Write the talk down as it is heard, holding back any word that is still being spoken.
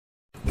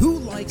Who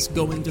likes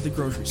going to the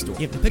grocery store?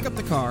 You have to pick up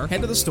the car,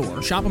 head to the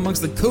store, shop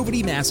amongst the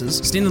COVID-y masses,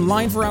 stand in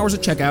line for hours at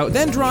checkout,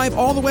 then drive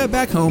all the way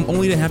back home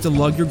only to have to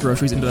lug your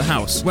groceries into the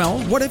house. Well,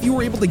 what if you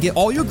were able to get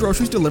all your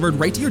groceries delivered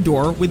right to your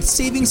door with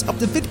savings up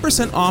to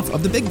 50% off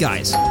of the big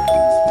guys?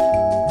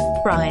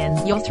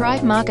 Brian, your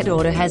Thrive Market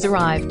order has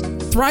arrived.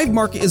 Thrive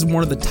Market is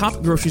one of the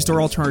top grocery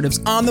store alternatives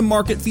on the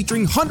market,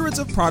 featuring hundreds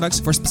of products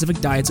for specific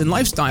diets and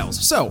lifestyles.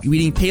 So, you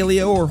eating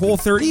paleo or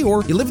Whole30,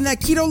 or you living that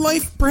keto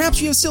life?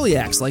 Perhaps you have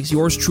celiacs like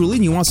yours truly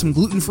and you want some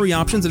gluten-free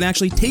options that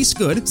actually taste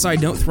good.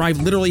 Side note,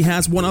 Thrive literally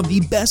has one of the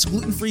best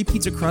gluten-free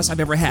pizza crusts I've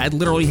ever had.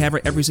 Literally have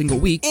it every single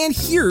week. And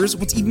here's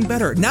what's even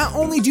better. Not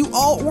only do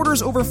all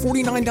orders over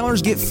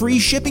 $49 get free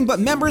shipping, but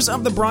members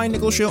of the Brian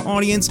Nichols Show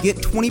audience get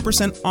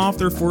 20% off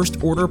their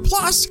first order,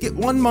 plus get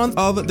 1 month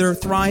of their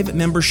Thrive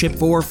membership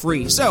for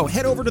free. So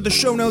head over to the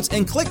show notes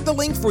and click the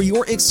link for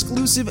your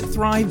exclusive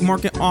Thrive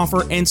Market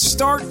offer and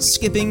start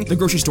skipping the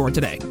grocery store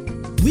today.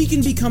 We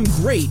can become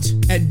great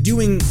at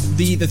doing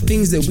the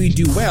things that we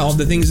do well,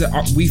 the things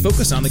that we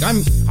focus on. Like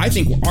I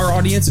think our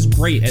audience is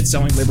great at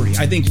selling liberty.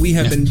 I think we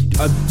have been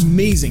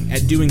amazing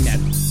at doing that.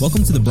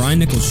 Welcome to the Brian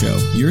Nichols Show,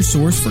 your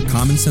source for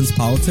common sense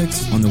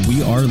politics on the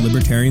We Are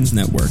Libertarians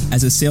Network.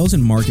 As a sales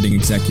and marketing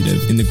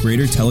executive in the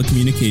greater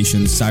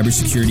telecommunications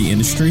cybersecurity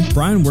industry,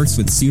 Brian works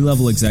with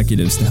C-level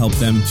executives to help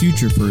them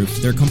future-proof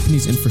their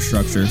company's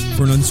infrastructure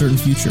for an uncertain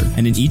future.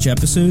 And in each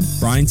episode,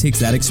 Brian takes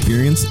that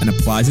experience and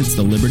applies it to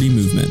the liberty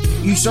movement.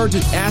 You start to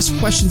ask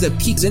questions that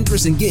piques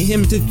interest and get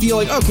him to feel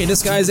like, okay,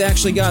 this guy's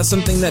actually got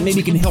something that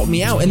maybe can help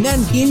me out. And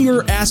then in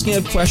your asking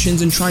of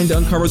questions and trying to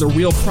uncover the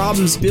real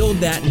problems, build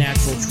that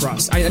natural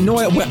trust. I know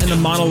I went in a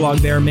monologue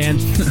there, man.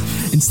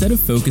 Instead of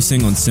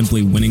focusing on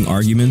simply winning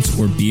arguments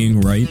or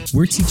being right,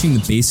 we're teaching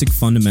the basic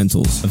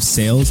fundamentals of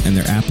sales and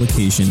their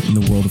application in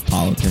the world of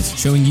politics,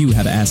 showing you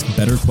how to ask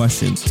better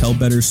questions, tell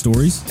better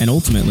stories, and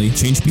ultimately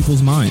change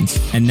people's minds.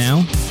 And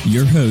now,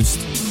 your host,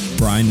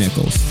 Brian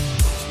Nichols.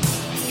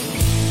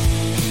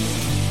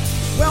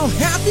 Well,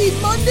 happy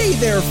Monday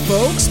there,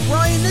 folks.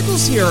 Brian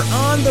Nichols here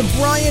on the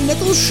Brian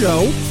Nichols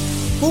Show.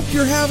 Hope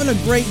you're having a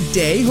great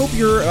day.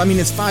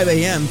 It's 5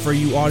 a.m. for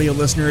you audio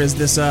listeners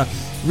as this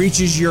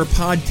reaches your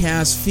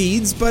podcast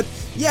feeds. But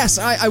yes,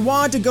 I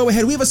wanted to go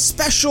ahead. We have a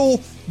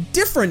special,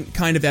 different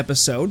kind of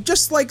episode.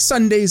 Just like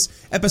Sunday's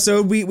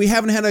episode, we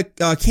haven't had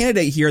a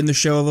candidate here in the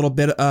show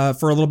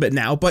for a little bit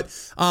now, but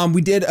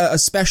we did a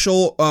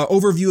special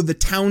overview of the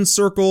Town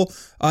Circle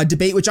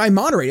debate, which I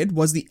moderated.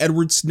 Was the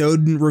Edward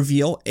Snowden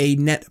reveal a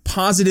net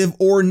positive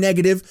or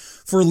negative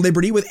for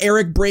liberty, with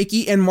Eric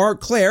Brakey and Mark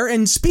Claire?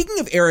 And speaking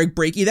of Eric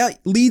Brakey, that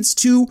leads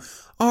to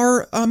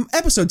our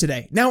episode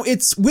today. Now,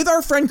 it's with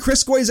our friend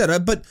Chris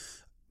Goizetta, but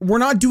we're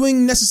not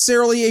doing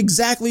necessarily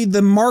exactly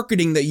the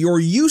marketing that you're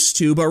used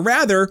to, but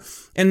rather,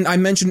 and I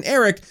mentioned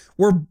Eric,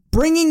 we're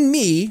bringing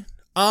me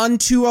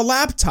onto a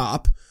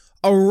laptop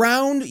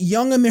around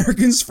Young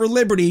Americans for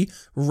Liberty,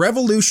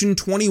 Revolution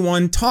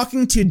 21,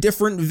 talking to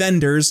different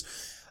vendors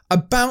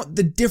about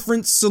the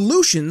different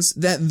solutions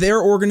that their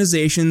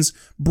organizations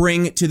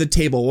bring to the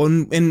table.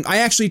 And I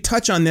actually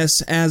touch on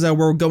this as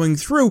we're going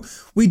through.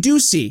 We do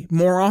see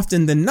more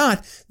often than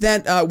not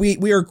that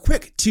we are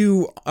quick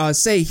to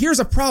say,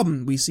 here's a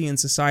problem we see in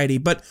society,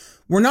 but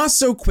we're not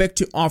so quick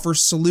to offer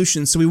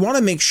solutions. So we want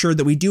to make sure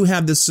that we do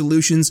have the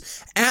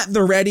solutions at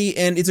the ready.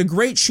 And it's a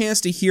great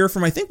chance to hear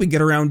from, I think we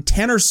get around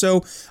 10 or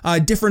so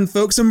different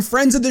folks, some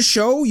friends of the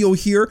show you'll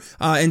hear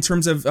in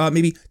terms of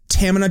maybe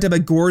Tamina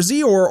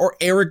Debagorzi or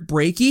Eric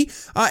Brakey,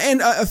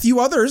 and a few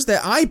others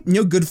that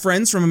good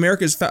friends from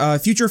America's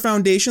Future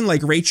Foundation,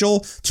 like Rachel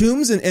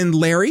Toombs and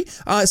Larry.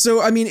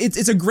 So,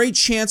 it's a great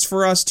chance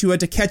for us to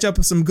catch up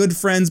with some good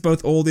friends,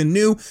 both old and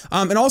new.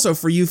 And also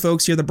for you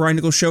folks here at the Brian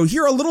Nichols Show,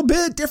 hear a little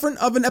bit different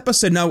of an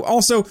episode. Now,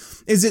 also,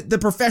 is it the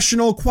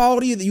professional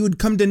quality that you would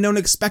come to know and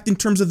expect in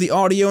terms of the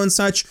audio and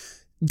such?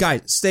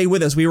 Guys, stay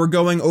with us. We were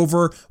going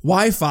over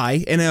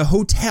Wi-Fi in a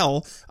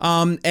hotel,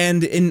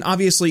 and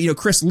obviously,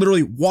 Chris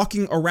literally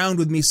walking around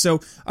with me.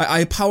 So I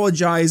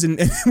apologize,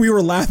 and we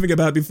were laughing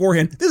about it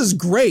beforehand. This is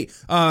great,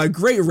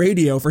 great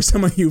radio for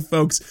some of you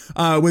folks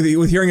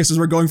with hearing us as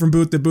we're going from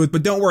booth to booth.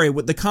 But don't worry,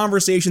 the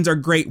conversations are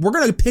great. We're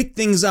gonna pick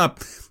things up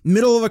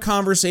middle of a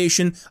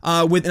conversation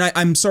and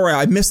I'm sorry,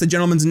 I missed the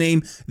gentleman's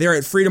name there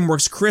at Freedom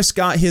Works. Chris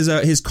got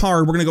his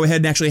card. We're going to go ahead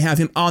and actually have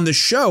him on the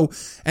show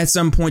at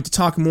some point to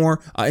talk more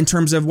in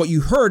terms of what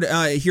you heard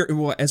here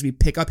as we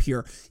pick up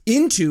here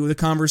into the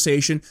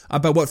conversation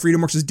about what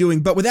Freedom Works is doing.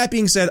 But with that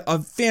being said, a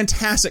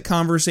fantastic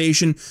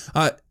conversation,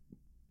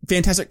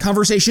 fantastic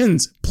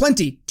conversations,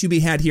 plenty to be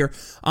had here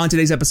on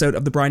today's episode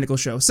of The Brian Nichols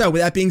Show. So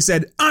with that being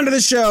said, on to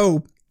the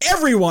show.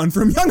 Everyone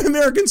from Young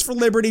Americans for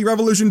Liberty,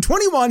 Revolution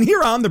 21,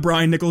 here on The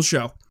Brian Nichols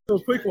Show. So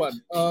quick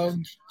one. Our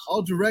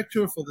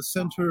director for the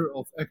Center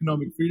of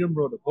Economic Freedom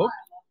wrote a book.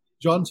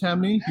 John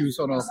Tamney, he was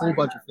on a whole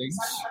bunch of things.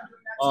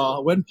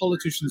 When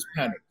Politicians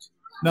Panicked.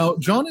 Now,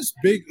 John is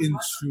big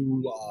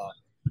into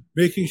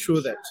making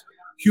sure that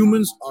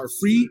humans are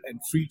free and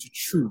free to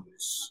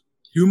choose.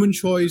 Human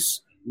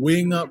choice,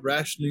 weighing up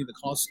rationally the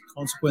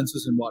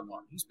consequences and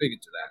whatnot. He's big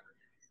into that.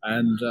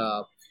 And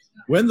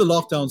when the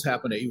lockdowns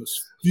happened, he was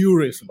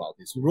furious about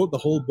this. He wrote the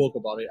whole book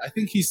about it. I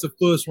think he's the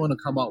first one to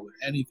come out with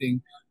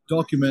anything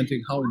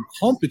documenting how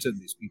incompetent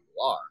these people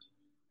are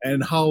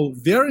and how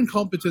their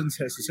incompetence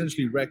has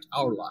essentially wrecked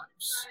our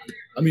lives.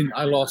 I mean,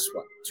 I lost,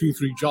 2-3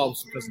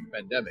 jobs because of the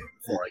pandemic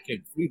before I came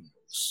to Freedom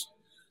Books.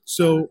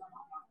 So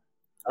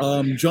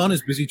John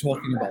is busy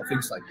talking about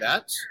things like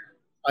that.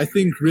 I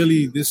think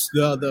really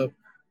the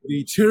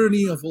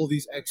tyranny of all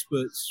these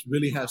experts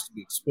really has to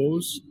be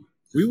exposed.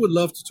 We would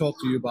love to talk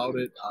to you about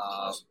it.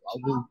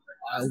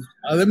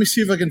 Let me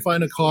see if I can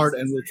find a card,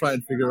 and we'll try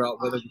and figure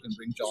out whether we can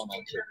bring John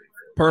on.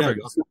 Perfect.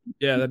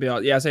 Yeah, that'd be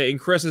all. Yeah, and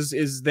Chris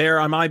is there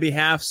on my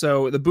behalf.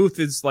 So the booth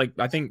is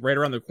I think right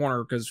around the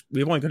corner because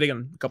we've only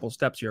taken a couple of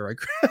steps here, right?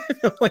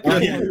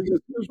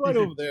 It's right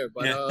over there.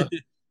 But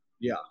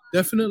yeah,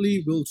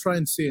 definitely we'll try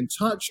and stay in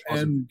touch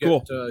and get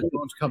John to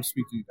come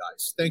speak to you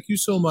guys. Thank you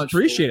so much.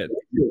 Appreciate it.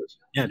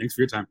 Yeah, thanks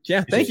for your time.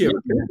 Yeah, thank you.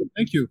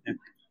 Thank you. Yeah.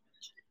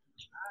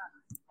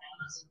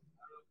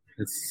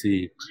 Let's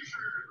see.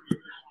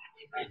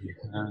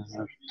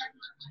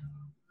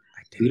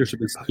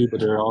 Leadership Institute, but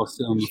they're all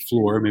still on the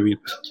floor. Maybe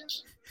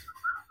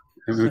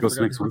we go to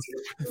the next one.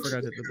 I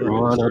forgot to hit the button.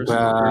 What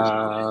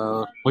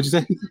about... What'd you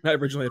say?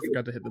 Originally, I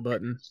forgot to hit the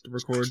button to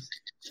record.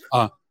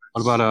 What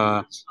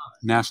about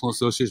National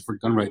Association for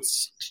Gun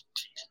Rights?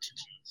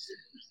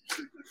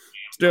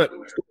 Let's do it.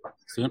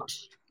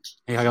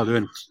 Hey, how y'all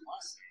doing?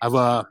 I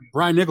have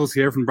Brian Nichols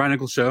here from Brian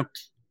Nichols Show.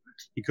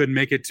 He couldn't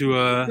make it to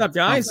What's up,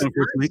 guys?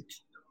 Unfortunately.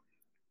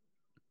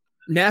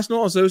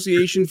 National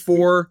Association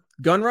for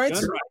Gun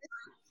Rights?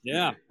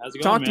 Yeah, how's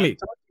it going, Talk to me.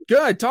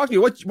 Good. Talk to me.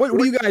 What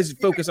do you guys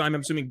focus on? I'm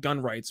assuming gun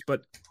rights,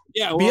 but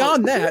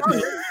beyond that.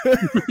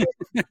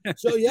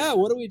 So yeah,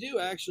 what do we do?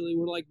 Actually,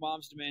 we're like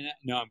moms demand.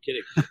 No, I'm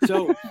kidding.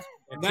 So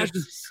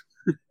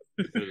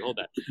hold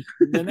that.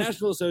 The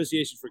National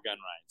Association for Gun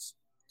Rights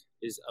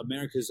is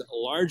America's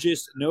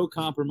largest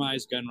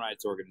no-compromise gun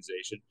rights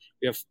organization.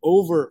 We have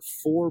over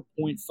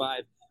 4.5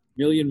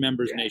 million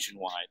members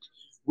nationwide.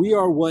 We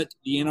are what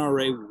the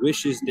NRA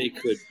wishes they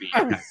could be.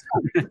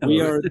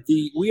 We are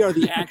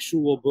the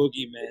actual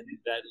boogeymen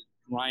that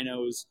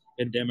rhinos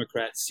and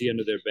Democrats see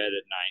under their bed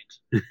at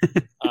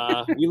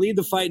night. We lead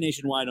the fight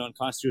nationwide on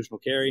constitutional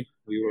carry.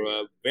 We were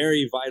a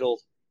very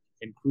vital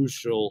and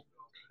crucial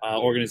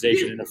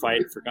organization in the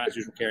fight for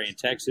constitutional carry in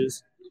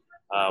Texas.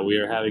 We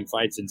are having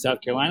fights in South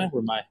Carolina,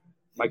 where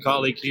my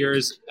colleague here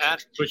is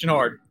at, pushing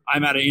hard.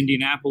 I'm out of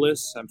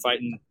Indianapolis. I'm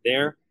fighting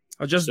there.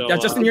 Just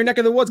in your neck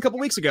of the woods a couple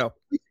weeks ago.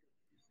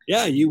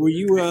 Yeah, were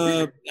you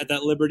at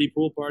that Liberty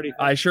pool party?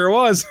 I sure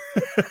was.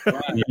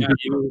 Yeah,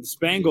 you were with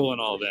Spangle and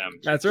all them.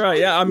 That's right.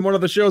 Yeah, I'm one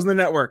of the shows in the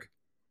network.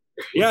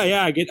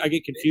 Yeah, I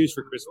get confused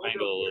for Chris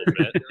Spangle a little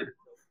bit.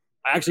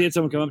 I actually had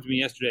someone come up to me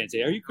yesterday and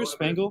say, "Are you Chris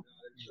Spangle?"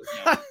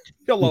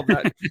 You'll love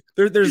that.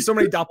 There's so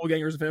many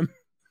doppelgangers of him.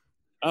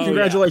 Oh,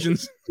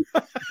 congratulations.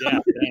 Yeah,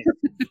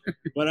 thanks.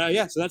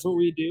 But so that's what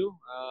we do.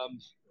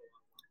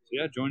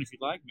 So join if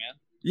you'd like, man.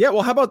 Yeah,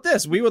 well, how about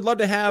this? We would love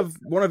to have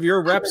one of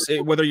your reps,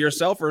 whether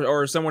yourself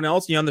or someone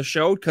else, on the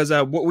show, because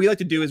what we like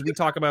to do is we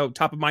talk about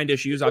top of mind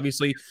issues.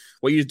 Obviously,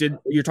 what you did,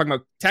 you're talking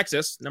about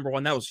Texas, number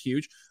one, that was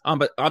huge.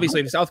 But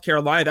obviously, in South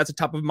Carolina, that's a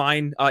top of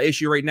mind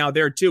issue right now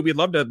there too. We'd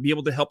love to be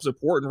able to help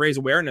support and raise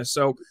awareness.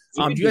 So,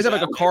 do you guys have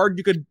a card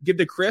you could give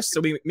to Chris so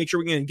we make sure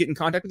we can get in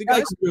contact with you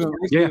guys?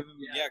 Yeah,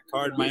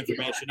 card, my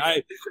information.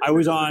 I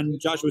was on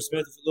Joshua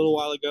Smith a little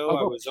while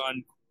ago.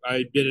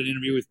 I did an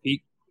interview with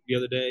Pete the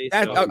other day.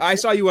 I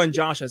saw you on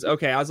Josh's.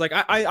 Okay, I was like,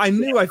 I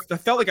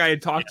felt like I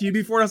had talked to you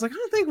before. And I was like, I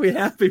don't think we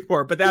have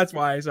before, but that's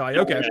why I saw you.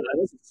 Okay,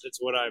 that's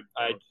what I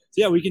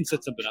we can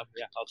set something up.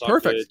 Yeah, I'll talk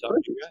Perfect. To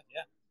you.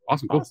 Yeah,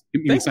 awesome, cool.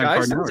 Thanks,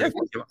 guys. I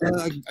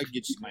can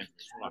get you my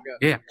information.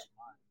 Yeah,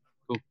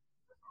 cool.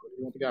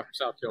 You want the guy from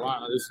South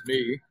Carolina? This is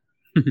me.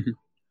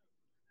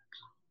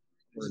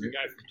 The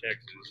guy from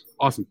Texas.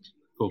 Awesome.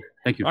 Cool.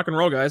 Thank you. Rock and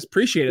roll, guys.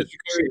 Appreciate it.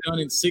 Done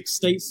in 6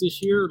 states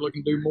this year.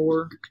 Looking to do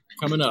more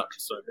coming up.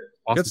 So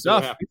awesome. Good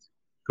stuff.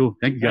 Cool.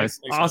 Thank you, guys.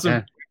 Awesome.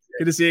 Yeah.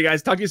 Good to see you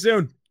guys. Talk to you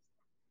soon.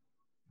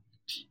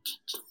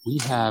 We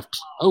have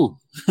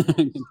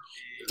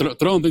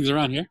throwing things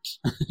around here.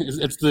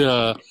 It's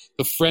the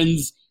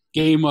Friends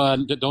game.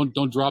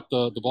 Don't drop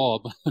the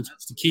ball.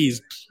 That's the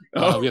keys.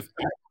 We have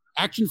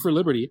Action for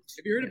Liberty.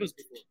 Have you heard of us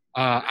before?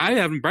 I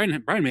haven't.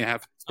 Brian may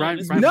have. Brian,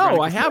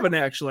 I haven't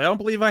actually. I don't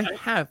believe I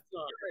have.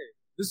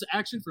 This is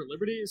Action for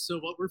Liberty. So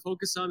what we're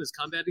focused on is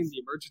combating the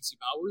emergency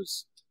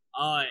powers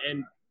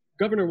and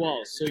Governor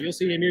Walz. So you'll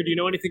see him here. Do you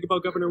know anything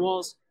about Governor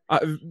Walz?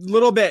 A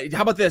little bit.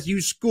 How about this? You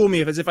school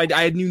me as if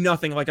I knew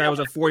nothing, like I was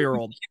a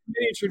 4-year-old. Let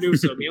me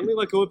introduce him. He only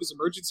let go of his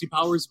emergency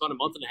powers about a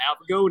month and a half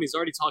ago, and he's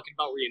already talking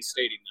about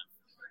reinstating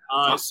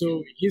them.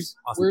 So he's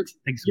we're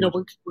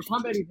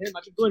combating him.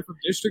 I've been going from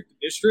district to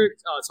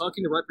district,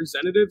 talking to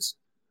representatives,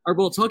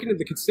 talking to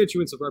the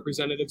constituents of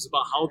representatives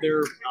about how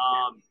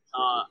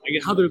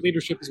how their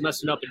leadership is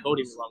messing up and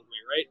voting the wrong way,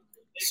 right?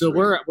 So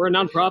we're a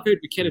nonprofit.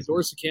 We can't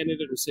endorse a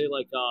candidate or say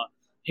like,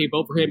 hey,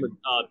 vote for him or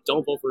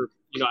don't vote for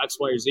X,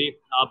 Y, or Z.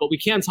 But we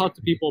can talk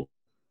to people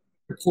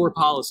for poor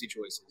policy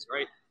choices,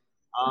 right?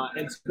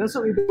 And so that's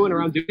what we've been going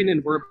around doing,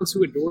 and we're about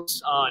to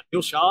endorse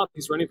Neil Shaw.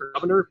 He's running for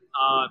governor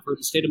for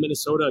the state of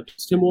Minnesota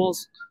against Tim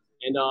Walz.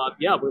 And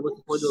we're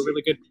looking forward to a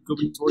really good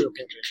gubernatorial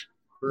campaign.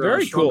 For,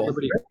 Very cool.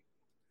 Liberty.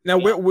 Now,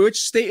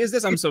 which state is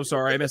this? I'm so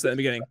sorry. I missed that in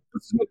the beginning.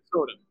 This is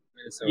Minnesota.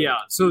 Yeah,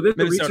 so this is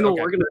the regional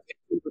organization.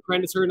 We're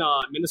trying to turn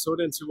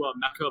Minnesota into a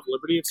mecca of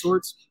liberty of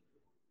sorts.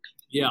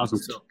 Yeah, awesome.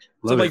 So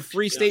like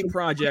Free State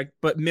Project,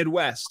 but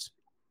Midwest.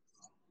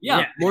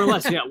 Yeah, more or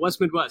less. Yeah,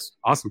 West Midwest.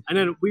 Awesome. And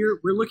then we're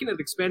looking at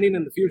expanding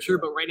in the future,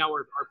 but right now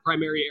our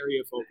primary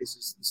area of focus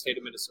is the state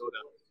of Minnesota.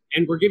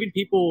 And we're giving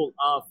people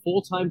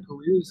full-time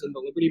careers in the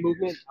liberty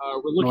movement.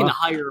 We're looking to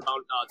hire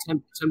about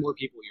 10 more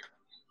people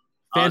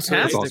here.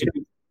 Fantastic.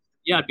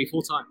 It'd be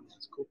full-time.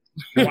 That's cool.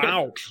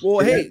 Wow.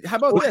 Well, hey, how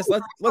about this?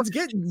 Let's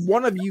get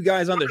one of you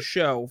guys on the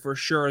show for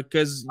sure,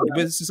 because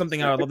this is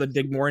something I would love to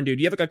dig more into.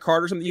 Do you have like a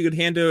card or something you could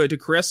hand to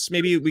Chris?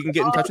 Maybe we can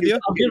get in touch with you.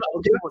 I'll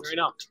give one right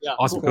now. Yeah.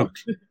 Awesome. Cool.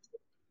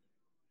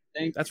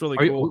 Thanks. That's really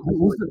cool.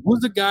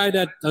 Who's the guy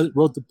that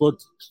wrote the book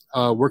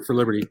Work for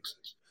Liberty?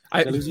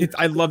 I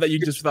love that you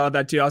just thought of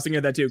that too. I was thinking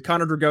of that too.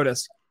 Connor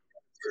Dragotis.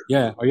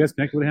 Yeah. Are you guys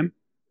connected with him?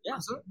 Yeah,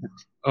 sir.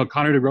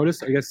 Connor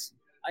Dragotis, I guess.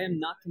 I am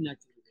not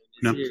connected with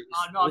No. him.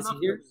 No, I'm not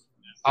here.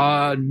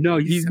 No,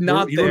 he's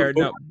not there.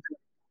 No.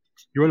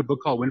 He wrote a book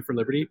called Win for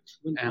Liberty.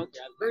 Okay, I've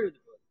heard of the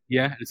book.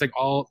 Yeah, and it's like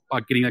all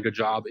about getting like a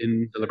job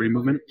in the liberty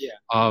movement. Yeah.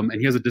 And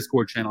he has a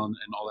Discord channel and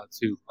all that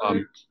too. If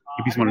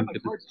you just want to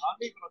get I'll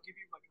give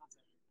you my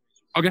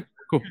contact. Okay,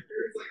 cool.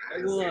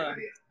 I will.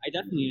 I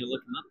definitely need to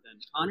look him up then.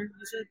 Connor, you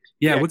said?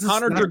 Yeah, Yeah, what's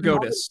Connor his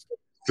Dragotis.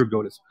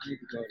 Dragotis. Connor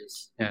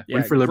Dragotis. Yeah, Yeah,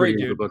 Win for Liberty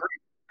great is the dude. book.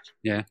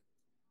 Yeah.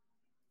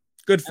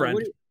 Good friend.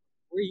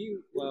 Where are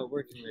you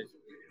working with?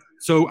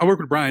 So I work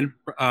with Brian,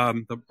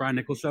 the Brian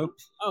Nichols Show.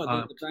 Oh,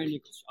 the Brian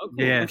Nichols. Oh,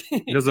 cool. Yeah,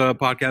 Okay. he does a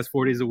podcast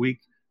 4 days a week.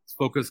 It's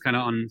focused kind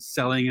of on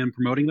selling and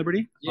promoting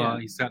liberty. Yeah.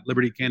 He's got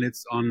liberty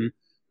candidates on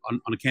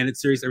a candidate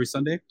series every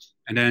Sunday,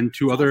 and then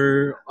 2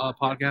 other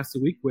podcasts a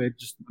week with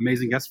just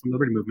amazing guests from the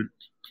liberty movement.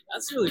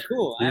 That's really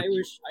cool. Yeah. I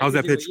wish I How's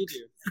could that do pitch? what you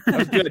do. That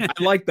was good.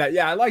 I like that.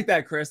 Yeah, I like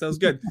that, Chris. That was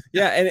good.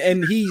 Yeah,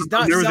 and he's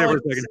not There was there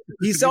selling, for a second.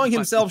 he's selling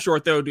himself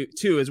short though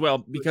too as well,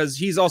 because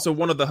he's also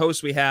one of the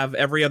hosts we have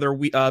every other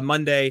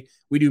Monday.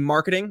 We do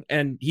marketing,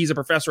 and he's a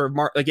professor of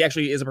he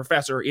actually is a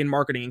professor in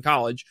marketing in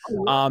college.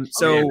 Cool.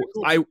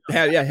 I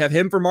have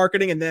him for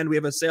marketing, and then we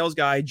have a sales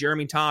guy,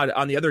 Jeremy Todd,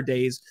 on the other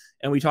days,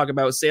 and we talk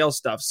about sales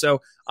stuff. So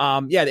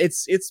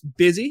it's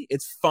busy,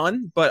 it's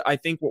fun, but I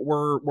think what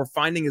we're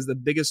finding is the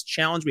biggest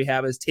challenge we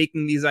have is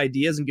taking these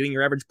ideas and getting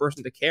your average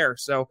person to care.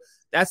 So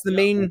that's the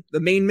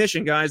main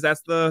mission, guys.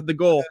 That's the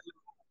goal.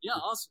 Yeah,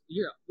 awesome.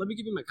 Here, let me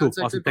give you my Cool,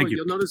 contact awesome. info. Thank you.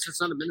 You'll notice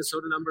it's not a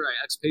Minnesota number.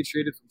 I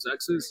expatriated from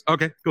Texas.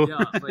 Okay, cool.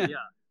 Yeah, but yeah,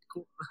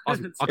 cool.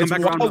 Awesome. I'll come It's back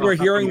around. wild we're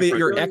hearing that I'll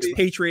you're come back.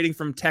 expatriating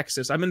from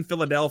Texas. I'm in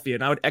Philadelphia,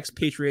 and I would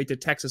expatriate to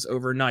Texas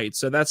overnight.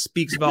 So that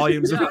speaks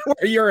volumes of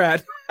where you're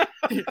at.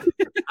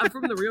 I'm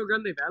from the Rio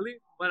Grande Valley,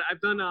 but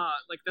I've done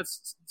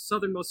that's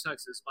southernmost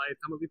Texas by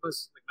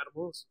Tamaulipas, like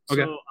Matamoros.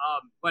 Okay. So,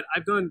 but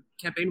I've done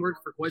campaign work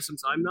for quite some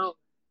time now.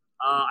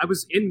 I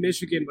was in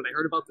Michigan when I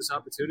heard about this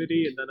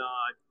opportunity, and then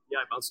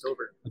I bounced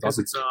over. That's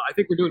awesome. It's, I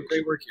think we're doing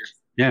great work here.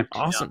 Yeah,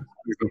 Awesome.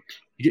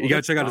 you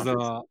gotta check out his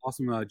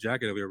awesome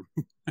jacket over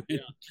here.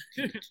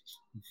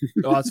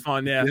 Oh, that's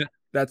fun. Yeah,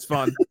 that's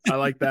fun. I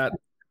like that.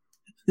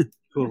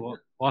 Cool. Well,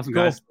 awesome,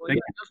 Cool. guys. Well, Thank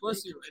God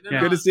bless you. And then, Yeah.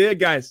 Good to see it,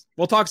 guys.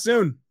 We'll talk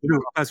soon. you.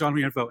 I'll pass you on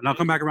your info, and I'll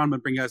come back around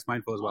and bring you guys my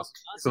info as well.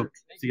 So,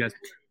 see you guys.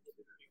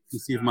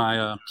 Let's see if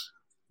my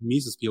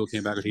Mises people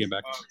came back or he came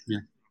back. Yeah.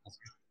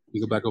 You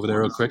go back over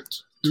there real quick.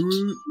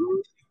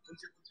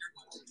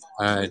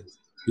 All right.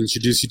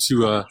 Introduce you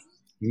to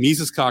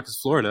Mises Caucus,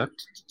 Florida.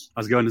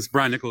 How's it going? This is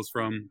Brian Nichols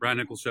from Brian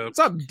Nichols Show. What's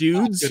up,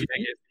 dudes? Good to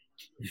meet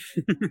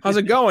you. How's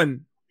it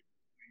going?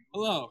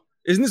 Hello.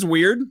 Isn't this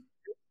weird?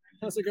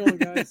 How's it going,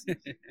 guys?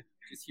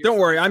 Don't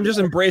worry. I'm just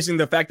embracing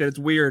the fact that it's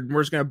weird.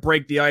 We're just going to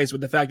break the ice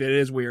with the fact that it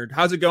is weird.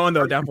 How's it going,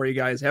 though, down for you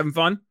guys? Having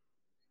fun?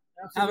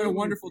 Having a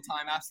wonderful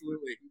time,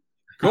 absolutely.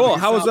 Cool.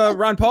 How was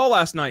Ron Paul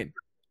last night?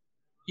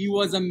 He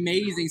was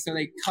amazing. So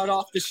they cut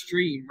off the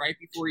stream right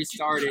before he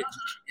started,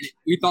 and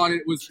we thought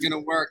it was going to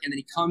work. And then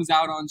he comes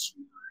out on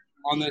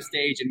the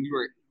stage, and we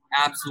were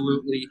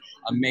absolutely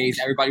amazed.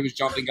 Everybody was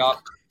jumping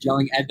up,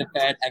 yelling "Ed the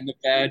Fed, Ed the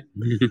Fed,"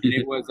 and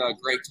it was a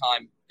great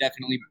time.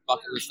 Definitely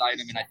bucket recite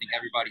him, and I think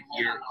everybody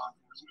here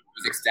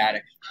was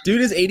ecstatic.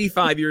 Dude is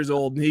 85 years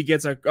old, and he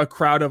gets a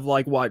crowd of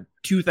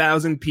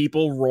 2,000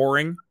 people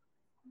roaring.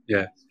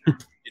 Yeah.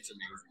 It's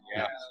amazing.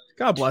 Yeah.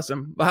 God bless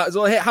him.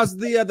 How's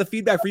the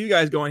feedback for you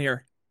guys going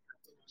here?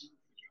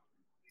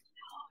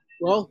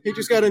 Well, he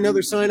just got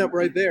another sign up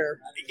right there.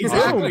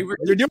 Exactly. Oh,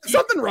 you're doing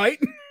something right.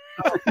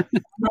 I'm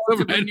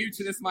relatively new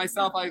to this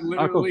myself. I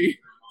literally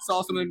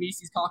saw some of the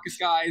Mises Caucus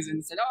guys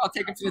and said, "Oh, I'll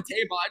take them to the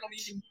table." I don't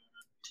even.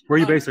 Where are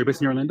you based? Are you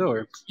based in Orlando?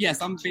 Or?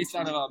 Yes, I'm based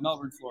out of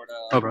Melbourne, Florida.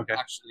 Oh, okay.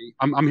 Actually.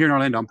 I'm here in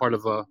Orlando. I'm part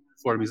of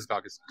Florida Mises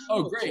Caucus.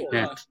 Oh, great.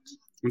 Yeah.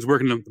 I was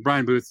working the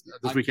Brian booth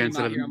this weekend. I'm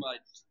Instead of here. I'm a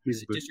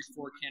Mises booth. District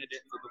 4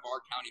 candidate for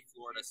Brevard County,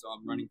 Florida, so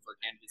I'm running for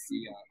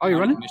candidacy. Oh, you're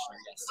running? Commissioner,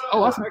 yes.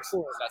 Oh, awesome.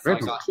 Excellent. So that's Very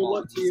how I got cool.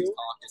 involved Good in luck to Mises you.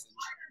 Caucus, and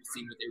we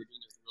seeing what they were doing.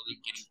 They were really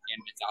getting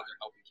candidates out there,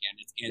 helping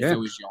candidates, and Yeah.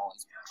 so is y'all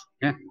as well.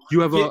 Yeah, you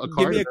have a Give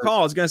card. me a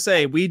call. I was going to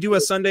say, we do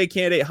a Sunday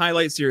candidate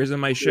highlight series in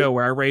my show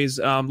where I raise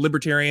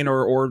libertarian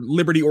or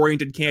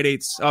liberty-oriented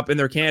candidates up in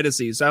their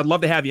candidacies. So I'd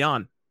love to have you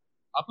on.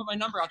 I'll put my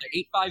number out there,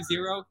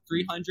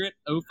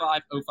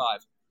 850-300-0505.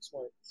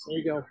 There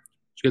you go. Did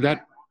you get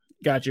that?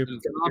 Got you.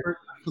 It's Robert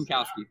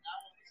Klimkowski.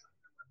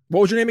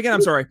 What was your name again?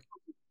 I'm sorry.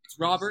 It's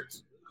Robert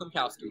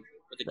Klimkowski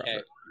with a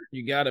K.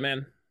 You got it,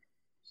 man.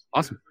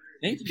 Awesome.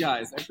 Thank you,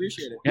 guys. I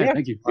appreciate it. Yeah,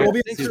 thank you. We'll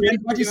be Thanks talk for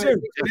to you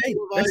soon. Hey,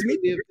 nice to meet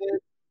you.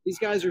 These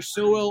guys are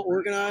so well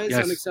organized.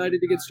 Yes. I'm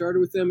excited to get started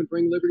with them and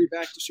bring Liberty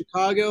back to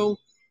Chicago.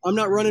 I'm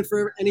not running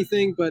for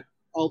anything, but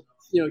I'll,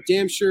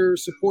 damn sure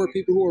support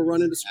people who are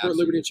running to support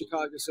Liberty in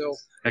Chicago. So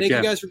Heck thank yeah.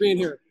 you guys for being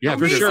here. Yeah,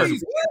 for sure.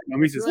 Macy's. No,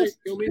 Macy's. Right.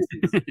 Go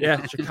Macy's.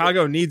 Yeah,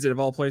 Chicago needs it of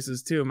all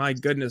places too. My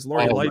goodness,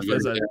 Lori Oh, my Life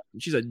is goodness,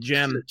 she's a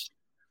gem,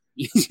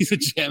 She's a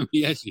gem.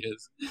 Yeah, she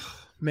is.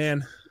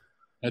 man.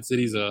 That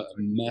city's a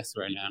mess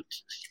right now.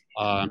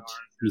 Let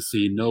me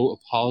see. No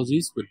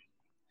apologies with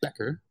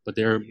Becker, but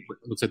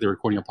looks like they're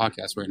recording a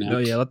podcast right now. Oh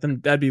yeah, let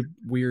them. That'd be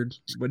weird,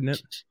 wouldn't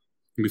it?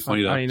 It'd be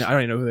funny though. I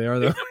don't even know who they are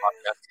though.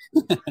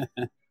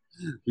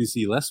 We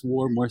see less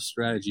war, more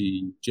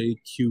strategy.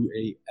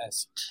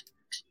 JQAS.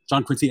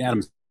 John Quincy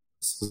Adams.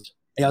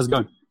 Hey, how's it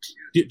going?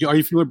 Are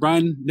you familiar with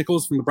Brian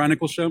Nichols from the Brian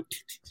Nichols Show?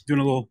 Doing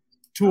a little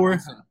tour.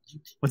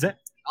 What's that?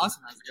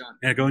 Awesome. How's it going?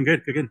 Yeah, going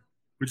good. Good.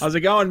 How's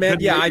it going, man?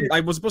 Yeah, I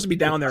was supposed to be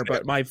down there,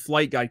 but my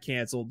flight got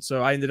canceled,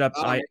 so I ended up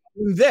doing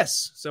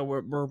this. So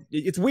we're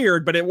it's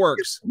weird, but it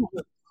works.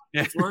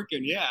 It's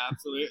working. Yeah,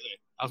 absolutely.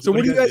 So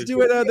what do you guys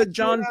do at the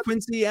John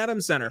Quincy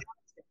Adams Center?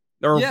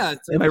 Or Yeah,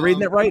 am I reading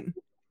that right?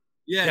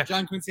 Yeah,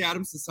 John Quincy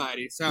Adams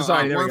Society. So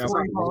Society, there we we're a go.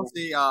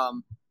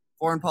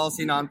 foreign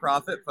policy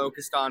nonprofit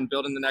focused on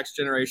building the next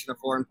generation of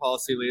foreign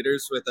policy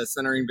leaders with a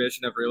centering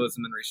vision of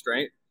realism and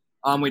restraint.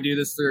 We do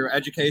this through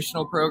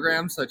educational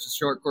programs such as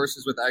short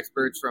courses with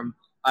experts from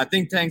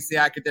think tanks, the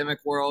academic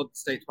world,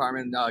 State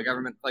Department,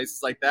 government, places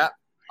like that.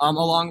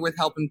 Along with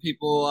helping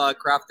people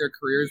craft their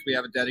careers, we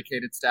have a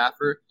dedicated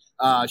staffer.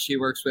 She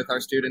works with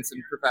our students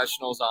and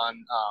professionals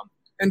on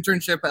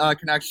internship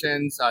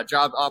connections,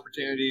 job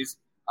opportunities,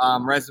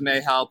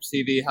 resume help,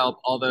 CV help,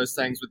 all those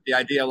things, with the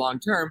idea long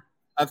term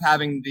of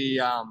having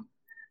the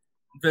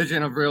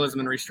vision of realism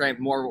and restraint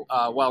more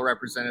well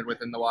represented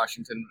within the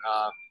Washington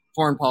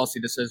foreign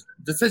policy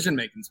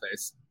decision-making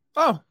space.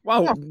 Oh,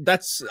 wow.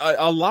 That's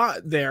a lot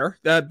there,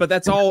 but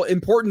that's all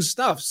important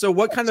stuff. So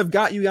what kind of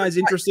got you guys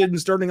interested in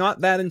starting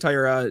out that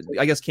entire,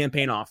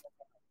 campaign off?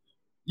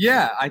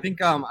 Yeah, I think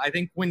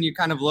when you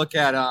kind of look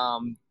at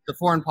the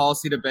foreign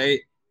policy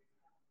debate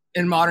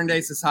in modern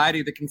day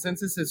society, the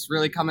consensus is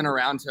really coming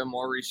around to a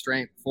more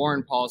restrained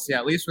foreign policy,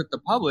 at least with the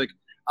public.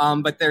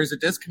 But there's a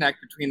disconnect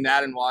between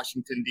that and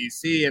Washington,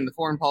 D.C., and the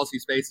foreign policy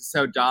space is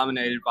so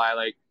dominated by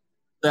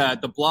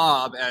the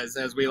blob,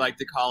 as we like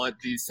to call it,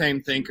 these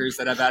same thinkers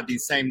that have had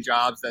these same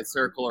jobs that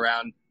circle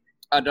around.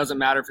 It doesn't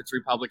matter if it's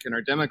Republican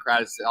or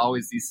Democrat, it's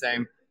always these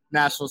same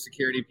national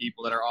security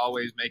people that are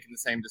always making the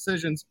same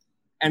decisions.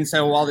 And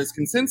so while this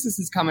consensus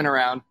is coming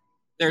around,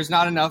 there's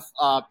not enough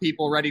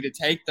people ready to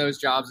take those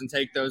jobs and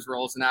take those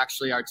roles and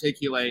actually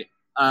articulate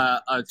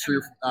a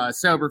true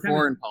sober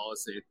foreign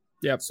policy.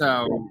 Yep.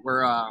 So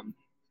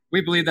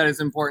we believe that it's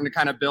important to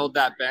kind of build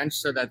that bench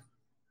so that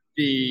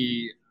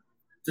the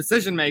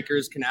decision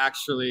makers can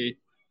actually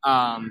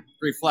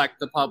reflect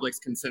the public's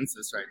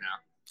consensus right now.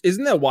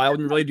 Isn't that wild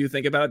when you really do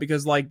think about it?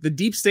 Because the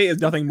deep state is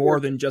nothing more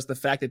than just the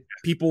fact that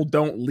people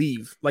don't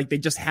leave. They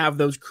just have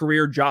those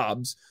career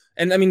jobs.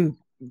 And I mean,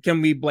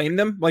 can we blame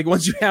them?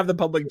 Once you have the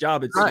public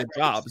job, it's a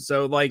job.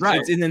 So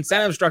it's an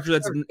incentive structure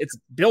it's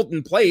built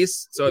in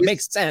place. So it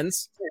makes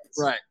sense.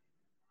 Right.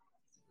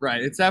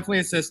 It's definitely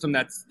a system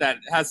that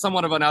has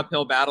somewhat of an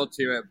uphill battle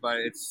to it, but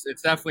it's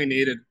definitely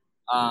needed.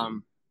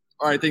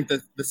 Or I think that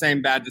the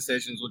same bad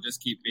decisions will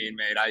just keep being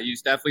made. You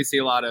definitely see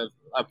a lot of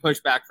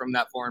pushback from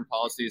that foreign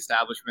policy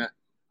establishment.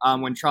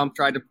 When Trump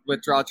tried to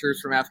withdraw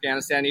troops from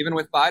Afghanistan, even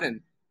with Biden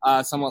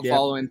somewhat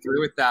following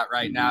through with that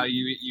right now,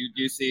 you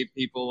do see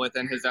people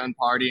within his own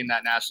party and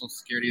that national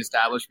security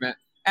establishment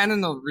and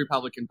in the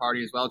Republican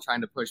Party as well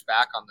trying to push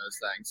back on those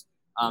things.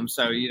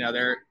 So,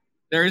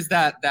 there is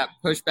that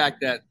pushback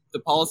that the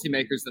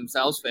policymakers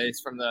themselves face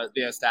from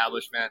the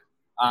establishment.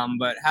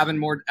 But having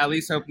more, at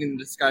least opening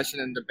the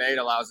discussion and debate,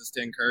 allows us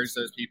to encourage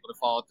those people to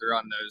follow through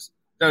on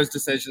those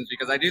decisions,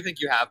 because I do think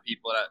you have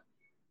people that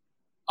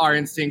are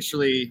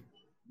instinctually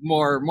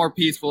more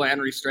peaceful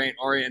and restraint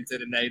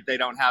oriented, and they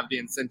don't have the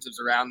incentives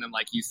around them,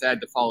 like you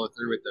said, to follow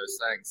through with those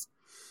things.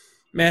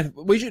 Man,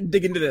 we should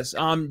dig into this.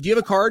 Do you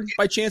have a card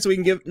by chance so we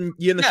can give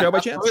you in the show by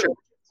chance?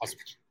 Awesome.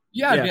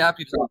 Yeah, I'd be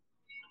happy to.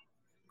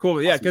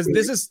 Cool. Yeah, because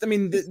this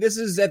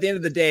is at the end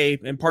of the day,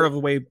 and part of the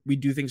way we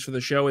do things for the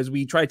show is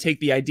we try to take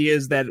the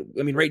ideas that,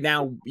 right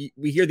now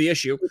we hear the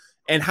issue,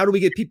 and how do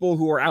we get people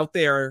who are out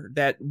there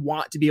that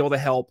want to be able to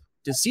help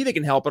to see they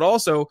can help, but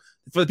also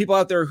for the people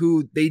out there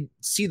who they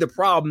see the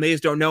problem, they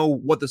just don't know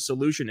what the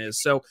solution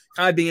is. So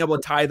kind of being able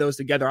to tie those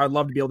together, I'd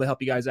love to be able to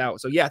help you guys out.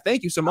 So yeah,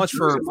 thank you so much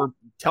for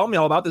telling me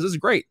all about this. This is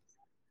great.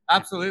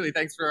 Absolutely.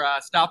 Thanks for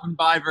stopping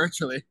by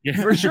virtually.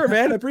 Yeah, For sure,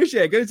 man. I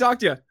appreciate it. Good to talk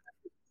to you.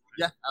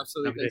 Yeah,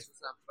 absolutely. Thanks for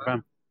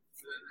stopping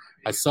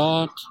by. I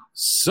saw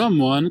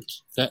someone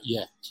that,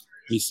 let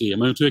me see. I'm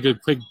going to take a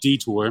quick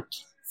detour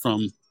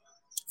from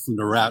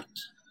the route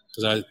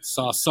because I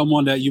saw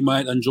someone that you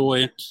might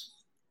enjoy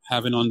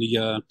having on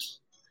the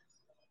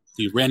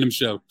random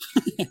show.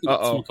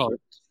 Uh-oh. We'll call it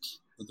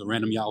the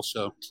random YAL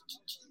show.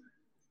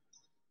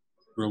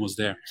 We're almost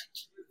there.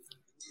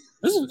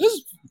 This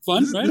is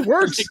fun, right? This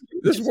works.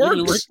 This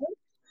works.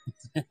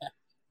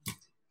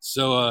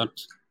 So,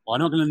 I'm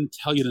not going to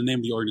tell you the name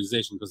of the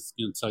organization because it's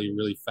going to tell you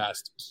really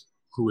fast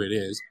who it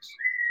is.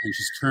 And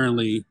she's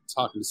currently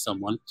talking to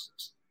someone,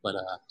 but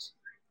as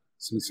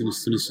soon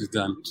as she's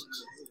done.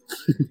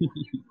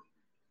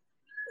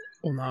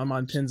 Well, now I'm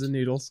on pins and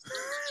needles.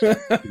 Pins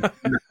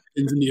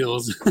and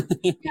needles.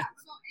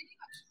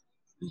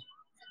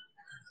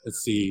 Let's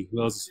see.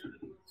 Who else is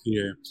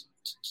here?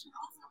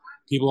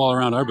 People all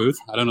around our booth.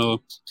 I don't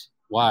know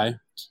why.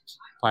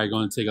 Probably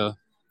going to take a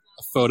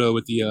photo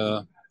with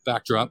the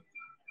backdrop.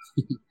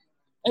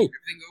 Hey.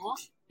 Everything go well?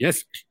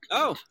 Yes.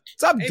 Oh.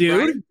 What's up, Hey, dude?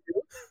 Brian.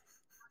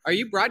 Are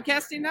you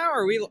broadcasting now?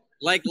 Or are we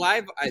like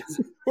live?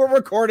 We're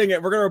recording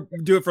it. We're going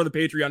to do it for the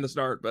Patreon to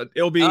start, but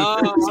it'll be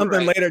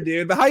something later,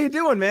 dude. But how you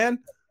doing, man?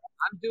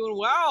 I'm doing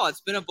well.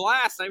 It's been a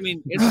blast. I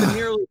mean, it's been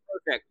nearly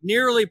perfect.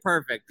 Nearly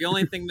perfect. The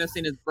only thing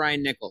missing is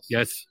Brian Nichols.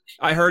 Yes.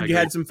 I heard you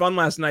had some fun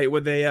last night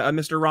with a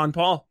Mr. Ron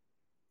Paul.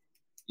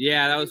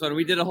 Yeah, that was fun.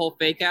 We did a whole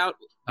fake out.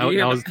 That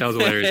was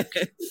hilarious.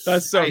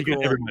 That's so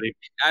cool. Everybody.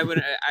 I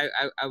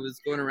was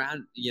going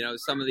around,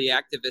 some of the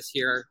activists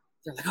here.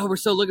 They're like, "Oh, we're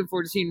so looking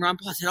forward to seeing Ron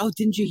Paul." I said, "Oh,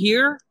 didn't you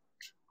hear?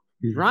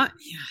 Ron?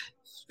 Yeah.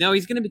 No,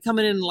 he's going to be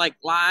coming in like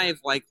live,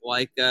 like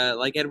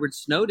Edward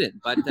Snowden,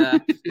 but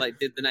like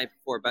did the night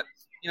before. But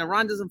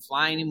Ron doesn't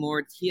fly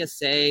anymore.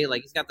 TSA,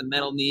 like he's got the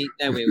metal knee.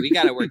 Anyway, we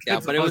got it worked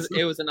out. But awesome.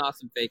 it was an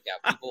awesome fake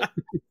out. People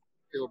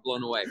were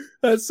blown away.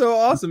 That's so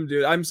awesome,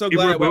 dude. I'm so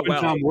glad it went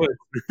well. Tom Woods.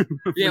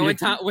 Yeah, when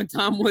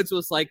Tom Woods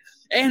was like,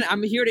 "And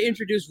I'm here to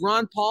introduce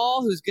Ron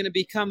Paul, who's going to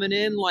be coming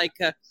in,"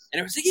 and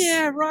I was like,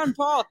 "Yeah, Ron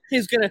Paul.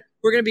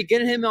 We're gonna be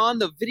getting him on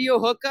the video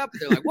hookup."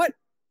 And they're like, "What?"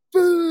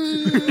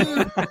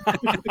 Boo!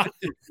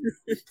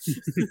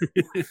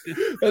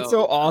 That's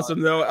so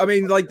awesome, though. I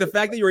mean, like the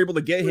fact that you were able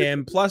to get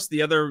him, plus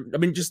the other, I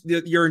mean, just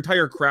your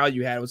entire crowd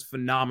you had was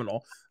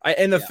phenomenal.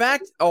 And the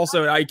fact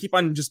also, I keep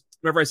on just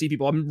whenever I see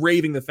people, I'm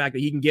raving the fact that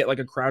he can get like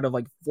a crowd of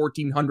like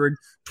 1,400,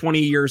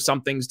 20-year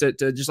somethings to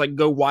just like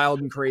go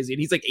wild and crazy. And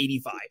he's like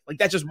 85. Like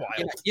that's just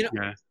wild.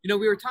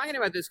 We were talking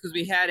about this because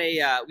we had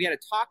a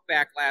talk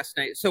back last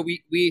night. So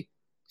we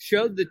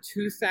showed the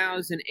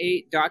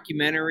 2008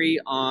 documentary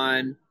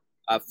on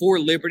For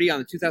Liberty on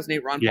the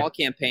 2008 Ron Paul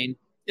campaign.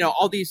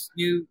 All these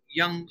new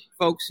young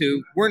folks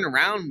who weren't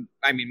around.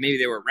 I mean, maybe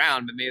they were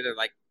around, but maybe they're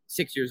like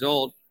 6 years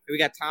old. We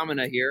got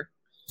Tamina here.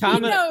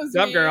 What's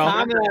up, girl?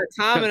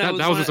 Tamina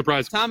that was a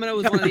surprise. Tamina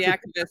was one of the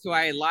activists who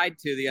I lied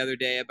to the other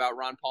day about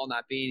Ron Paul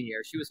not being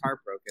here. She was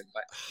heartbroken,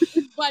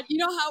 but you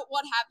know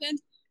what happened?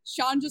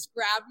 Sean just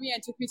grabbed me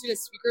and took me to the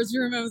speaker's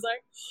room and was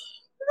like,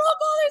 "Ron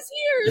Paul is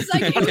here!" It's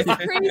like it was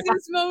the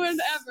craziest moment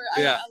ever.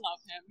 I love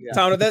him. Yeah.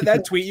 Tom,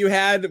 that tweet you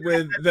had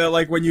with the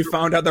like when you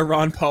found out that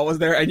Ron Paul was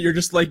there, and you're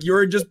just like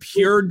you're just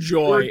pure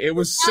joy. It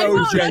was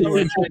so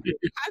genuine.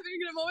 Having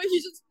a moment, he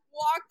just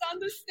walked on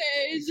the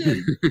stage,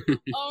 and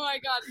oh my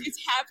god, it's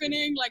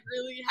happening, like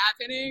really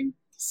happening.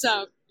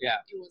 So yeah,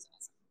 it was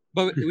awesome.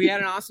 But we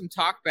had an awesome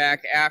talk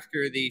back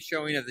after the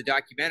showing of the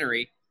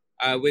documentary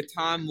with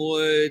Tom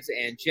Woods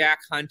and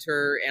Jack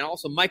Hunter and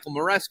also Michael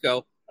Moresco.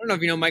 I don't know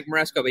if you know Mike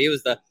Moresco, but he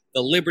was the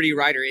Liberty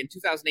Rider. In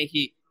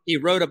 2008, he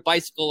rode a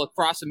bicycle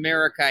across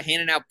America,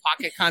 handing out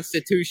pocket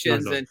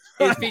constitutions, and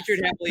he was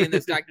featured heavily in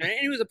this documentary.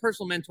 And he was a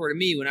personal mentor to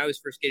me when I was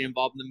first getting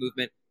involved in the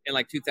movement in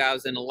like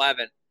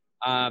 2011.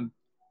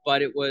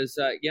 But it was,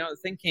 the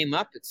thing came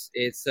up.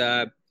 It's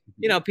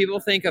people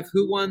think of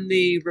who won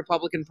the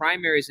Republican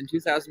primaries in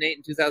 2008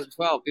 and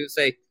 2012. People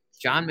say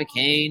John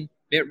McCain,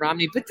 Mitt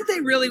Romney, but did they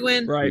really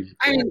win? Right.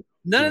 I mean,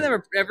 none of them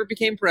ever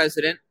became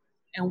president.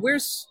 And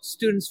where's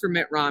students for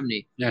Mitt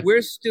Romney? Yeah.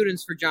 Where's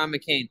students for John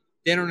McCain?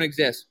 They don't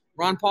exist.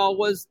 Ron Paul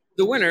was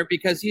the winner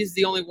because he's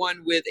the only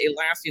one with a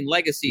lasting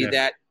legacy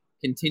that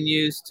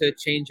continues to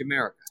change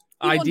America.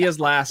 Ideas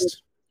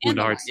last.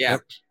 Yeah.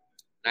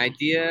 An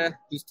idea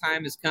whose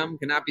time has come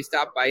cannot be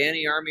stopped by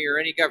any army or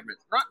any government.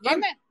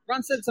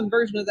 Ron said some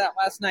version of that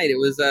last night. It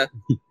was a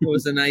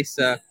nice.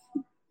 Anyway,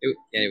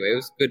 it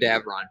was good to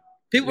have Ron.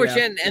 People were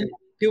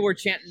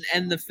chanting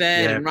 "End the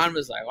Fed," and Ron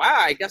was like, "Wow,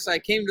 I guess I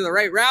came to the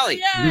right rally."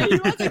 Yeah, he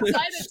was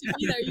excited to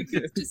be there. You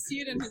could just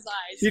see it in his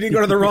eyes. He didn't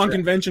go to the wrong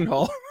convention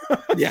hall.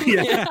 Yeah.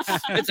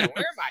 It's like,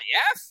 where am I?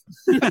 Yes.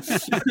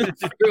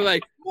 We were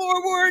like,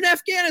 more war in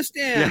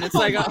Afghanistan. Yeah. It's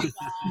like,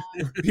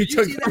 he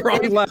took the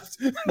wrong left.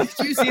 Did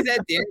you see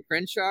that Dan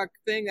Crenshaw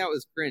thing? That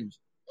was cringe.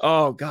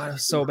 Oh God, it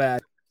was so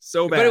bad,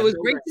 so bad. But it was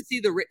great to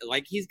see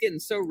he's getting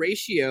so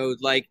ratioed.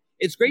 Like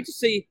it's great to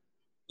see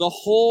the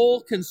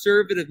whole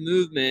conservative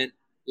movement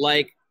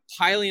like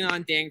piling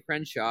on Dan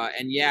Crenshaw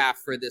and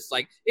for this,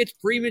 like it's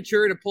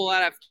premature to pull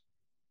out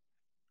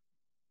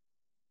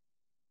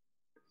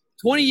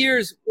 20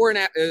 years war in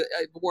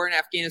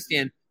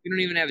Afghanistan. We don't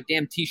even have a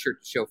damn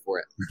T-shirt to show for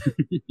it.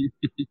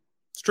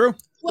 It's true.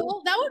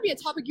 Well, that would be a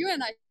topic you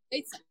and I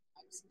debate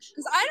sometimes,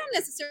 because I don't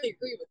necessarily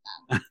agree with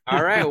that.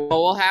 All right. Well,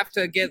 we'll have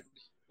to get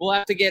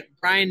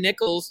Brian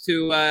Nichols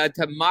to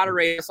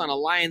moderate us on a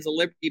Lions of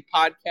Liberty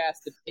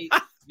podcast debate.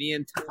 Me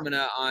and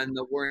Tomina on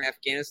the war in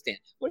Afghanistan.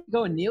 What are you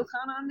going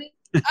neocon on me?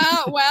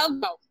 Well,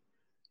 no.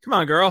 Come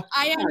on, girl.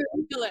 I am a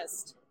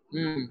realist.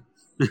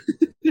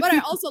 But I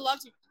also love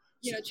to,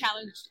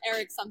 challenge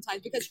Eric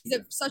sometimes because he's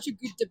such a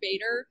good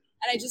debater,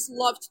 and I just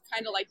love to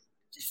kind of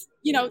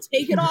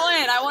take it all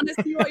in. I want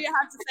to see what you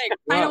have to say.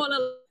 I don't want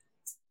to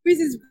squeeze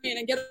his brain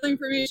and get the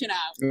information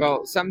out.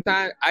 Well,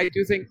 sometimes I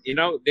do think,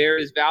 there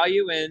is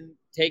value in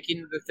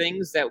taking the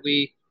things that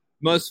we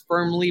most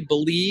firmly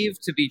believe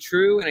to be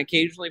true and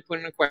occasionally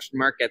putting a question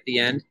mark at the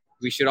end.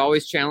 We should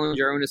always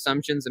challenge our own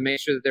assumptions and make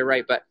sure that they're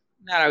right. But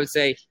that I would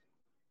say,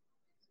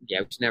 we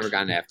should never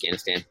gone to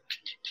Afghanistan.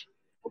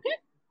 Okay.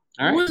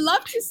 All right. We'd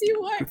love to see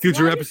what.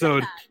 Future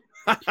episode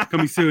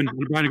coming soon on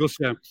the Brian Nichols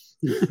Show.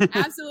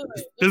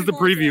 Absolutely. This is the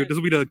preview. This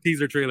will be the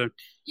teaser trailer.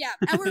 Yeah,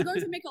 and we're going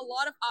to make a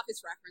lot of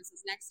Office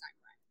references next time,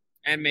 Brian.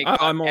 And make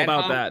I'm all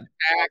about that.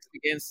 Acts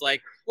against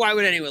why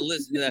would anyone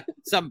listen to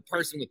some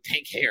person with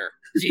pink hair?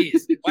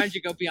 Jeez, why don't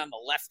you go be on the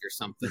left or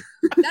something?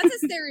 That's a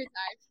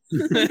stereotype.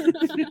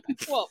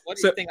 Well, what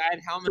do you think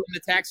helmet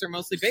attacks are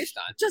mostly based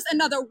on? Just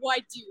another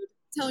white dude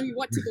telling me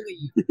what to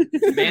believe.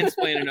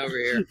 Mansplaining over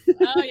here.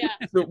 Oh yeah.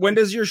 So when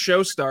does your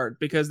show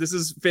start? Because this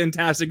is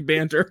fantastic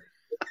banter.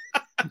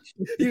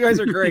 You guys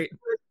are great.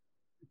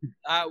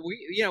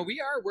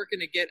 We are working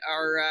to get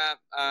our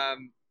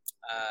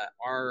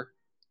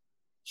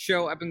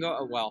show up and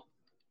go. Well,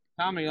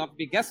 Tommy, you'll have to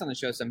be a guest on the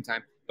show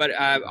sometime. But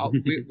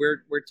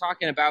we're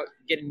talking about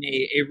getting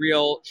a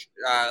real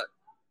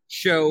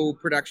show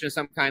production of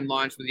some kind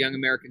launched with Young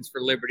Americans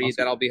for Liberty. Awesome.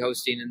 That I'll be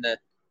hosting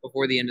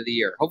before the end of the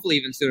year. Hopefully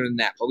even sooner than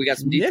that. But we got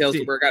some details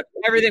to work out.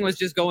 Everything was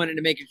just going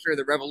into making sure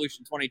the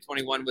Revolution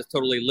 2021 was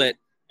totally lit.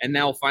 And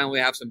now we'll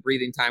finally have some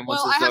breathing time once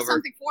it's over. Well, I have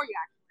something for you,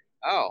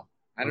 actually. Oh,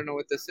 I don't know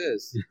what this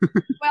is.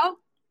 Well,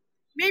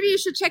 maybe you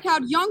should check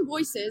out Young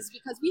Voices,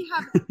 because we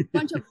have a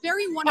bunch of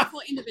very wonderful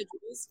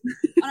individuals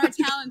on our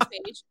talent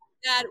page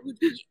that would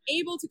be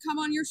able to come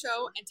on your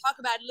show and talk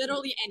about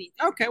literally anything.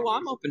 Okay, well,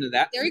 I'm open to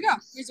that. There you go.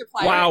 Here's your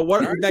flyer. Wow,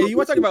 now you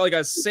want to talk about like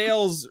a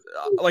sales,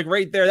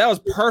 right there? That was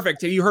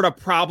perfect. You heard a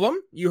problem,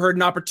 you heard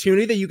an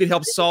opportunity that you could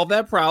help solve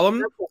that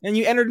problem, and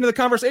you entered into the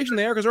conversation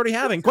there because we're already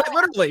having, quite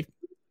literally.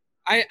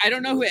 I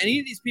don't know who any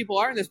of these people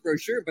are in this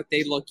brochure, but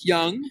they look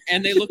young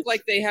and they look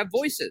like they have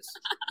voices.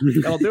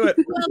 I'll do it.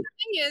 Well, the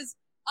thing is,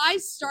 I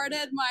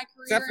started my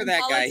career except for in that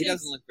politics. guy. He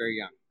doesn't look very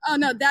young. Oh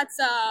no, that's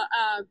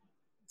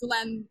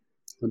Glenn.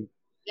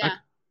 Yeah,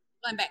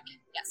 Glenn Beck.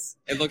 Yes.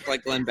 It looked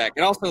like Glenn Beck.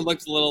 It also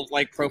looks a little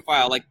like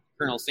profile, like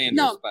Colonel Sanders.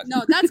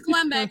 No, that's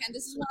Glenn Beck, and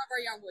this is one of our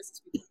Young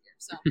Voices people here.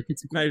 So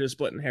it's now you're just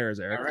splitting hairs,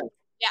 Eric. All right.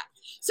 Yeah.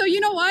 So you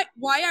know what?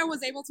 Why I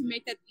was able to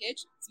make that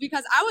pitch is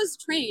because I was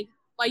trained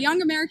by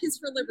Young Americans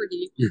for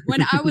Liberty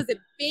when I was a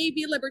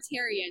baby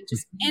libertarian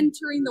just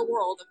entering the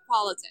world of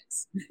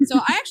politics. So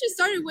I actually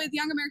started with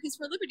Young Americans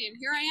for Liberty, and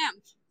here I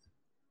am.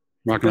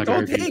 That's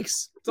all it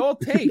takes. It's all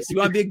it takes. You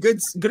want to be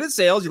good at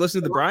sales, you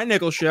listen to the Brian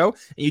Nichols Show,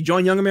 and you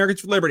join Young Americans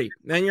for Liberty.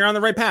 Then you're on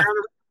the right path.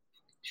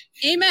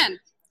 Amen.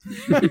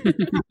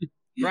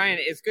 Brian,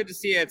 it's good to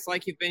see you. It's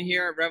like you've been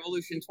here at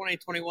Revolution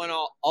 2021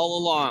 all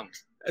along.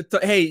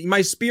 Hey,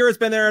 my spirit's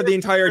been there the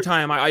entire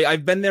time.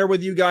 I've been there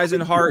with you guys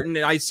in heart, and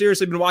I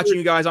seriously been watching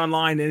you guys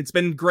online, and it's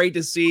been great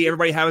to see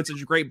everybody having such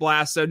a great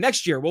blast. So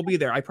next year, we'll be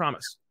there. I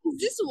promise.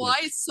 Is this why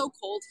it's so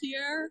cold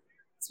here?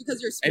 It's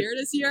because your spirit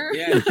is here?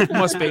 Yeah. It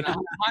must be. I'm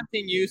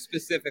haunting you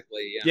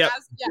specifically. Yeah.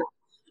 Yeah.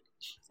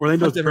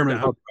 Orlando's the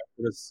permanent hub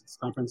for this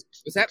conference.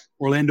 What's that?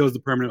 Orlando's the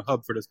permanent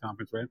hub for this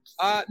conference, right?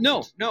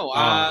 No.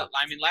 I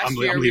mean, last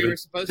year we were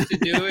supposed to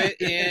do it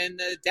in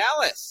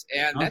Dallas,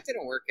 and that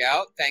didn't work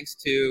out thanks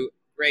to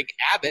Greg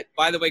Abbott.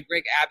 By the way,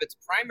 Greg Abbott's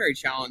primary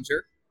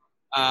challenger,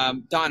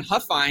 Don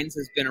Huffines,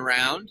 has been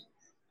around,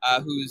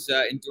 who's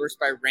endorsed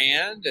by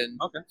Rand and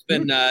has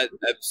been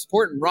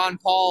supporting Ron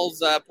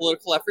Paul's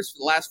political efforts for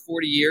the last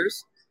 40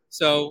 years.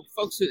 So,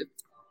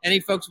 any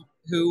folks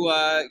who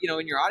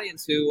in your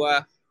audience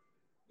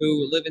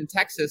who live in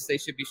Texas, they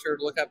should be sure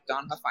to look up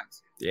Don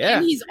Huffines. Yeah,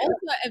 and he's also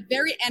a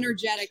very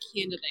energetic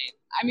candidate.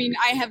 I mean,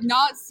 I have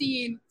not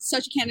seen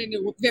such a candidate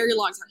in a very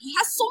long time. He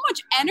has so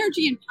much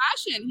energy and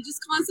passion. He just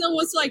constantly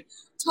wants to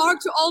talk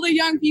to all the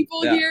young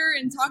people here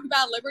and talk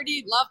about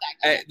liberty. Love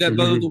that guy.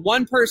 The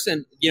one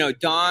person,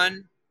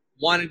 Don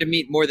wanted to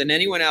meet more than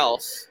anyone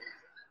else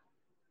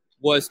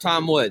was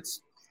Tom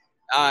Woods.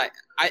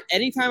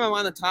 Anytime I'm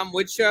on the Tom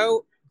Woods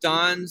show,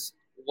 Don's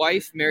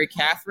wife, Mary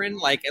Catherine,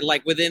 like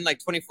within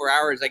 24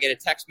 hours, I get a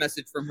text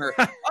message from her.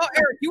 Oh,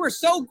 Eric, you were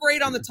so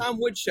great on the Tom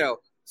Woods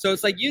show. So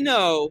it's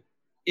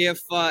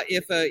if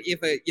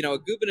a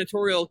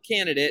gubernatorial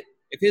candidate,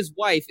 if his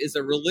wife is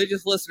a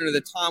religious listener to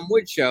the Tom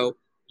Woods show,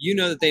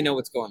 that they know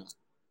what's going on.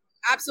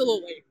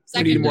 Absolutely.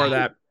 We need more of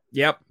that.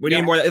 Yep, we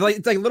need more.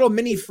 It's like little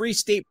mini free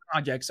state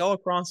projects all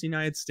across the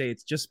United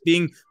States, just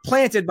being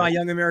planted by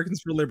Young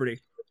Americans for Liberty.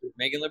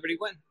 Making Liberty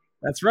win.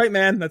 That's right,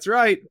 man. That's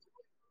right.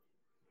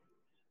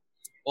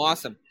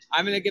 Awesome.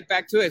 I'm going to get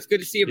back to it. It's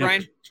good to see you,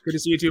 Brian. Good to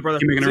see you too, brother.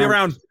 See you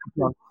around.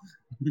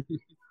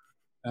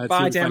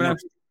 Bye, Tamina.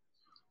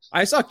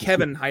 I saw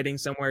Kevin hiding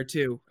somewhere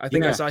too. I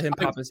think I saw him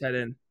pop his head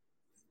in.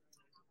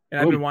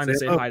 And I've been wanting to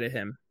say hi to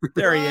him.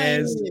 There he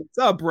is. What's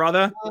up,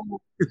 brother?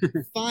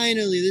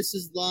 Finally, this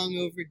is long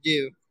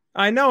overdue.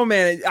 I know,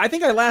 man. I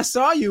think I last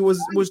saw you was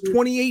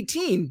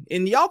 2018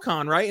 in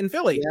YALCon, right? In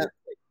Philly.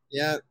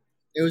 Yeah.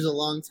 It was a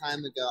long time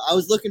ago. I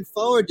was looking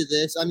forward to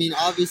this. I mean,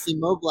 obviously,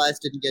 Mobilize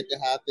didn't get to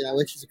happen. I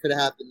wish it could have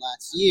happened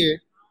last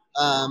year.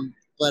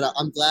 But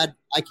I'm glad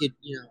I could,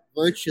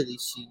 virtually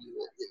see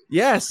you.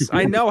 Yes,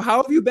 I know.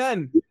 How have you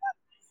been?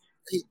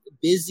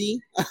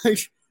 Busy.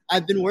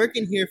 I've been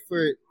working here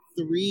for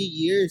 3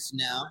 years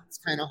now. It's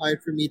kind of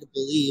hard for me to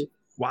believe.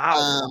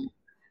 Wow.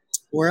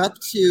 We're up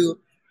to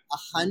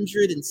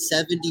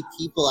 170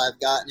 people I've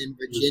gotten in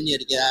Virginia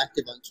to get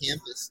active on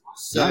campus.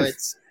 So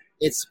nice.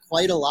 It's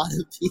quite a lot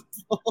of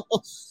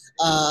people.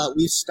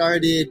 We've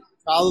started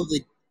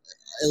probably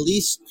at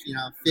least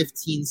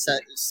 15,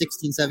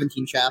 16,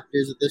 17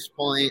 chapters at this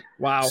point.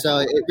 Wow. So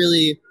it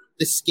really,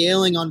 the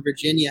scaling on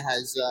Virginia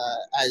has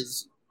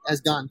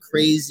gone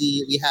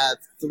crazy. We have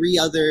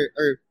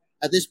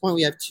at this point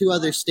we have 2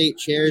 other state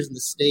chairs in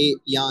the state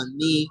beyond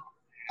me.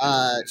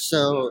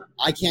 So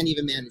I can't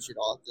even manage it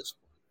all at this point.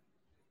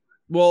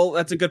 Well,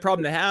 that's a good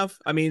problem to have.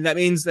 I mean, that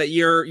means that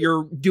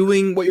you're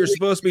doing what you're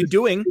supposed to be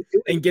doing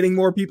and getting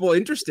more people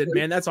interested,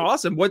 man. That's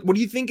awesome. What do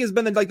you think has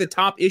been the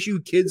top issue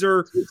kids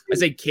are, I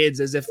say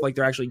kids as if like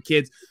they're actually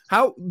kids,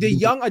 how the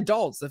young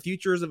adults, the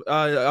futures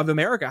of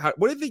America,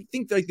 what do they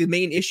think like the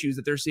main issues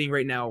that they're seeing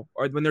right now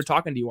or when they're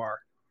talking to you are?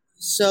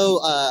 So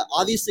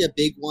obviously a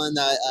big one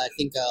that I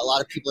think a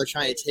lot of people are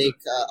trying to take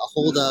a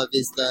hold of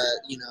is the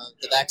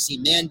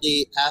vaccine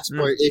mandate,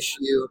 passport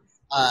issue.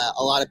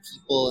 A lot of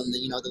people in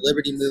the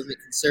liberty movement,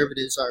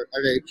 conservatives are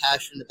very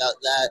passionate about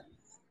that.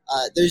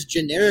 There's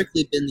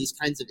generically been these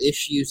kinds of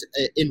issues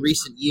in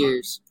recent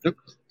years.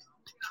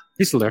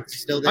 He's still there.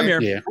 Still there? I'm here.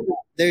 Yeah.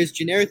 There's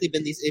generically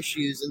been these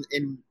issues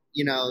in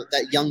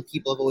that young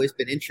people have always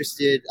been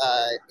interested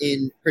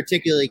in,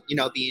 particularly,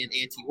 being an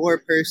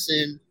anti-war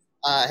person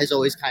has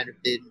always kind of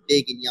been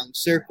big in young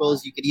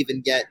circles. You could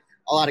even get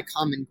a lot of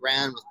common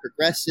ground with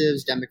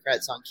progressives,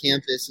 Democrats on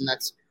campus, and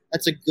that's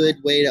a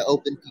good way to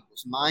open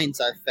people's minds,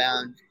 I've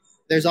found.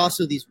 There's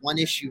also these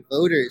one-issue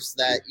voters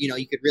that,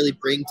 you could really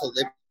bring to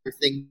liberty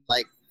things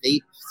like vape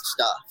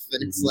stuff.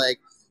 And it's like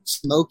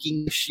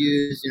smoking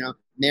issues,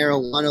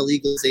 marijuana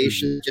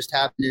legalization just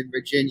happened in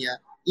Virginia,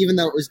 even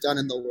though it was done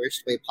in the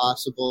worst way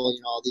possible,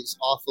 all these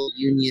awful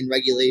union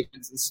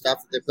regulations and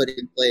stuff that they're putting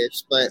in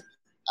place. But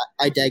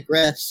I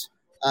digress.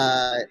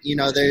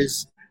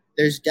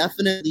 There's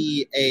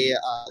definitely a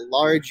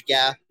large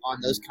gap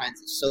on those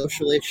kinds of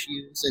social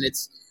issues. And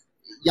it's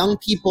young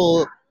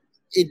people,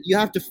 you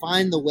have to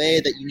find the way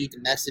that you need to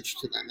message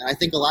to them. And I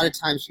think a lot of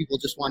times people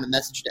just want to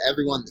message to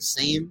everyone the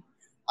same.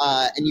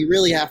 And you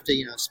really have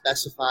to,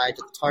 specify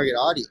to the target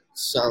audience.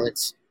 So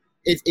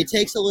it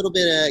takes a little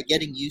bit of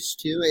getting used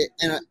to it.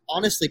 And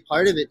honestly,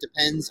 part of it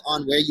depends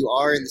on where you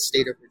are in the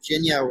state of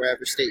Virginia or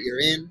wherever state you're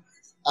in,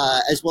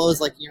 as well as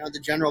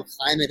the general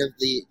climate of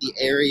the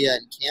area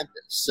and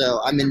campus.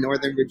 So I'm in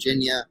Northern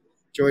Virginia,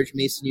 George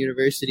Mason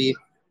University.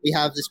 We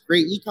have this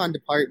great econ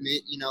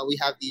department. We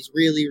have these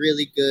really,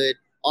 really good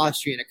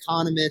Austrian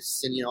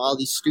economists and, all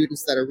these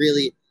students that are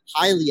really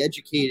highly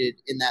educated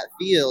in that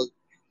field.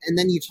 And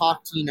then you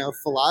talk to,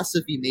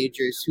 philosophy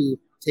majors who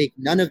take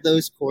none of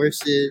those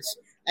courses.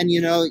 And,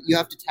 you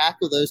have to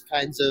tackle those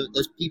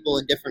people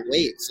in different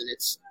ways. And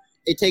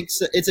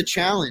it's a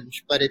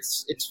challenge, but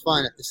it's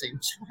fun at the same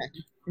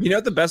time. You know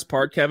what the best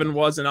part, Kevin,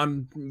 was, and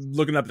I'm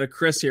looking up to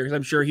Chris here because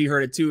I'm sure he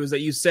heard it too, is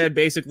that you said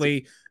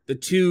basically the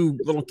 2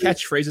 little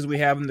catchphrases we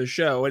have in the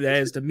show, and that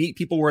is to meet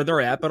people where they're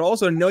at, but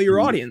also know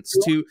your audience,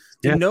 to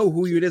know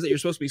who it is that you're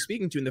supposed to be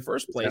speaking to in the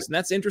first place. And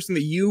that's interesting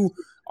that you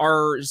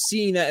are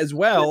seeing that as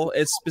well,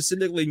 as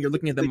specifically you're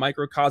looking at the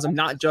microcosm,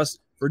 not just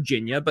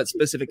Virginia, but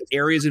specific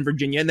areas in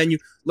Virginia. And then you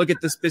look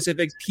at the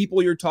specific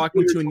people you're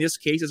talking to. In this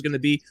case, is going to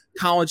be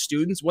college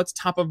students. What's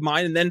top of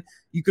mind? And then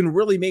you can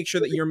really make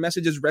sure that your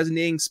message is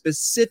resonating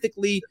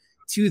specifically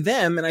to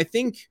them. And I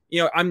think,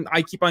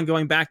 I keep on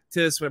going back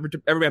to this,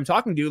 everybody I'm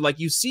talking to, like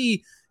you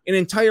see an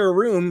entire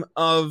room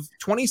of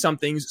 20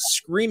 somethings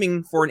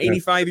screaming for an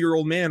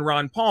 85-year-old man,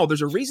 Ron Paul.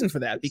 There's a reason for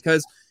that,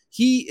 because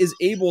he is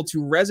able to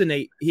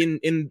resonate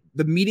in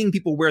the meeting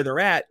people where they're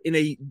at in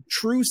a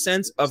true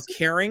sense of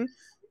caring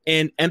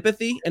and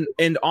empathy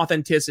and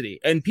authenticity.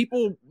 And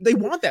people, they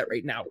want that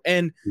right now.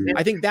 And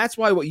I think that's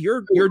why what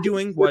you're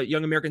doing, what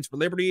Young Americans for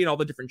Liberty and all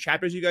the different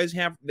chapters you guys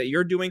have that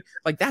you're doing,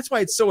 like, that's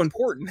why it's so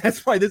important.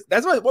 That's why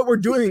what we're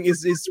doing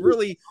is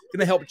really going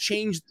to help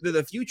change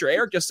the future.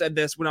 Eric just said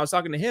this when I was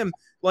talking to him,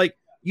 like,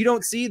 you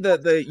don't see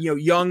the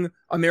Young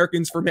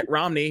Americans for Mitt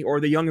Romney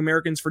or the Young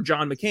Americans for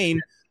John McCain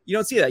You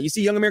don't see that. You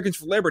see Young Americans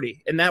for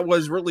Liberty, and that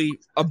was really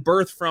a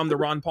birth from the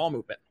Ron Paul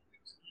movement.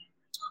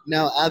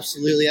 No,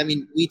 absolutely. I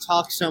mean, we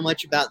talk so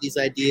much about these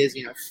ideas,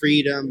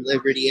 freedom,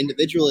 liberty,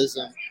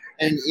 individualism.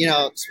 And,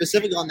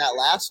 specifically on that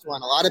last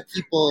one, a lot of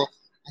people,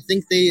 I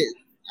think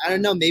I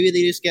don't know, maybe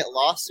they just get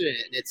lost in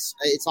it. And it's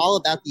all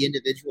about the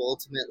individual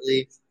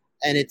ultimately.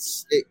 And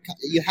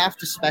you have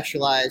to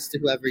specialize to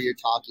whoever you're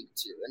talking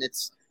to. And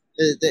it's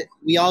that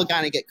we all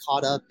kind of get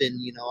caught up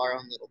in, our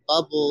own little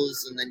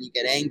bubbles, and then you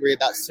get angry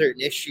about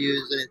certain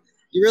issues. And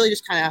you really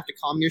just kind of have to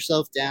calm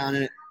yourself down.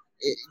 And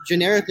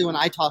generically, when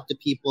I talk to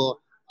people,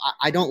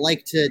 I don't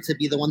like to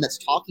be the one that's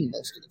talking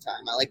most of the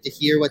time. I like to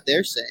hear what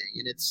they're saying.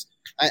 And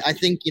I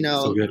think,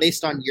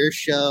 based on your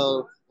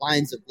show,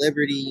 Lions of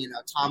Liberty,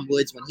 Tom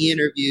Woods, when he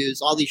interviews,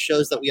 all these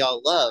shows that we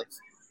all love,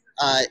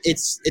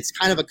 it's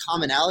kind of a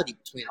commonality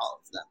between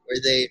all of them, where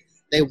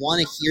they want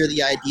to hear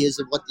the ideas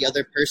of what the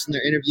other person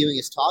they're interviewing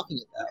is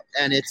talking about.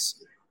 And it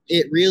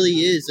really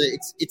is,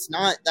 it's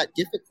not that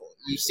difficult.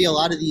 You see a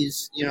lot of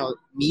these,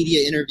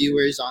 media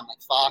interviewers on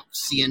like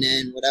Fox,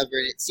 CNN, whatever,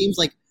 and it seems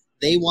like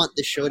they want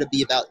the show to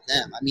be about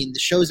them. I mean, the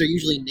shows are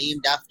usually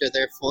named after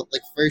their full,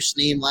 like, first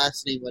name,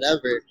 last name,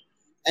 whatever.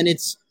 And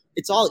it's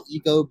all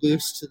ego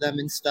boost to them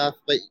and stuff.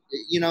 But,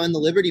 in the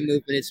Liberty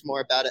movement, it's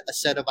more about a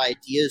set of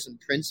ideas and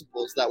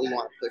principles that we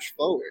want to push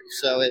forward.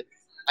 So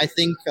I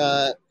think,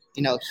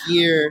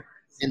 here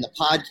in the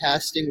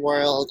podcasting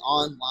world,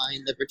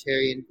 online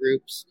libertarian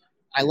groups,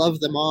 I love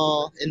them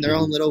all in their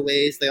own little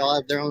ways. They all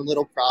have their own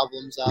little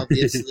problems,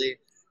 obviously.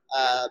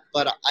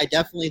 But I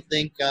definitely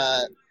think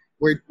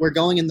we're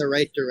going in the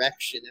right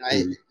direction.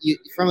 And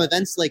from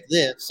events like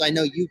this, I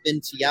know you've been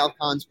to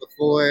YALCons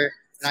before,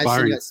 and I've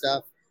seen that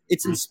stuff.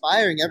 It's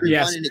inspiring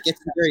everyone, and it gets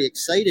me very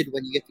excited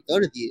when you get to go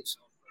to these.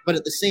 But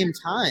at the same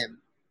time,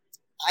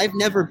 I've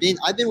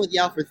been with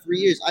YAL for 3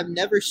 years. I've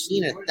never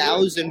seen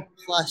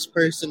 1,000+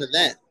 person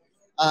event.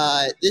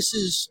 This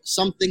is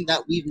something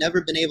that we've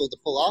never been able to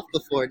pull off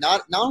before.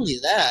 Not only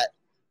that,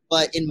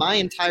 but in my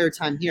entire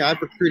time here,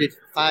 I've recruited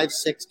for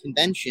 5-6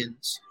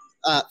 conventions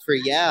for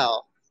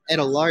YAL at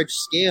a large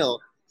scale.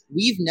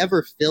 We've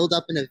never filled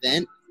up an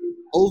event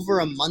over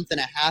a month and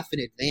a half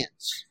in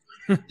advance.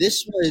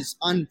 This was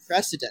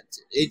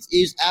unprecedented. It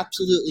is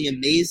absolutely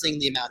amazing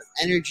the amount of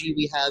energy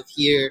we have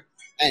here,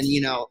 and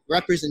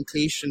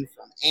representation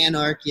from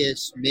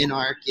anarchists,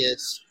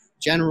 minarchists,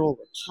 general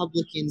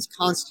Republicans,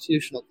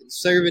 constitutional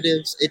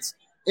conservatives. It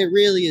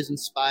really is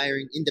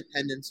inspiring.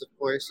 Independents, of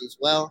course, as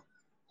well.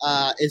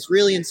 It's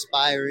really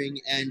inspiring,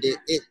 and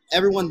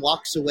everyone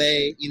walks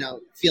away,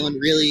 feeling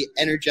really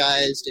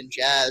energized and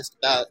jazzed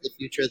about the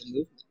future of the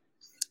movement.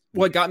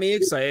 What got me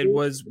excited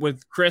was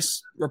with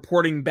Chris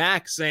reporting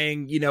back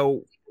saying,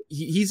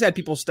 he's had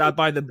people stop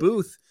by the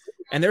booth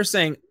and they're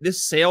saying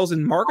this sales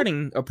and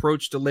marketing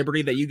approach to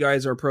Liberty that you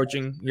guys are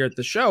approaching here at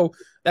the show,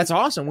 that's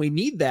awesome. We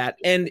need that.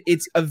 And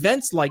it's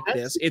events like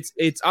this.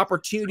 It's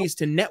opportunities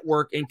to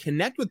network and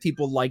connect with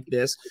people like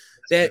this,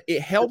 that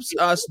it helps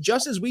us,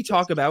 just as we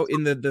talk about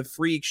in the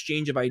free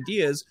exchange of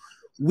ideas,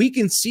 we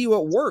can see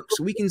what works.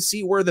 We can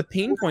see where the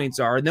pain points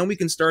are, and then we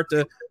can start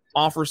to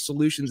offer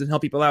solutions and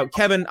help people out.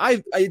 Kevin,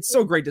 it's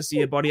so great to see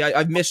you, buddy.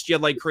 I've missed you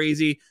like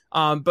crazy.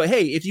 But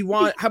hey, if you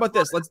want, how about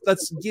this?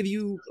 Let's give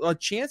you a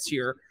chance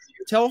here.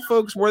 Tell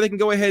folks where they can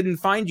go ahead and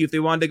find you if they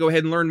wanted to go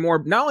ahead and learn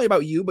more, not only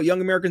about you, but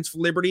Young Americans for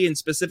Liberty, and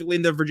specifically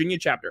in the Virginia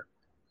chapter.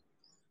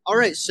 All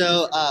right.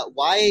 So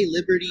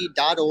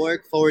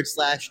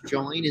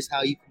yaliberty.org/join is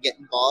how you can get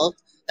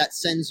involved. That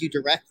sends you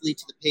directly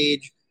to the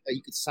page that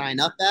you could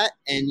sign up at.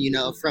 And,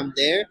 from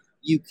there,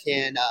 you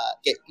can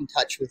get in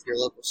touch with your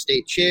local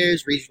state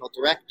chairs, regional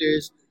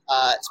directors,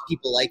 it's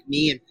people like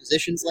me and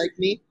physicians like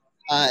me.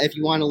 If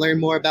you want to learn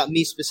more about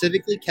me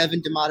specifically,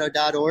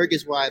 KevinDamato.org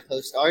is where I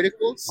post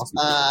articles. Awesome.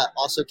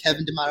 Also,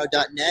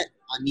 KevinDamato.net.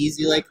 I'm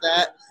easy like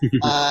that.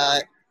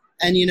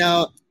 And,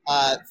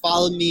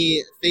 follow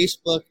me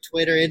Facebook,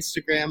 Twitter,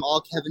 Instagram,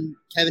 all Kevin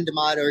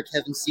D'Amato or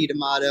Kevin C.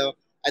 D'Amato.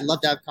 I'd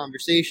love to have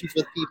conversations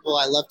with people.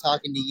 I love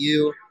talking to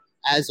you,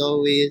 as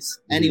always,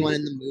 anyone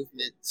in the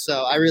movement.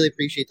 So I really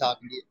appreciate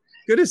talking to you.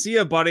 Good to see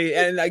you, buddy.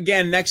 And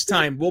again, next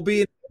time we'll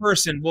be in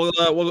person.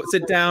 We'll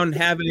sit down,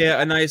 have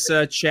a nice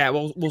chat.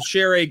 We'll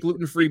share a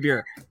gluten-free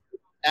beer.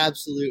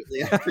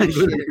 Absolutely, I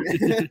appreciate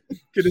it.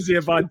 Good to see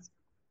you, bud.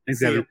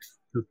 Thanks, Evan.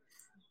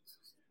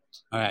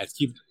 All right, let's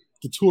keep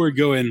the tour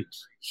going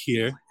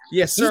here.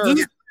 Yes, sir.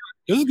 This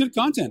is good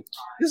content.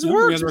 This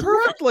works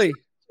perfectly.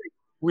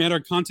 We had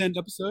our content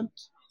episode.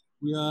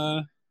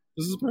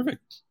 This is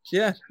perfect.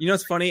 Yeah.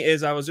 What's funny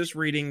is I was just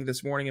reading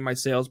this morning in my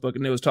sales book,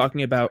 and it was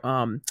talking about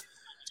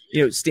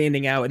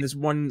standing out. And this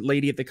one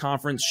lady at the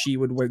conference, she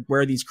would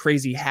wear these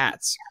crazy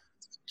hats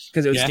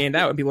because it would stand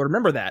out and people would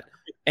remember that.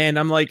 And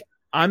I'm like,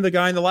 I'm the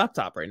guy in the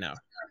laptop right now.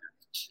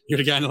 You're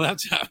the guy in the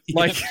laptop.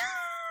 Like,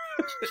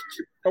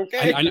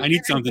 okay. I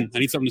need something. I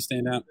need something to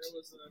stand out.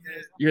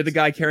 You're the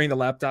guy carrying the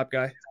laptop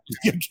guy.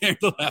 Carrying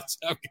the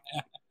laptop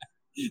guy.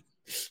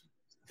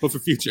 But for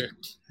future,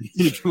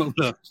 you come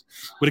up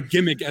with a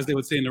gimmick, as they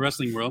would say in the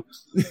wrestling world.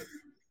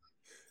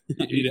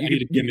 I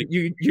need a gimmick.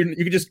 You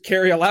can just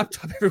carry a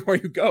laptop everywhere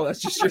you go.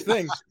 That's just your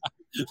thing.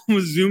 I'm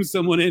gonna zoom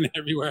someone in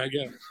everywhere I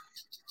go.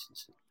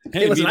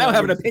 Hey, listen, I don't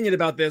have an opinion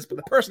about this, but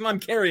the person I'm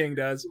carrying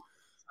does.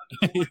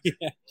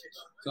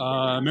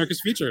 Yeah.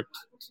 America's Future.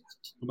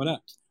 How about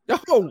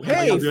that? Oh,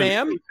 hey,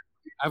 fam.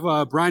 I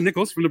have Brian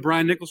Nichols from the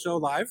Brian Nichols Show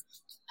live.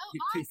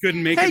 He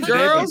couldn't make it today.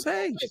 Hey, girls.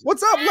 Hey.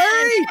 What's up,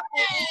 Larry?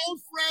 Old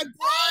friend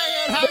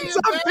Brian. How What's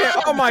up, man?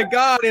 Oh, my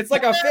God. It's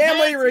like a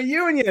family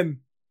reunion.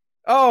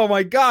 Oh,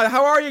 my God.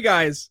 How are you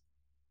guys?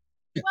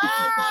 Wow.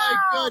 Oh, my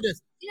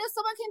goodness. You know,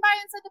 someone came by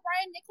and said the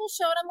Brian Nichols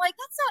Show, and I'm like,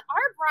 that's not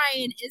our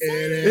Brian, is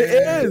it?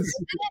 It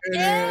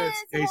is.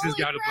 Ace has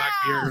got a black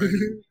beard.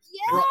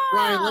 Yeah.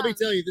 Brian, let me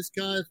tell you, this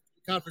conference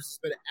has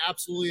been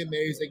absolutely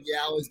amazing.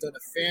 YAL has done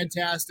a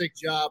fantastic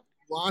job.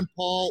 Ron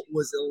Paul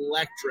was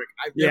electric.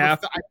 I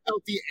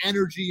felt the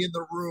energy in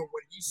the room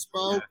when he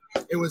spoke.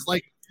 It was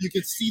like you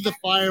could see the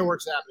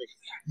fireworks happening.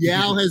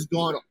 YAL has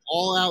gone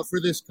all out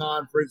for this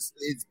conference.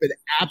 It's been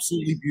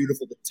absolutely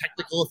beautiful. The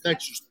technical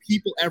effects, just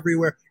people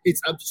everywhere.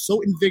 It's so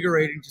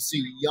invigorating to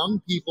see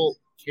young people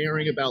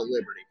caring about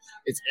liberty.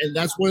 And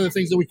that's one of the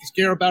things that we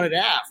care about at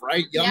AF,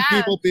 right? Young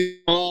people being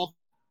involved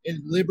in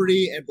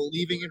liberty and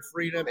believing in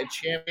freedom and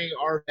championing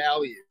our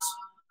values.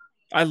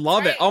 I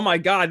love it. Oh my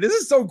God. This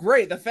is so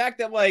great. The fact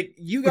that like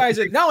you guys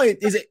are not only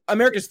is it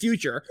America's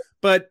Future,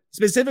 but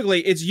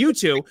specifically it's you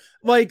two.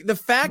 Like the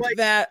fact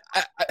that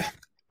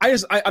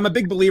I'm a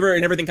big believer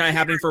in everything kind of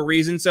happening for a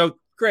reason. So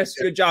Chris,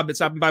 good job at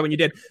stopping by when you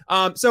did.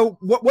 So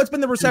what's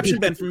been the reception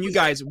been from you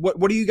guys?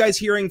 What are you guys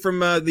hearing from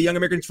the Young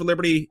Americans for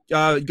Liberty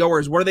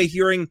goers? What are they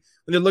hearing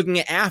when they're looking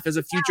at AF as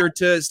a future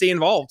to stay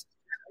involved?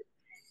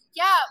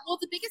 Yeah, well,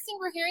 the biggest thing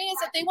we're hearing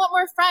is that they want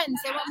more friends.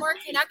 They want more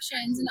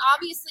connections. And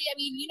obviously, I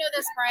mean, you know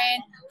this,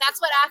 Brian, that's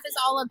what AF is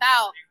all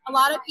about. A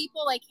lot of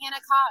people like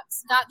Hannah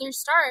Cox got their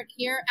start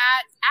here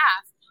at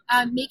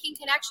AF, making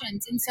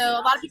connections. And so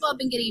a lot of people have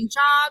been getting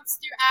jobs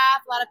through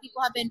AF. A lot of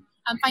people have been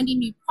finding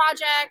new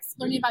projects,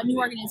 learning about new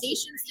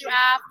organizations through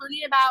AF,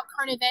 learning about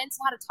current events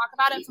and how to talk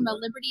about it from a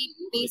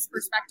liberty-based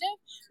perspective.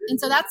 And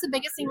so that's the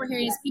biggest thing we're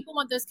hearing is people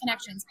want those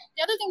connections.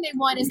 The other thing they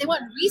want is they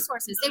want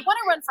resources. They want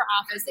to run for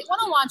office. They want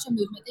to launch a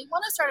movement. They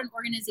want to start an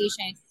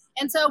organization.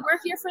 And so we're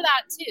here for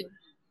that too.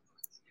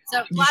 So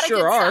a lot of good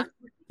stuff.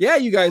 Yeah,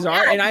 you guys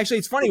are. And actually,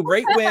 it's funny.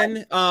 Right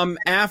when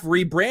AF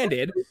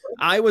rebranded,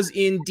 I was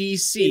in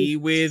D.C.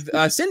 with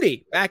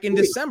Cindy back in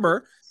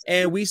December.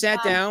 And we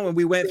sat down and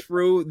we went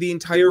through the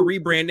entire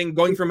rebranding,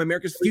 going from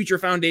America's Future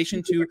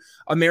Foundation to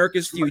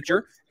America's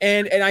Future.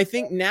 And I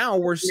think now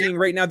we're seeing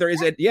right now there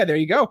is there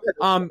you go.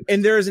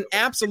 And there is an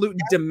absolute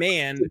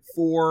demand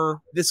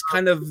for this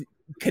kind of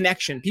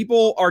connection.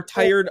 People are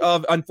tired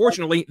of,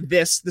 unfortunately,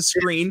 the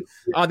screen.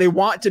 They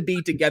want to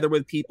be together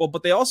with people,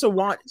 but they also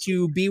want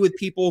to be with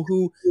people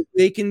who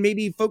they can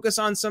maybe focus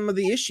on some of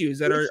the issues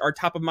that are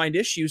top of mind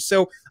issues.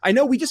 So I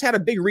know we just had a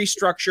big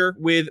restructure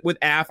with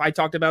AF. I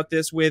talked about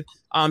this with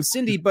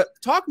Cindy, but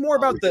talk more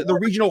about the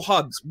regional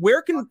hubs.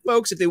 Where can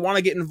folks, if they want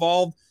to get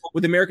involved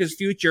with America's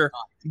Future,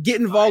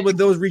 get involved with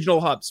those regional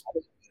hubs?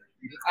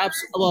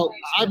 Well,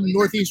 I'm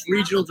Northeast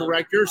Regional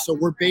Director, so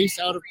we're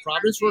based out of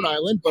Providence, Rhode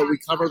Island, but we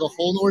cover the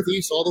whole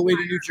Northeast, all the way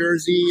to New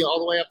Jersey, all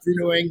the way up through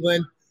New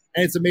England,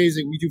 and it's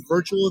amazing. We do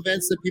virtual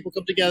events that people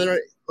come together,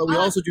 but we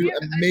also do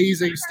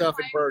amazing stuff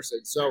in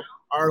person. So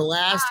our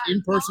last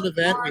in-person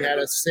event, we had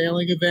a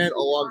sailing event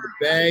along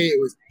the bay. It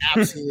was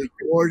absolutely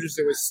gorgeous.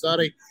 It was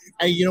stunning.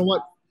 And you know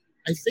what?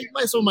 I think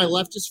some of my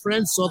leftist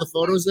friends saw the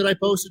photos that I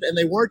posted, and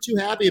they weren't too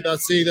happy about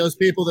seeing those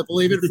people that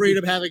believe in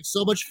freedom having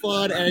so much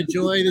fun and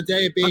enjoying the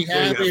day of being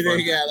happy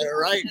together,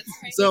 right?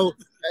 So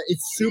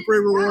it's super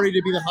rewarding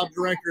to be the hub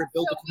director and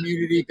build a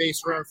community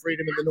based around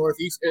freedom in the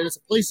Northeast, and it's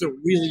a place that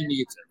really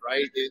needs it,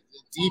 right? The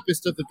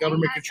deepest of the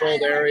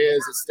government-controlled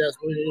areas. It's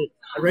desperately.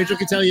 And Rachel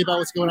can tell you about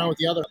what's going on with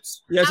the other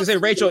hubs. Yeah, I was going to say,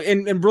 Rachel,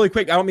 and really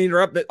quick, I don't mean to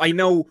interrupt, but I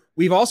know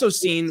we've also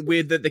seen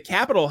with the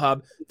Capitol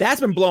Hub, that's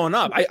been blowing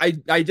up.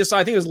 I just saw,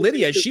 I think it was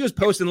Lydia, she was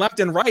posting left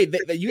and right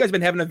that you guys have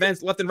been having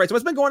events left and right. So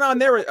what's been going on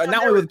there,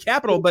 not only with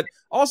Capitol, but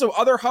also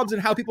other hubs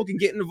and how people can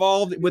get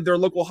involved with their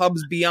local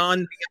hubs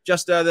beyond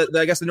just, I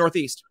guess, the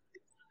Northeast?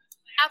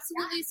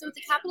 Absolutely. So with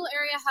the Capital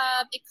Area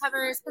Hub, it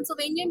covers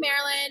Pennsylvania,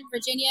 Maryland,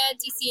 Virginia,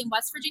 DC, and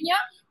West Virginia.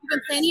 We've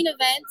been planning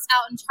events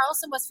out in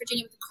Charleston, West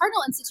Virginia with the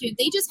Cardinal Institute.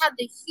 They just had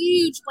the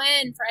huge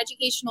win for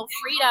educational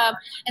freedom.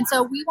 And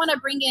so we want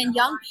to bring in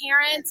young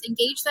parents,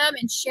 engage them,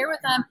 and share with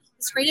them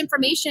this great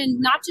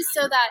information, not just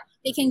so that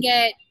they can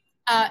get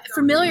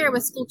familiar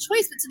with school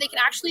choice, but so they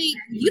can actually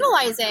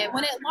utilize it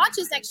when it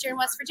launches next year in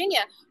West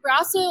Virginia. We're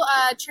also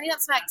turning up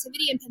some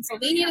activity in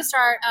Pennsylvania to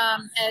start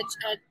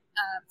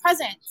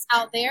presence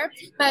out there,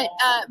 but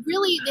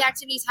really the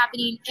activity is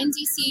happening in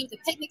DC with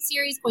a picnic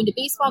series, going to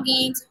baseball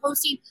games,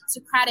 hosting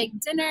Socratic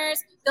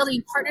dinners,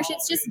 building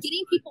partnerships, just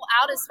getting people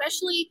out,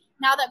 especially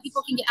now that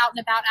people can get out and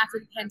about after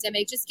the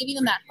pandemic, just giving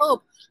them that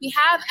hope. We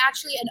have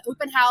actually an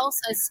open house,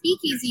 a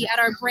speakeasy at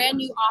our brand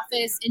new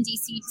office in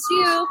DC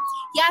too.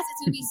 Yes,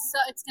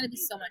 it's gonna be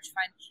so much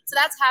fun. So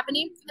that's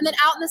happening. And then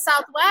out in the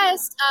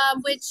Southwest,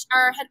 which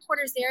our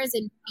headquarters there is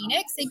in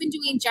Phoenix, they've been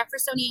doing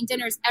Jeffersonian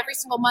dinners every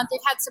single month.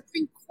 They've had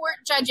Supreme Court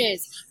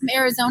judges from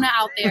Arizona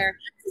out there,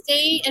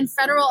 state and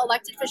federal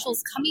elected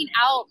officials coming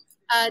out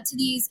to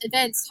these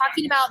events,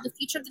 talking about the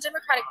future of the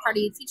Democratic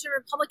Party, the future of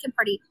the Republican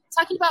Party,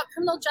 talking about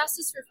criminal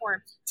justice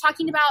reform,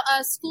 talking about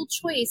school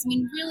choice. I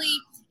mean, really,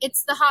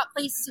 it's the hot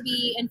place to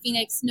be in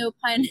Phoenix, no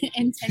pun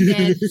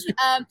intended.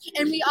 And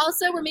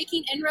we're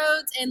making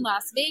inroads in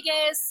Las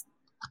Vegas,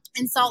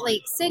 in Salt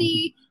Lake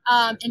City,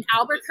 in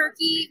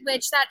Albuquerque,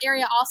 which that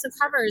area also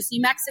covers New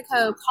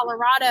Mexico,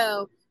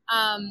 Colorado,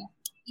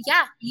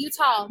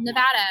 Utah,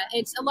 Nevada.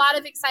 It's a lot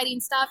of exciting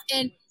stuff.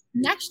 And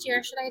next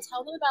year, should I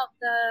tell them about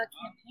the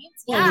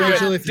campaigns?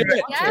 Rachel, if you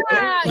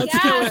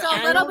So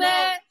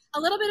a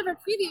little bit of a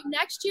preview.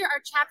 Next year,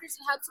 our chapters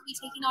and hubs will be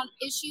taking on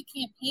issue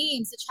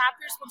campaigns. The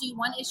chapters will do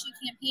one issue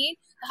campaign.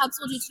 The hubs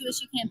will do 2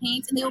 issue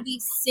campaigns, and they will be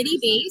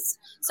city-based.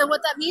 So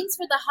what that means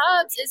for the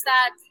hubs is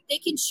that they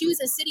can choose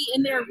a city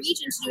in their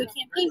region to do a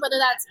campaign, whether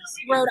that's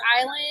Rhode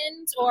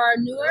Island or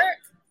Newark,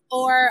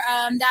 or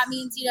that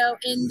means,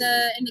 in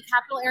the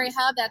capital area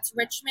hub, that's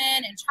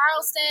Richmond and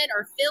Charleston,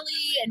 or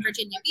Philly and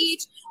Virginia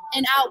Beach.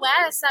 And out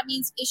west, that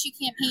means issue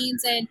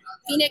campaigns in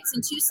Phoenix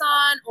and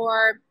Tucson,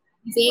 or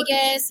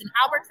Vegas and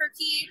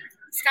Albuquerque.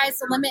 Sky's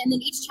the limit. And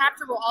then each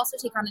chapter will also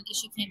take on an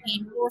issue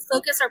campaign. We'll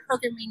focus our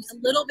programming a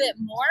little bit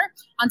more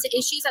onto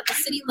issues at the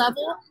city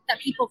level that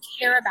people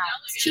care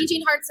about. It's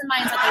changing hearts and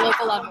minds at the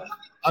local level.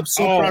 I'm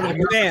so proud of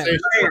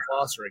the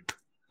fostering.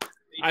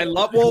 I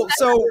love,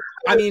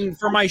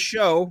 for my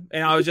show,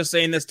 and I was just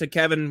saying this to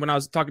Kevin when I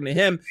was talking to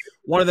him,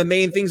 one of the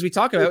main things we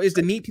talk about is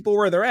to meet people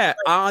where they're at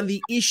on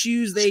the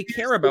issues they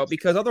care about,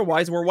 because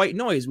otherwise we're white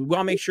noise. We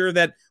want to make sure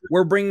that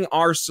we're bringing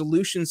our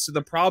solutions to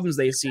the problems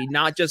they see,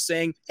 not just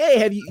saying,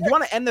 hey, you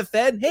want to end the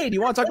Fed? Hey, do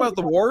you want to talk about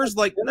the wars?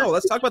 Like, no,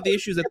 let's talk about the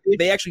issues that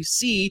they actually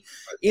see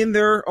in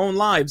their own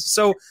lives.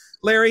 So,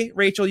 Larry,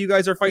 Rachel, you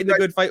guys are fighting the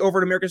good fight over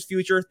at America's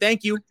Future.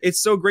 Thank you.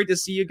 It's so great to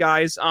see you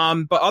guys.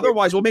 But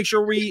otherwise, we'll make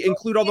sure we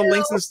include all the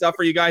links and stuff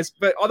for you guys.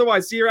 But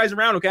otherwise, see you guys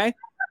around, okay?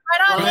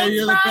 Right,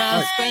 you're the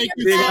best. Thank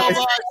you so much.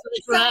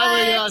 Thanks for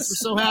having us. We're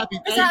so happy.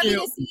 Thank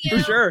you. For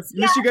sure.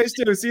 Miss you guys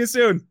too. See you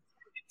soon.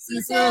 See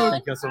you soon.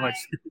 Thank you so much.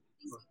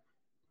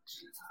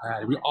 All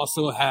right. We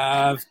also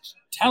have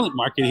Talent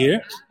Market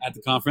here at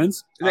the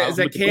conference. Is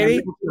that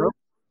Katie?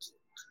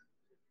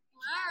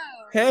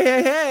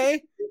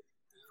 Hey.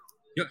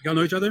 Y'all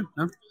know each other?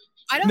 No?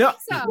 I don't think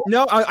so.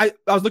 No, I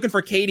was looking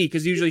for Katie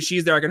because usually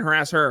she's there. I can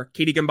harass her.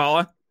 Katie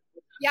Gambala.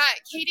 Yeah,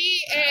 Katie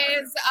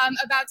is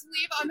about to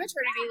leave on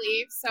maternity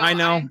leave. So I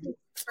know.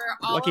 For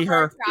all Lucky of her.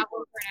 our travel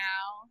for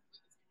now.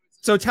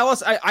 So tell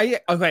us,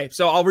 okay,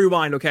 so I'll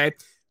rewind, okay?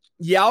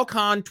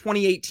 YALCon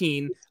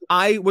 2018,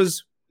 I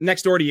was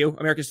next door to you,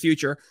 America's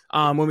Future,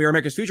 when we were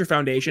America's Future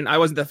Foundation. I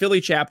was at the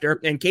Philly chapter,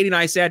 and Katie and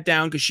I sat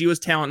down because she was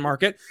Talent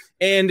Market,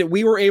 and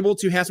we were able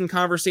to have some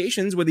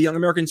conversations with the Young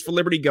Americans for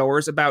Liberty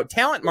goers about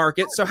Talent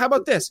Market. So how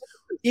about this?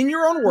 In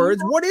your own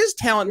words, what is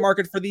Talent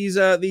Market for these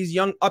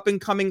young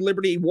up-and-coming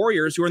Liberty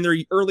warriors who are in their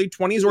early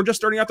 20s or just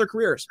starting out their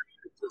careers?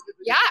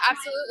 Yeah,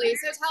 absolutely.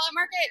 So Talent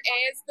Market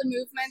is the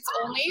movement's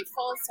only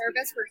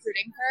full-service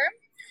recruiting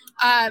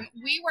firm.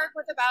 We work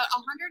with about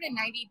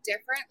 190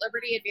 different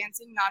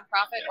liberty-advancing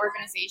nonprofit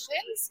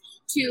organizations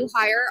to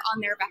hire on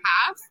their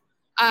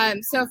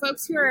behalf. So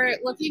folks who are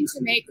looking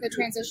to make the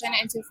transition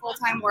into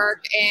full-time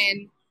work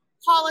in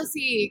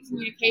policy,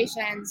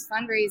 communications,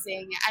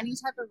 fundraising, any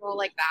type of role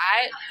like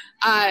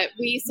that,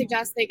 we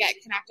suggest they get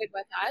connected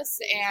with us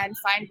and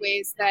find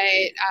ways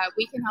that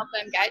we can help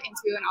them get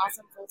into an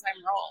awesome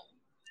full-time role.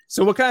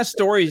 So what kind of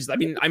stories? I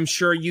mean, I'm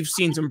sure you've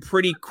seen some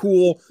pretty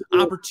cool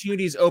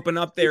opportunities open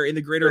up there in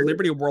the greater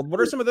Liberty world. What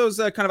are some of those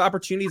kind of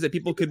opportunities that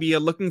people could be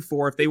looking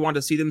for if they want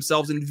to see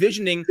themselves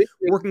envisioning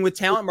working with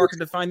Talent Market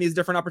to find these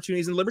different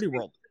opportunities in the Liberty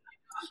world?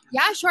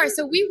 Yeah, sure.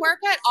 So we work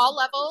at all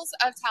levels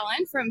of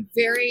talent, from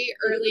very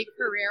early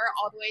career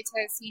all the way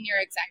to senior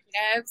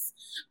executives.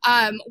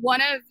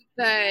 One of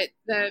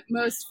the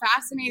most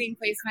fascinating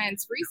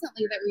placements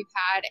recently that we've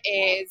had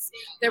is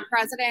the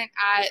president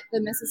at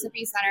the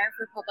Mississippi Center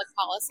for Public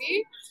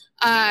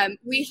Policy.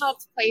 We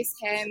helped place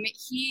him.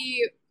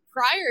 He,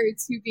 prior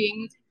to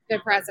being the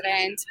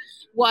president,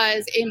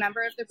 was a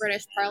member of the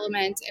British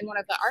Parliament and one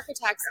of the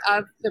architects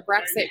of the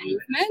Brexit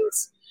movement.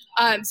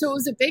 So it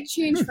was a big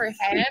change for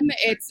him.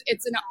 It's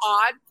an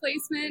odd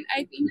placement.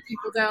 I think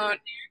people don't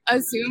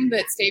assume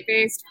that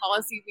state-based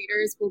policy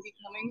leaders will be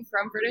coming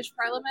from British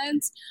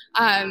Parliament.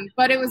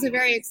 But it was a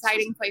very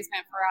exciting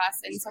placement for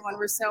us and someone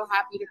we're so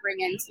happy to bring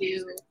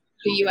into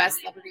the U.S.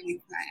 Liberty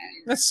movement.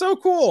 That's so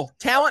cool.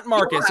 Talent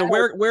Market. Yeah. So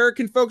where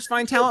can folks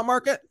find Talent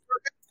Market?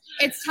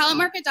 It's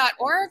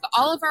talentmarket.org.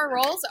 All of our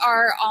roles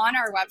are on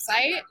our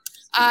website.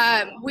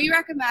 We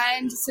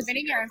recommend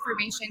submitting your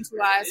information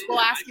to us. We'll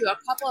ask you a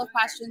couple of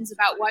questions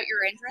about what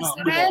you're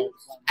interested in,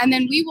 and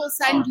then we will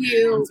send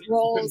you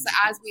roles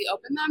as we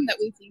open them that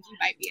we think you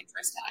might be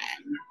interested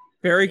in.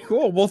 Very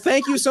cool. Well,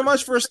 thank you so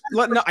much for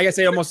letting. I guess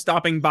almost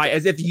stopping by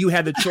as if you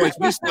had the choice.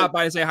 We stopped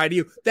by to say hi to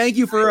you. Thank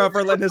you for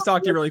letting us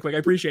talk to you really quick. I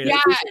appreciate it.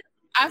 Yeah,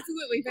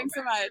 absolutely. Thanks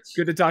so much.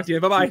 Good to talk to you.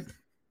 Bye bye.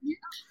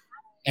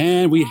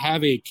 And we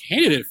have a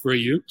candidate for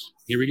you.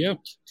 Here we go.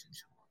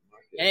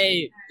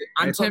 Hey,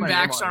 I'm Tim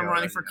Baxter. I'm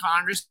running for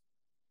Congress.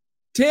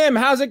 Tim,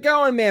 how's it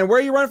going, man? Where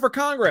are you running for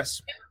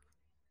Congress?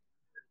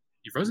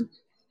 You frozen?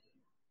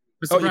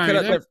 Oh, you cut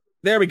out there.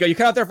 There we go. You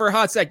cut out there for a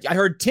hot sec. I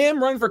heard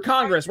Tim running for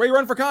Congress. Where are you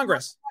running for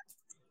Congress?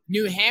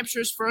 New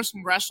Hampshire's first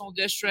congressional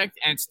district,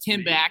 and it's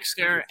Tim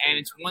Baxter, and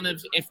it's one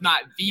of, if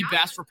not the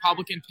best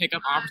Republican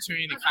pickup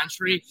opportunity in the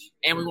country,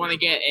 and we want to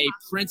get a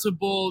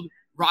principled,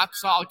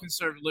 rock-solid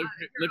conservative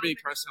liberty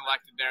person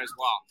elected there as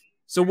well.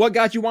 So what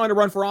got you wanting to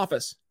run for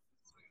office?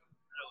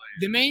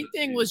 The main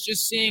thing was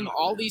just seeing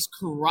all these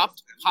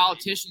corrupt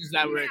politicians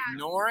that were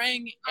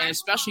ignoring and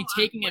especially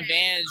taking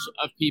advantage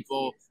of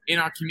people in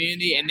our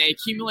community, and they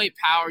accumulate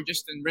power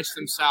just to enrich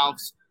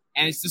themselves.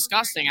 And it's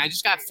disgusting. I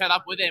just got fed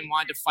up with it and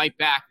wanted to fight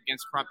back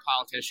against corrupt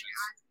politicians.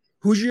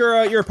 Who's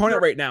your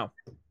opponent right now?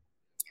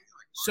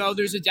 So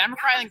there's a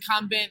Democrat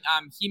incumbent.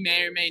 He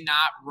may or may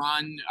not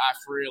run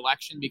for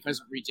re-election because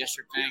of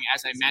redistricting.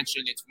 As I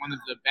mentioned, it's one of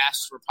the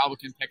best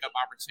Republican pickup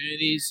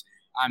opportunities.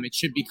 It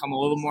should become a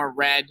little more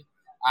red.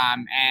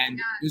 And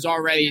it's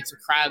a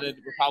crowded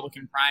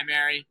Republican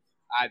primary.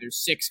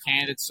 There's 6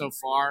 candidates so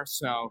far.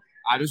 So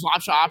there's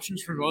lots of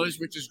options for voters,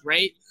 which is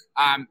great.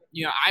 I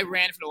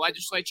ran for the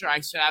legislature. I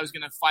said I was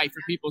going to fight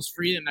for people's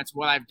freedom. That's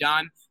what I've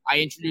done. I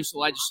introduced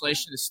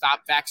legislation to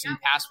stop vaccine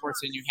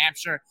passports in New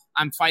Hampshire.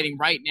 I'm fighting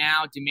right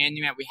now,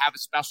 demanding that we have a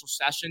special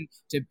session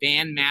to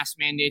ban mask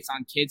mandates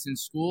on kids in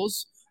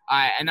schools.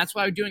 And that's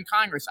what I would do in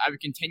Congress. I would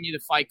continue to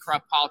fight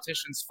corrupt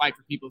politicians, fight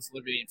for people's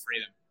liberty and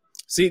freedom.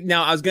 See,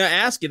 now I was going to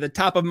ask you the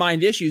top of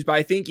mind issues, but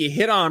I think you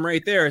hit on them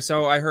right there.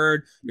 So I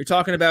heard you're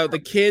talking about the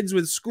kids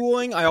with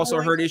schooling. I also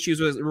heard issues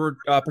with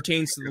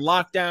pertains to the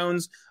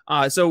lockdowns.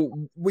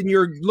 So when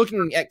you're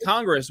looking at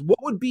Congress, what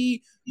would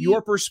be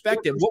your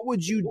perspective? What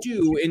would you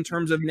do in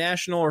terms of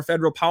national or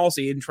federal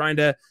policy in trying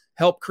to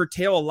help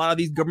curtail a lot of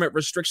these government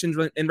restrictions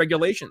and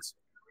regulations?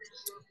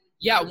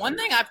 Yeah, one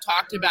thing I've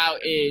talked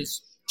about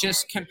is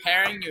just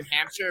comparing New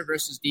Hampshire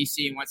versus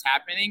DC and what's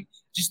happening.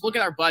 Just look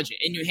at our budget.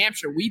 In New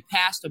Hampshire, we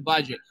passed a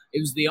budget.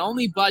 It was the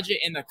only budget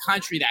in the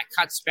country that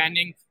cut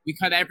spending. We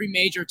cut every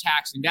major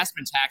tax,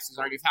 investment taxes,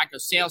 our de facto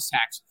sales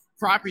tax,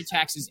 property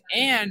taxes,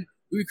 and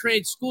we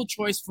created school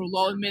choice for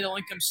low and middle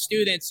income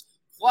students.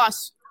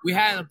 Plus, we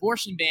had an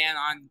abortion ban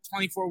on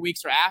 24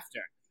 weeks or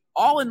after.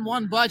 All in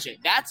one budget.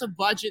 That's a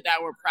budget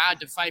that we're proud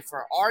to fight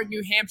for. Our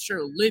New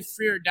Hampshire live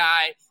free or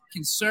die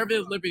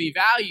conservative liberty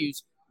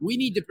values. We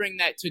need to bring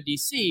that to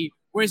DC.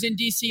 Whereas in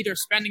DC, they're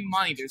spending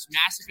money. There's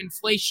massive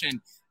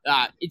inflation.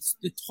 It's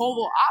the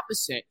total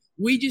opposite.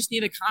 We just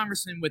need a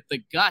congressman with the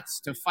guts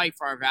to fight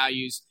for our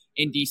values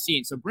in DC.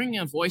 And so bringing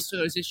a voice to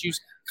those issues,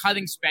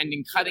 cutting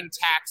spending, cutting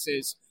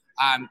taxes,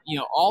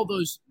 all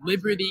those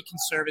liberty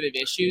conservative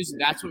issues,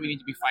 that's what we need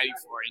to be fighting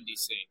for in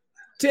DC.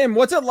 Tim,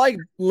 what's it like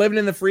living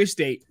in the Free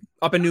State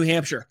up in New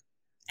Hampshire?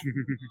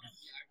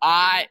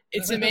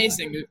 It's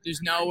amazing. There's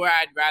nowhere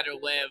I'd rather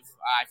live.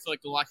 I feel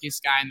like the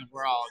luckiest guy in the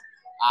world.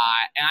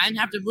 And I didn't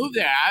have to move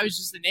there. I was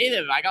just a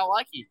native. I got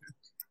lucky.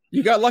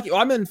 You got lucky.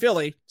 Well, I'm in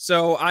Philly,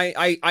 so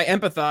I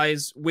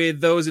empathize with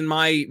those in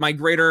my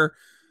greater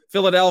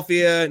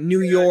Philadelphia,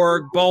 New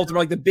York,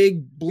 Baltimore, like the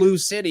big blue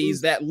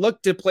cities that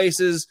look to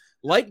places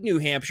like New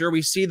Hampshire.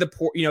 We see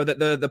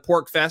the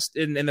Pork Fest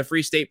in the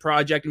Free State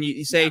Project, and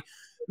you say,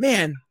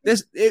 man,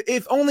 this,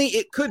 if only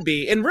it could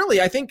be. And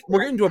really, I think we're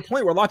getting to a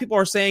point where a lot of people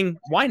are saying,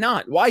 why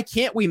not? Why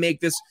can't we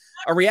make this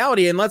a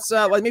reality? And let's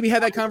maybe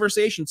have that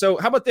conversation. So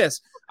how about this?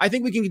 I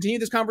think we can continue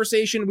this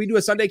conversation. We do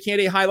a Sunday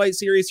Candidate Highlight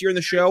series here in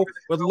the show.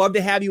 Would love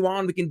to have you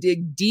on. We can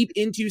dig deep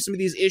into some of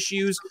these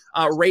issues,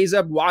 raise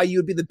up why you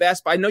would be the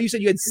best. But I know you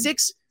said you had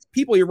 6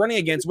 people you're running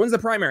against. When's the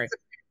primary?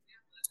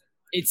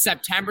 It's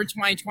September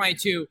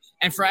 2022.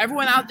 And for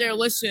everyone out there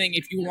listening,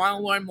 if you want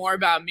to learn more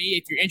about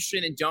me, if you're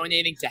interested in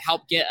donating to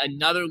help get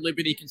another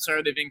liberty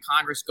conservative in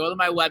Congress, go to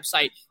my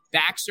website,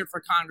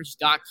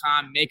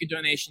 baxterforcongress.com. Make a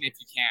donation if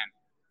you can.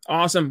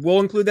 Awesome.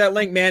 We'll include that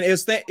link, man.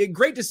 It's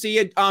great to see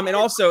it. And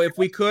also, if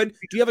we could,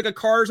 do you have like a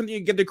card or something you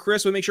can give to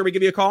Chris? We'll make sure we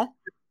give you a call.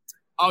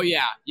 Oh,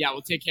 yeah. Yeah,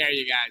 we'll take care of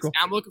you guys. Cool.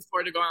 I'm looking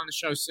forward to going on the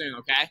show soon,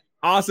 okay?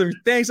 Awesome.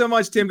 Thanks so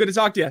much, Tim. Good to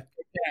talk to you.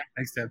 Yeah.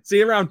 Thanks, Tim. See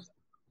you around.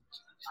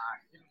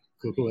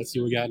 Cool. Let's see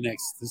what we got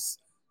next.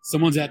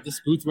 Someone's at this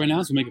booth right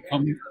now, so make a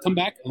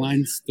comeback.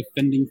 Alliance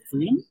Defending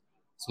Freedom.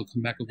 So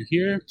come back over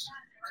here.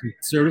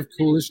 Conservative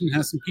Coalition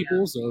has some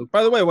people. So,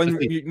 by the way, when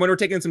we're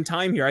taking some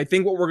time here, I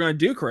think what we're going to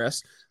do,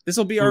 Chris, this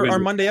will be our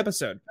Monday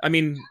episode. I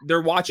mean,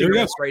 they're watching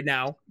this right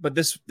now, but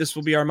this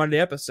will be our Monday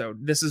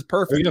episode. This is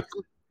perfect.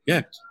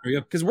 Yeah, there you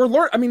go. Because we're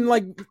learning. I mean,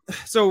 like,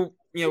 so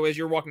as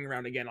you're walking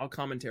around again, I'll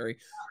commentary.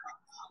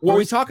 What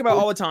we talk about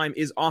all the time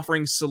is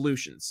offering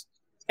solutions.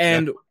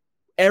 And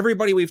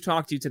everybody we've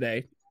talked to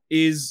today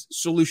is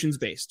solutions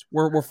based.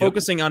 We're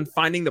focusing on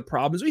finding the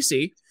problems we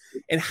see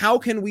and how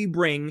can we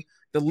bring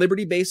the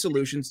liberty-based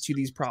solutions to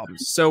these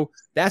problems. So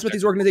that's what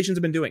these organizations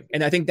have been doing.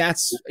 And I think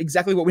that's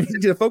exactly what we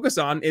need to focus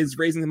on, is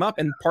raising them up.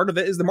 And part of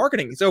it is the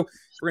marketing. So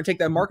we're going to take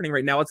that marketing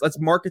right now. Let's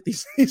market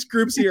these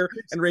groups here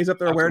and raise up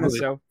their awareness.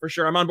 So for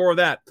sure, I'm on board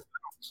with that.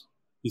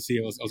 You see,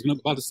 I was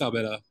about to stop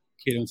at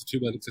Cato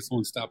Institute, but it looks like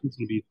someone's stopping. It's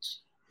going to be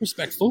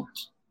respectful.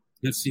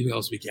 Let's see who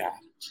else we got.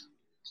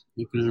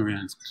 Looking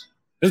around.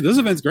 This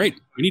event's great.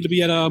 We need to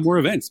be at more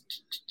events.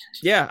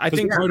 Yeah, I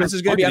think this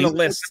is going to be on the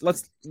list.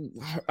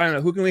 I don't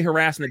know, who can we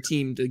harass in the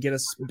team to get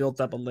us built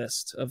up a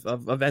list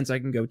of events I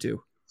can go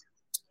to?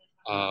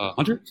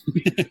 Hunter?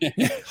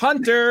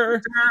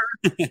 Hunter!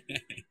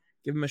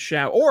 Give him a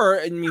shout. Or,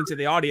 I mean, to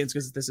the audience,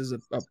 because this is a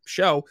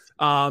show.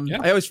 I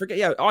always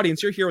forget.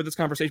 Audience, you're here with this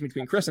conversation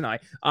between Chris and I.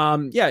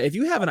 If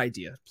you have an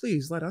idea,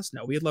 please let us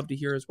know. We'd love to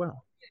hear as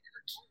well.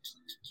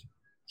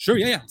 Sure,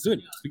 yeah. Let's do it.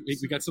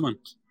 We got someone.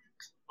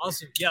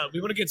 Awesome. Yeah,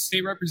 we want to get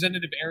State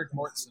Representative Eric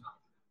Mortensen on.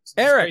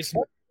 Eric.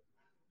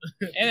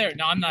 Hey there.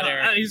 No, I'm not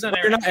Eric. He's not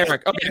Eric. You're not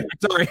Eric. Okay,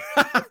 sorry.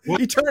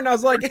 He turned and I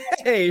was like,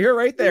 hey, you're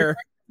right there.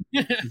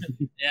 So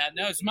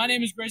my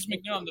name is Grace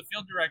McNeil. I'm the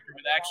field director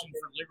with Action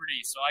for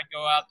Liberty. So I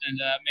go out and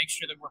make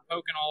sure that we're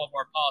poking all of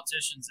our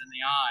politicians in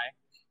the eye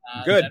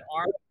that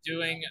aren't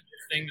doing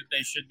the thing that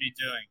they should be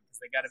doing, because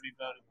they got to be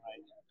voting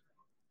right.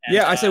 And,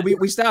 I said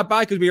we stopped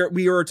by because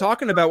we were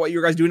talking about what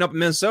you guys doing up in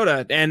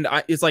Minnesota, and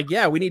it's like,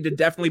 we need to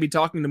definitely be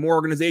talking to more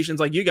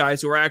organizations like you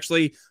guys who are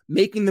actually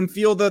making them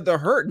feel the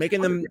hurt, making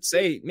them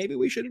say maybe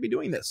we shouldn't be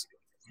doing this.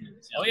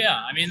 Oh yeah,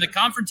 I mean the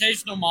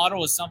confrontational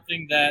model is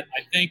something that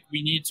I think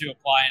we need to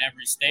apply in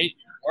every state.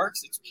 It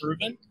works, it's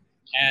proven,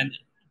 and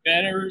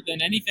better than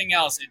anything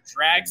else, it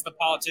drags the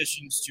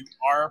politicians to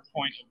our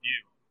point of view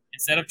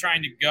instead of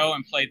trying to go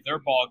and play their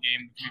ball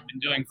game, which we've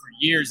been doing for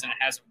years and it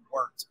hasn't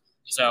worked.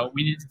 So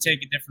we need to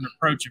take a different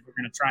approach if we're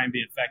going to try and be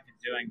effective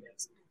doing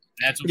this.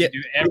 And that's what we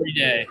do every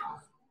day.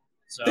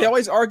 So they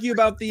always argue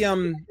about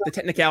the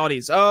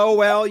technicalities. Oh,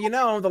 well,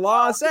 the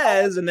law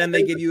says, and then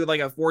they give you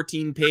like a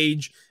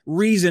 14-page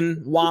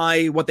reason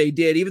why what they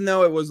did, even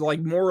though it was like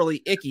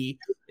morally icky,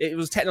 it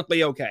was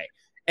technically okay.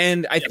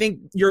 And I think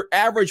your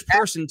average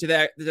person to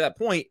that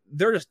point,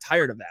 they're just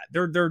tired of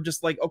that. They're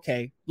just like,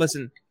 okay,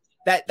 listen.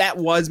 That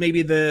was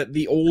maybe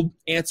the old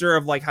answer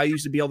of like how you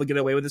used to be able to get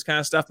away with this kind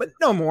of stuff, but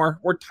no more.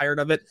 We're tired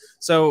of it.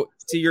 So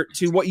to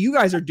what you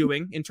guys are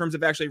doing in terms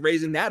of actually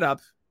raising that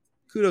up,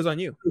 kudos on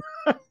you.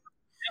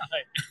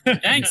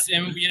 Thanks.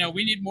 And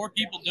we need more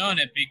people doing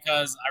it,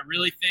 because I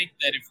really think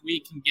that if we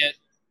can get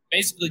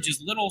basically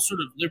just little sort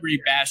of liberty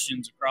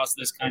bastions across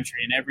this country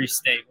in every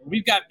state, where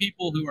we've got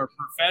people who are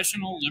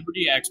professional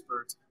liberty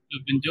experts who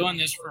have been doing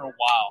this for a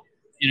while.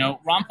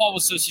 Ron Paul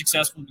was so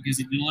successful because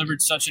he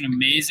delivered such an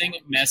amazing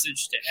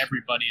message to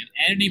everybody,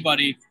 and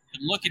anybody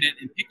could look at it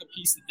and pick a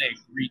piece that they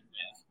agreed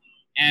with.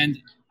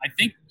 And I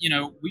think,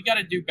 we got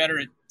to do better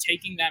at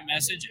taking that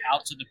message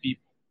out to the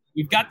people.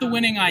 We've got the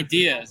winning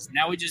ideas.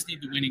 Now we just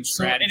need the winning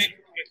strategy.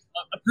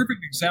 A perfect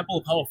example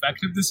of how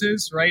effective this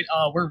is, right?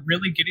 We're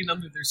really getting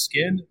under their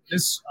skin.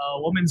 This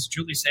woman's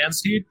Julie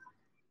Sandstein.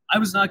 I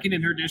was knocking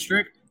in her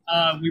district.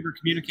 We were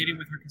communicating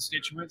with her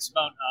constituents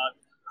about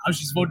how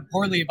she's voted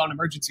poorly about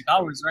emergency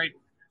powers, right?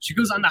 She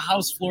goes on the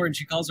House floor and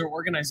she calls our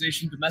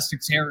organization domestic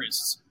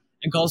terrorists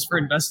and calls for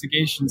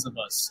investigations of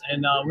us.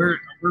 And we're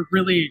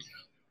really,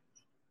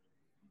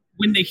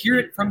 when they hear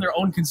it from their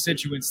own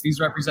constituents, these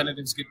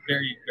representatives get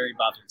very, very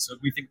bothered. So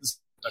we think this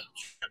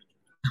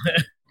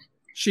is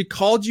She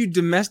called you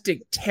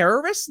domestic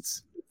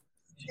terrorists?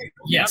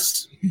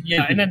 Yes.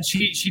 Yeah, and then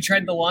she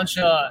tried to launch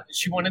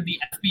she wanted the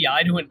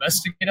FBI to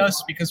investigate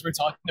us because we're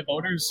talking to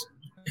voters.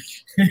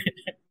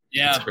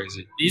 Yeah, that's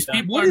crazy. These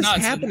people what are is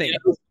nuts. happening?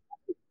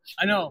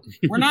 I know.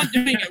 We're not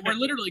doing it. We're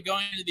literally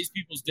going into these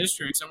people's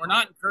districts, and we're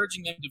not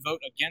encouraging them to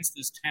vote against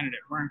this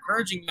candidate. We're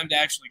encouraging them to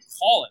actually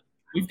call it.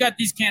 We've got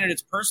these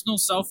candidates' personal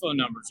cell phone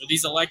numbers, or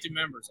these elected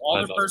members. All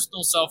their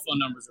personal cell phone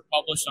numbers are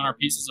published on our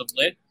pieces of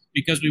lit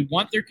because we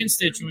want their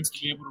constituents to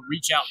be able to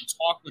reach out and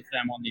talk with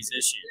them on these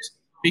issues.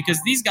 Because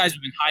these guys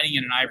have been hiding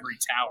in an ivory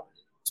tower,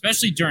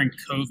 especially during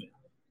COVID.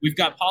 We've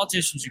got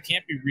politicians who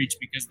can't be reached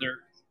because their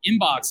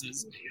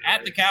inboxes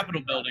at the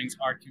Capitol buildings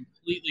are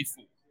completely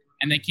full,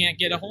 and they can't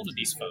get a hold of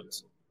these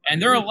folks.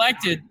 And they're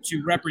elected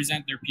to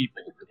represent their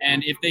people.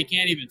 And if they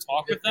can't even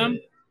talk with them,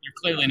 they're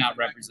clearly not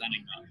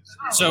representing them.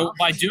 So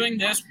by doing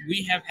this,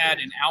 we have had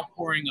an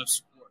outpouring of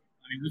support.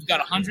 I mean, we've got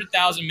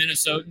 100,000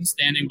 Minnesotans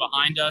standing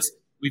behind us.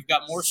 We've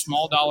got more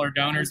small dollar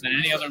donors than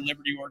any other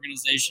liberty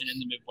organization in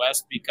the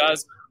Midwest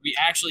because we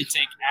actually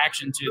take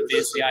action to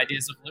advance the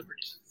ideas of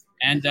liberty.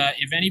 And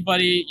if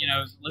anybody,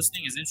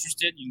 listening is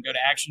interested, you can go to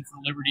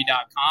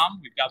actionforliberty.com.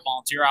 We've got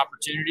volunteer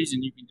opportunities,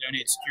 and you can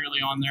donate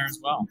securely on there as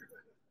well.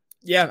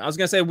 Yeah, I was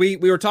gonna say we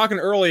were talking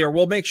earlier.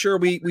 We'll make sure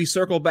we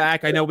circle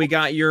back. I know we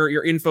got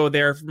your info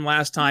there from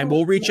last time.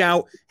 We'll reach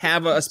out,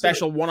 have a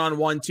special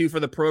one-on-one too for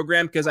the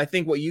program, because I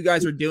think what you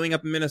guys are doing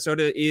up in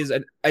Minnesota is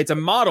it's a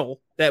model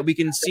that we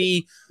can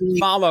see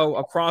follow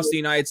across the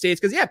United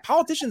States. Because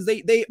politicians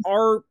they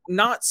are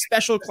not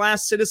special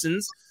class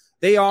citizens.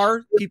 They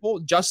are people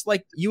just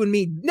like you and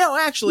me. No,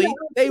 actually,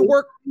 they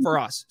work for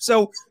us.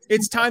 So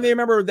it's time they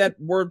remember that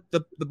we're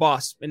the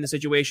boss in the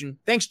situation.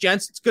 Thanks,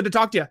 gents. It's good to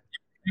talk to you.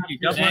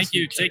 Thank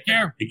you. Take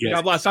care.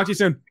 God bless. Talk to you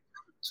soon.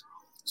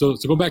 So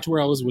go back to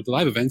where I was with the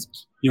live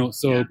events.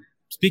 So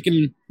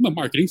speaking about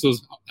marketing, so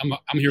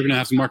I'm here going to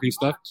have some marketing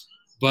stuff,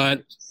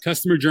 but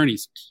customer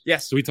journeys.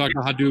 Yes. So we talked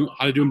about how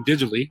to do them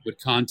digitally with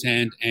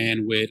content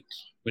and with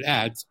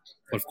ads.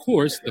 But of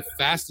course, the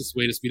fastest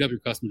way to speed up your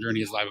customer journey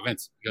is live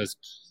events, because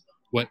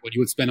what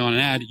you would spend on an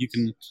ad, you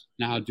can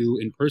now do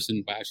in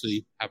person by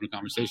actually having a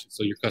conversation.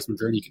 So your customer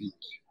journey can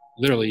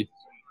literally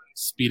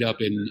speed up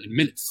in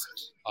minutes.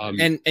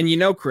 And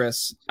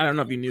Chris, I don't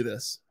know if you knew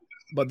this,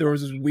 but there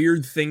was this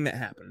weird thing that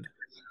happened.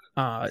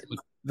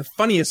 The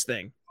funniest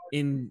thing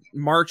in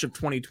March of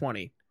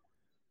 2020,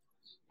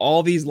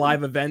 all these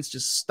live events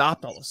just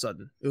stopped all of a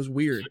sudden. It was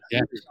weird.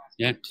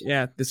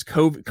 Yeah. This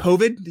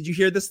COVID. Did you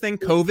hear this thing?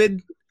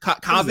 COVID.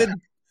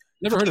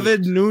 Never heard of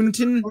it.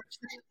 Noontun.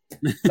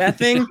 That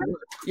thing.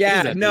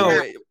 Yeah.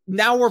 No.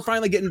 Now we're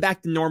finally getting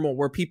back to normal,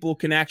 where people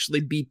can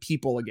actually be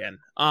people again.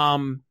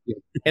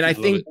 And I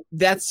think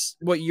that's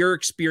what you're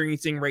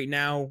experiencing right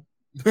now.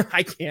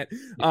 I can't.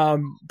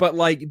 But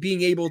like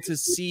being able to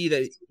see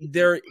that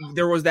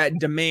there was that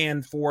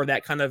demand for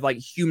that kind of like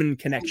human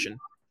connection.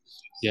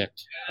 Yeah,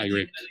 I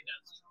agree.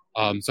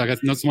 So I got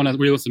someone that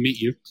really wants to meet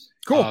you.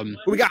 Cool.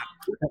 Who we got?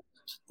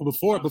 Well,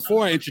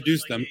 before I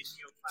introduce them,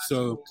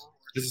 so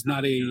this is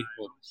not a.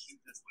 Well,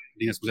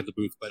 I think that's at the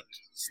booth, but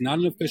it's not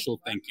an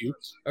official thank you.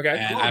 Okay.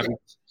 And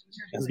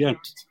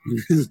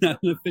it's not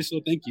an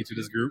official thank you to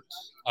this group.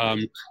 I'm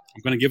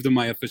going to give them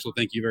my official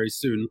thank you very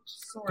soon.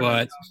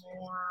 But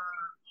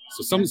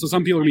so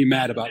some people are going to be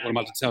mad about what I'm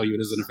about to tell you.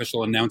 It is an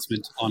official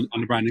announcement on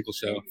the Brian Nichols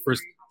Show.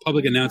 First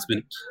public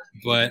announcement.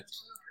 But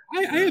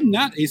I am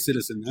not a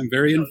citizen. I'm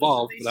very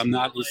involved, but I'm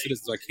not a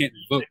citizen, so I can't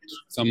vote.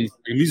 So I'm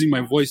using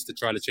my voice to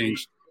try to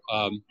change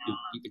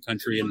the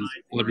country and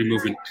the liberty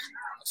movement.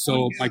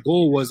 So my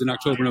goal was in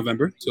October,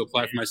 November to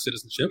apply for my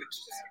citizenship.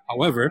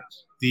 However,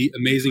 the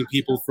amazing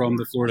people from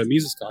the Florida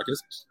Mises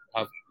Caucus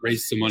have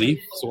raised some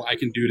money so I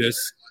can do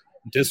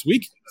this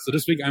week. So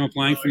this week I'm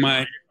applying for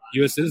my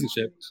U.S.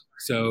 citizenship.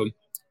 So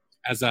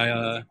as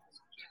I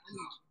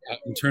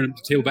turn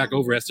the table back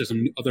over, as there's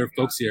some other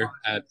folks here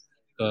at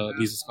the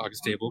Mises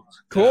Caucus table.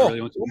 Cool.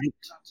 Really want to meet.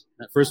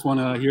 That first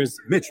one here is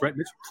Mitch, right,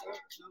 Mitch?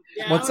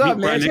 What's up,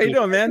 man? How you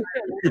doing, man?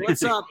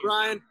 What's up,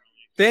 Brian?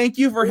 Thank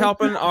you for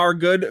helping our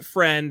good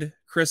friend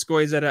Chris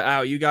Goizetta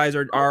out. You guys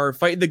are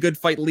fighting the good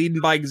fight, leading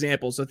by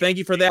example. So thank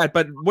you for that.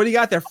 But what do you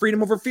got there?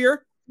 Freedom over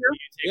fear?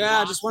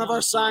 Yeah, just one of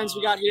our signs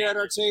we got here at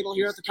our table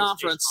here at the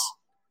conference.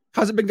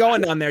 How's it been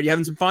going down there? You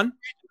having some fun?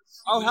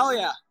 Oh, hell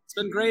yeah. It's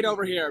been great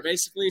over here.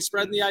 Basically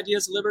spreading the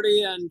ideas of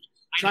liberty and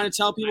trying to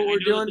tell people what we're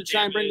doing to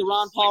try and bring the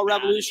Ron Paul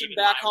revolution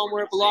back home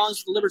where it belongs,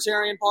 to the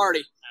Libertarian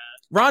Party.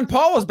 Ron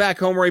Paul was back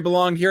home where he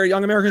belonged here at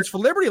Young Americans for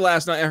Liberty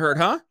last night, I heard,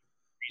 huh?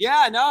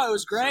 Yeah, no, it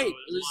was great. It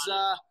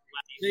was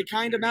they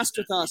kind of messed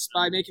with us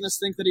by making us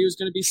think that he was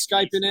going to be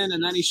Skyping in,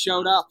 and then he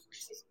showed up.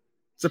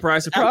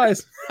 Surprise,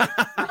 surprise.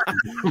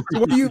 So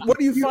what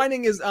are you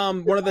finding is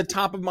one of the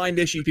top of mind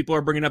issues people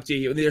are bringing up to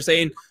you? They're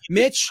saying,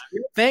 Mitch,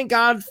 thank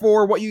God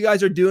for what you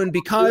guys are doing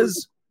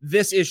because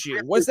this issue.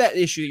 What's that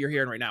issue you're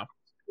hearing right now?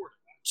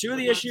 Two of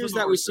the issues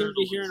that we seem to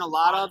be hearing a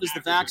lot of is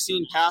the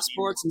vaccine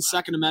passports and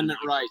Second Amendment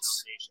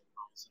rights.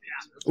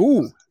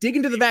 Ooh, dig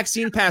into the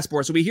vaccine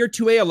passports. So we hear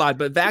 2A a lot,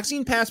 but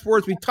vaccine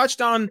passports, we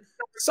touched on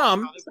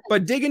some,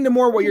 but dig into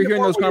more what you're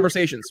hearing in those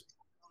conversations.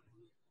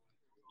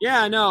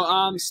 Yeah,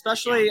 no,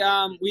 especially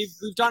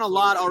we've done a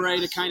lot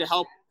already to kind of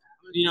help,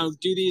 go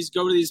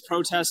to these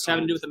protests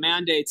having to do with the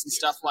mandates and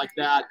stuff like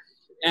that.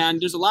 And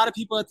there's a lot of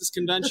people at this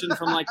convention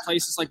from like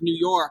places like New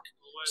York.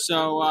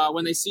 So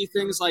when they see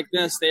things like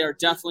this, they are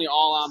definitely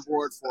all on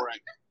board for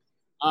it.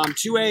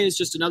 2A is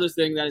just another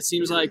thing that it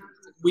seems like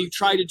we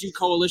try to do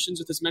coalitions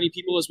with as many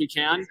people as we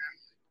can.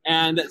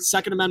 And that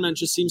Second Amendment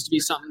just seems to be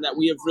something that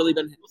we have really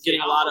been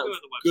getting a lot of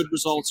good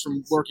results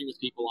from working with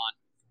people on.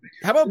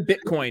 How about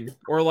Bitcoin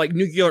or like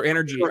nuclear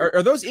energy?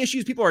 Are those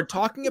issues people are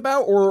talking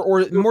about,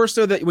 or more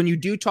so that when you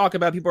do talk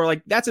about, people are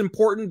like, that's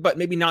important, but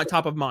maybe not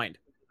top of mind?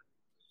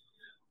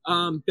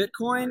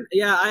 Bitcoin.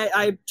 Yeah,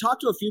 I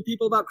talked to a few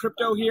people about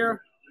crypto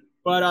here,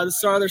 but this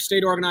is our other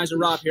state organizer,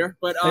 Rob, here.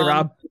 But hey,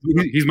 Rob.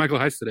 He's Michael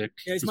Heiss today.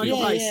 Yeah, he's Michael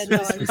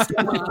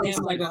Heiss. He's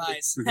Michael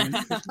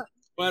Heiss.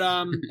 But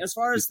as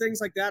far as things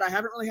like that, I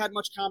haven't really had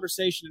much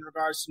conversation in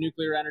regards to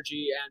nuclear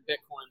energy and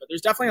Bitcoin, but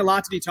there's definitely a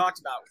lot to be talked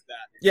about with that.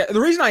 Yeah, the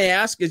reason I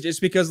ask is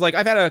just because, like,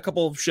 I've had a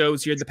couple of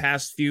shows here the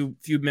past few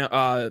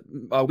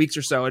weeks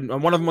or so, and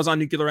one of them was on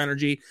nuclear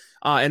energy,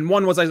 and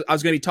one was I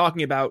was going to be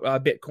talking about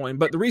Bitcoin.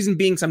 But the reason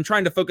being, is I'm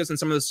trying to focus on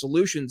some of the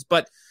solutions.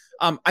 But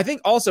I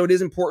think also it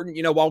is important,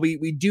 while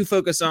we do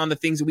focus on the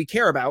things that we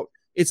care about,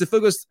 it's to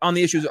focus on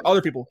the issues that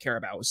other people care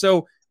about.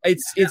 So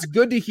it's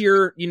good to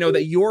hear,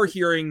 that you're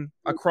hearing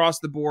across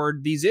the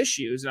board these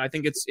issues. And I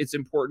think it's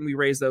important we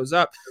raise those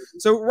up.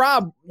 So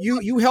Rob,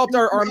 you helped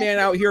our man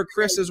out here,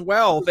 Chris, as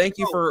well. Thank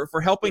you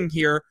for helping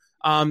here,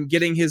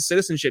 getting his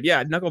citizenship.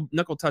 Yeah.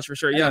 Knuckle touch for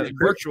sure. Yeah.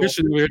 Virtual.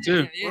 We're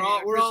too.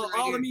 We're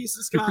all the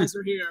Mises guys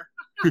are here.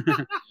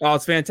 Oh,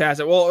 it's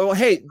fantastic. Well,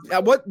 hey,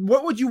 what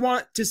would you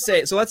want to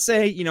say? So let's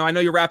say, I know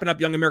you're wrapping up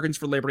Young Americans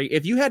for Liberty.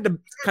 If you had to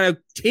kind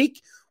of take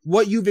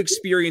what you've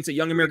experienced at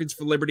Young Americans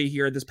for Liberty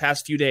here this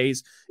past few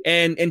days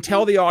and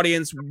tell the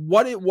audience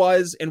what it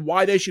was and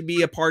why they should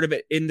be a part of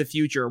it in the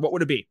future, what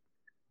would it be?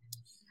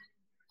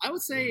 I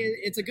would say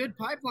it's a good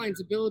pipeline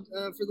to build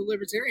for the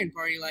Libertarian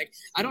Party. Like,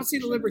 I don't see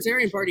the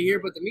Libertarian Party here,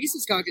 but the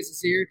Mises Caucus is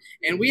here,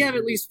 and we have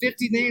at least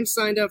 50 names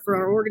signed up for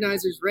our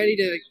organizers ready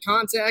to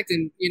contact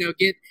and,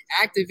 get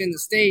active in the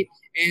state.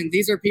 And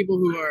these are people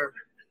who are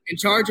in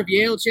charge of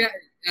YAL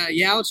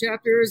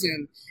chapters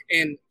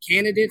and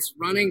candidates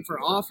running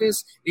for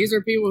office. These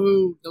are people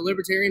who the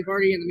Libertarian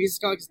Party and the Mises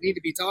Caucus need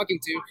to be talking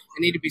to and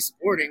need to be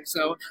supporting.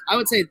 So I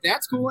would say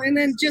that's cool. And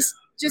then just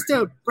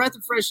a breath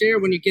of fresh air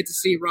when you get to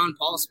see Ron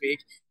Paul speak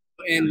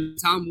and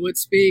Tom Wood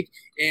speak,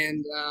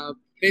 and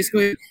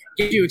basically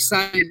get you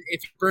excited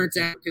if you're burnt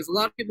out, because a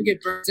lot of people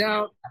get burnt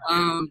out.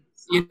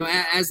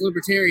 As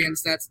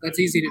libertarians, that's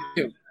easy to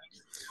do.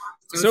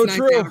 So it's nice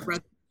true. to have a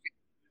breath.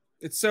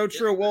 It's so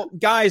true. Well,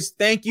 guys,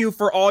 thank you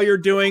for all you're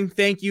doing.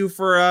 Thank you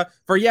for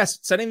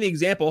setting the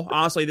example.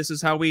 Honestly, this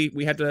is how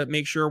we have to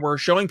make sure we're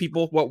showing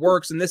people what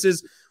works, and this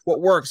is what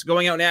works,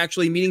 going out and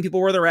actually meeting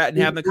people where they're at and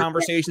having the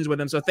conversations with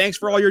them. So thanks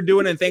for all you're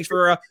doing, and thanks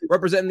for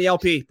representing the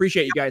LP.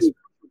 Appreciate you guys.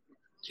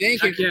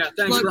 Thank you. Yeah,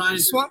 thanks, Ryan.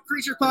 Swamp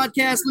Creature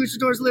Podcast,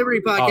 Luchadors Liberty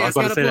Podcast.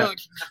 Got a plug.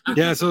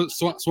 Yeah, so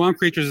Swamp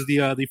Creatures is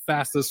the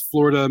fastest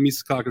Florida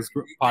Mises Caucus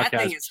podcast.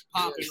 That thing is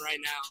popping right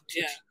now.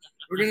 Yeah.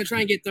 We're going to try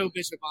and get Tho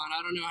Bishop on.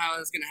 I don't know how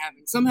that's going to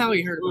happen. Somehow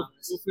he heard about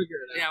this. We'll figure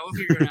it out. Yeah, we'll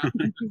figure it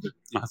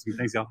out. Awesome.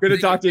 Thanks, y'all. Good to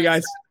talk to you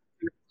guys.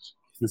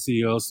 Let's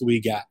see what else we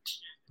got.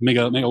 Make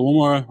a one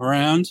more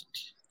round.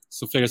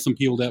 So figure some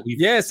people that we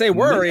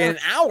we're in an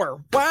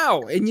hour.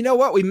 Wow. And you know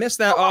what? We missed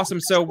that. Awesome.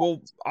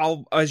 So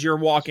as you're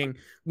walking,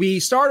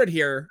 we started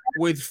here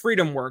with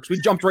Freedom Works. We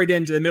jumped right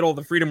into the middle of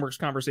the Freedom Works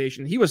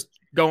conversation. He was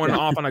going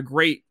off on a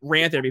great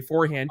rant there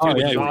beforehand, too,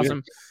 which is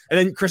awesome. And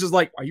then Chris is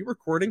like, "Are you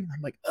recording?"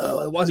 I'm like, "Oh,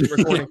 I wasn't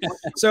recording."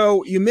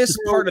 So you missed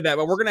part of that,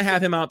 but we're going to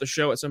have him out the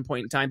show at some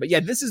point in time. But yeah,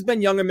 this has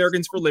been Young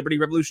Americans for Liberty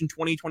Revolution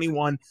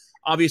 2021.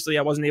 Obviously,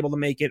 I wasn't able to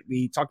make it.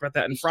 We talked about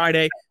that on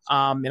Friday,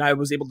 and I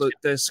was able to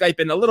Skype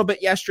in a little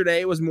bit yesterday.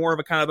 It was more of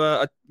a kind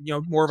of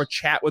more of a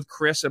chat with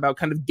Chris about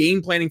kind of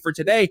game planning for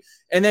today.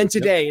 And then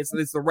today, it's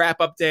the wrap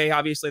up day.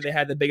 Obviously, they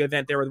had the big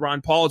event there with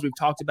Ron Paul, as we've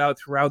talked about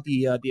throughout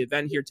the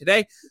event here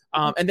today,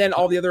 and then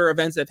all the other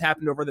events that have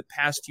happened over the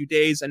past few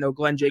days. I know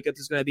Glenn Jacobs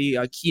is going to be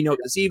a keynote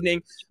this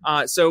evening.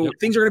 So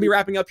things are going to be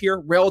wrapping up here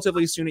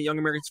relatively soon at Young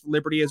Americans for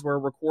Liberty as we're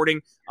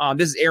recording.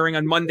 This is airing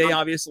on Monday,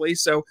 obviously.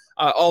 So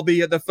all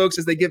the folks,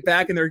 as they get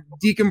back and they're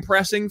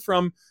decompressing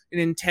from an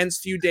intense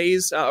few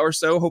days or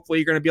so, hopefully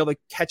you're going to be able to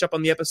catch up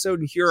on the episode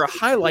and hear a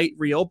highlight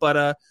reel.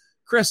 But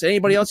Chris,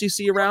 anybody else you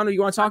see around or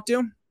you want to talk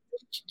to?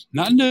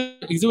 Not in the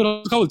exhibit.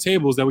 A couple of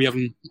tables that we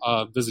haven't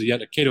visited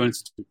yet at Cato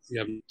Institute. We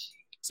haven't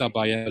stopped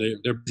by yet.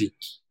 They're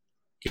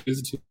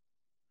busy.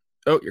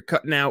 Oh, you're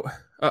cutting out.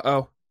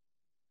 Uh-oh.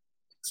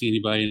 See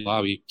anybody in the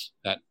lobby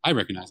that I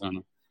recognize? I don't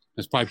know.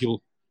 There's probably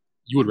people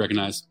you would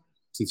recognize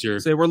since you're.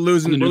 So we're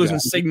losing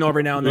signal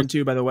every now and then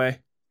too. By the way.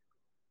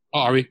 Oh,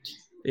 are we?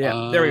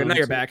 Yeah. There we go. Now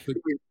you're back.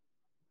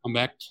 I'm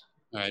back.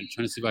 All right. I'm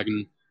trying to see if I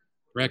can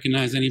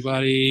recognize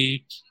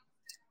anybody.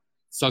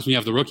 Sucks when you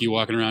have the rookie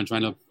walking around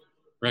trying to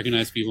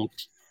recognize people.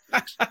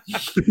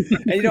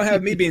 And you don't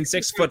have me being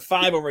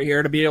 6'5" over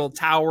here to be able to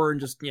tower and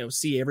just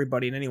see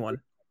everybody and anyone.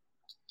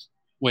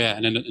 Well, yeah,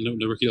 and then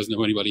the rookie doesn't know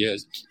who anybody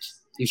is.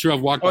 I'm sure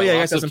I've walked by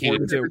lots of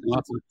candidates. I'm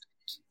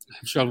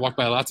sure I've walked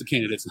by lots of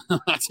candidates,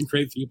 lots of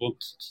great people.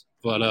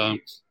 But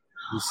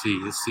let's see.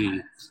 It's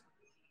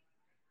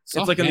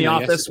like in The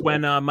Office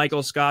when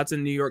Michael Scott's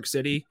in New York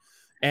City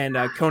and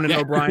Conan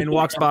O'Brien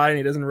walks by and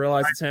he doesn't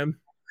realize it's him.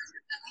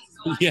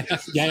 Yeah.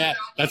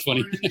 That's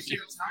funny.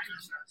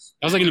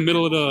 That was like in the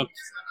middle of the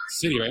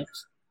city, right?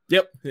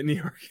 Yep, in New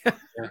York.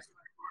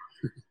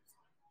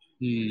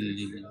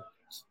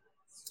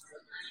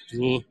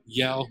 Little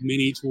YAL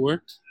mini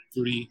tour.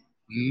 Pretty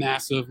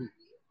massive. Well,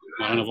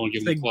 I don't know if I want to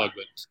give them a plug,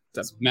 but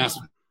that's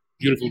massive,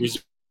 beautiful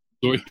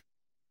resort.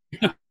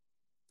 Are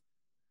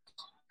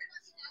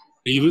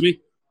you losing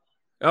me?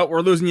 Oh,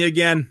 we're losing you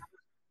again.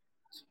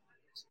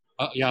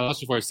 Yeah, I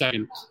lost you for a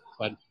second,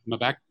 but am I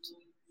back?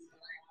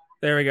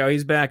 There we go.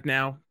 He's back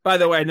now. By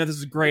the way, I know this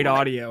is great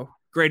audio.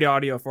 Great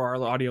audio for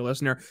our audio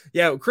listener.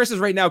 Yeah, Chris is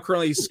right now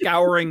currently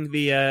scouring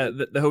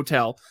the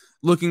hotel,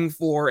 looking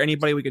for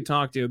anybody we could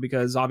talk to,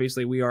 because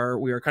obviously we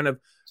are kind of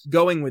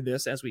going with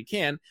this as we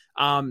can.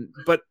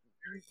 But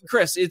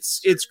Chris,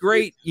 it's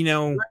great,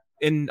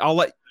 and I'll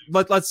let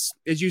let's,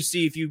 as you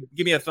see, if you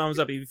give me a thumbs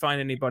up if you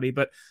find anybody,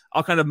 but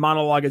I'll kind of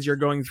monologue as you're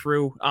going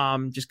through,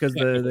 just because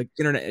the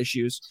internet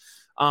issues.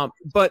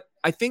 But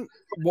I think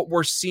what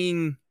we're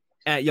seeing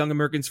at Young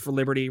Americans for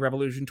Liberty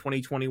Revolution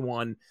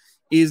 2021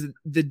 is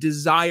the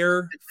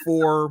desire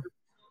for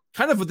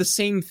kind of the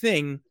same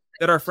thing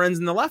that our friends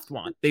in the left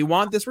want. They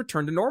want this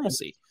return to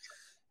normalcy.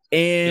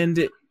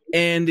 And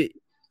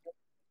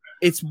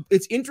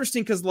it's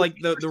interesting because like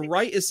the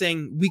right is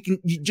saying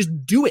you just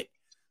do it.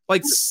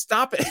 Like,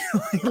 stop it.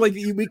 Like,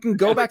 we can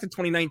go back to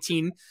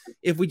 2019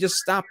 if we just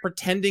stop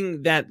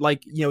pretending that,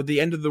 like, the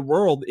end of the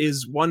world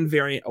is one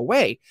variant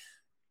away.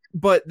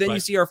 But then you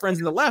see our friends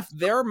on the left,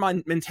 their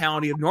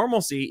mentality of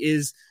normalcy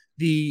is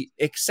the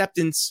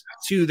acceptance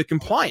to the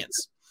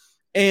compliance.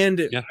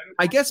 And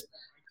I guess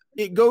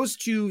it goes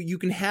to, you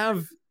can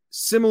have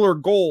similar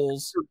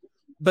goals,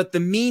 but the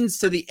means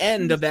to the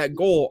end of that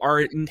goal are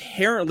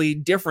inherently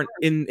different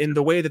in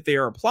the way that they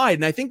are applied.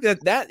 And I think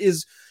that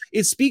is,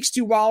 it speaks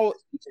to, while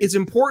it's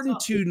important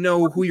to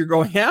know who you're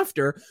going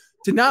after,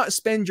 to not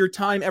spend your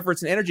time,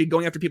 efforts, and energy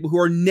going after people who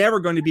are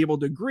never going to be able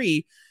to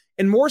agree,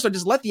 and more so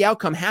just let the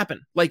outcome happen.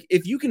 Like,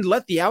 if you can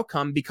let the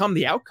outcome become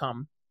the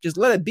outcome, just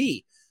let it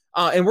be.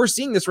 And we're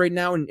seeing this right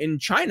now in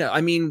China. I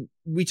mean,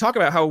 we talk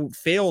about how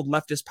failed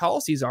leftist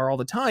policies are all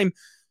the time.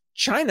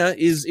 China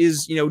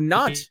is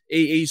not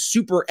a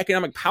super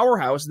economic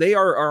powerhouse. They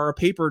are a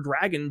paper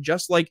dragon,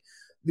 just like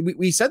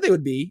we said they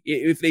would be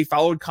if they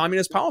followed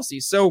communist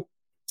policies. So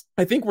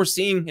I think we're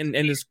seeing, and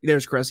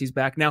there's Chris, he's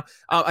back now.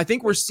 I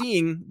think we're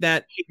seeing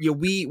that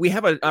we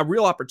have a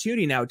real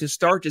opportunity now to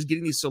start just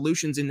getting these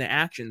solutions into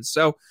action.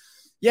 So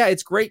yeah,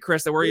 it's great,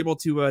 Chris, that we're able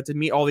to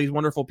meet all these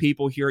wonderful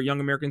people here at Young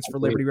Americans for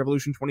Liberty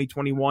Revolution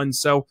 2021.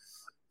 So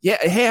yeah,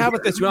 hey, how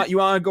about this? You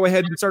want to go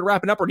ahead and start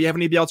wrapping up, or do you have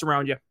anybody else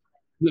around you?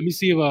 Let me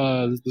see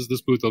if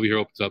this booth over here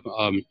opens up.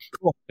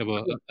 Cool. Have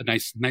a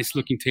nice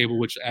looking table,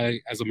 which I,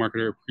 as a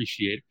marketer,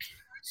 appreciate.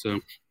 So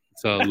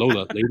it's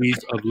Lola, Ladies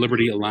of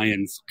Liberty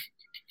Alliance.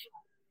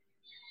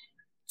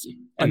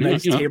 A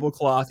nice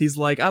tablecloth. He's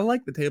like, I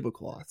like the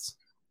tablecloths.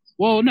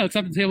 Well, no, it's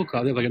not the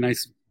tablecloth. They have like a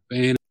nice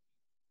band.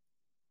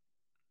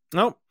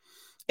 Nope.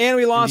 And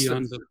we lost him.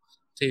 On the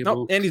table.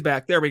 Nope. Andy's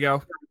back. There we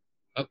go.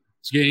 Oh,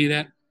 did you get any of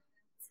that?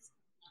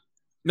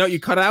 No,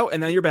 you cut out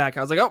and then you're back.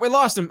 I was like, oh, we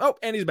lost him. Oh,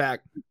 Andy's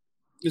back.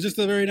 It's just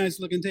a very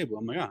nice looking table.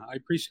 I'm like, I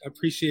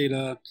appreciate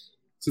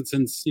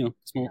since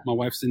my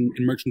wife's in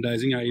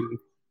merchandising, I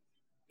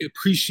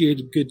appreciate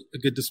a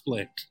good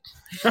display.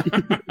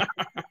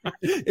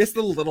 It's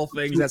the little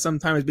things that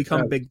sometimes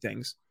become big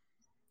things.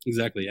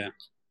 Exactly, yeah.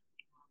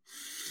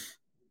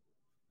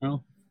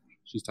 Well,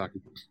 she's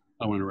talking.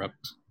 I don't want to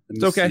interrupt.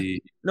 It's okay.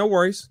 See. No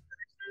worries.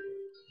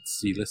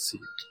 Let's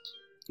see.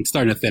 It's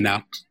starting to thin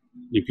out.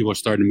 People are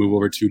starting to move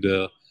over to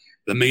the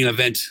main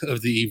event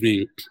of the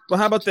evening. Well,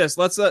 how about this?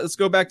 Let's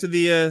go back to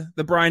the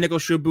Brian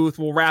Nichols Show booth.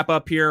 We'll wrap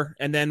up here,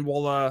 and then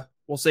we'll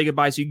say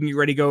goodbye so you can get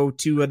ready to go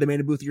to the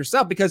main booth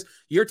yourself, because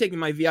you're taking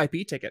my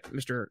VIP ticket,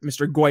 Mr.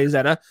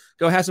 Goyzetta.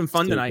 Go have some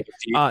fun tonight.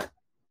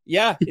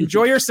 Yeah,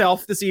 enjoy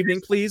yourself this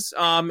evening, please.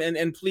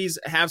 And please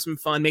have some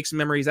fun, make some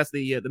memories. That's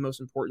the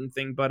most important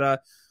thing. But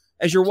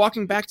as you're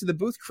walking back to the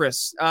booth,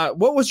 Chris,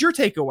 what was your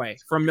takeaway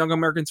from Young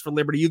Americans for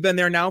Liberty? You've been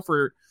there now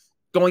for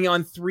going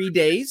on 3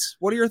 days.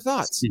 What are your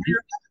thoughts?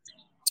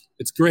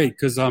 It's great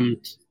because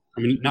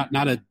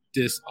not a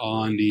diss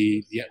on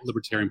the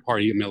Libertarian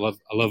Party. I mean,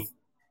 I love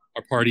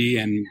our party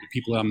and the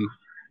people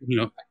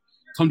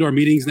come to our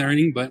meetings and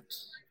everything, but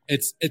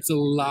it's a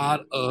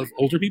lot of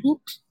older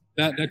people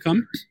that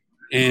come,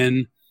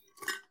 and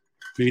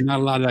maybe not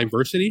a lot of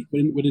diversity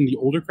within the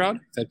older crowd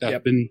that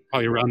have been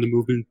probably around the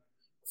movement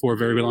for a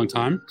very, very long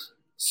time.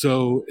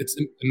 So it's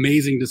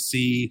amazing to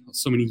see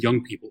so many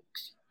young people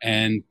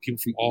and people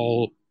from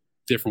all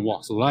different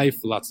walks of life,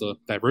 lots of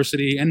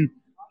diversity. And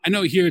I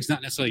know here it's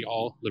not necessarily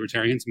all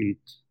libertarians. I mean,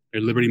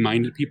 they're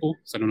liberty-minded people,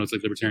 so I don't know if it's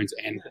like libertarians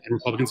and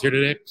Republicans here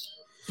today.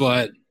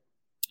 But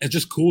it's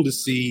just cool to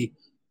see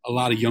a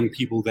lot of young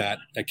people that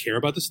care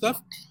about this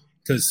stuff.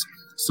 Because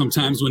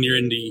sometimes when you're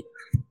in the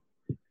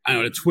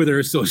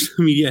Twitter, social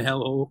media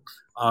hellhole,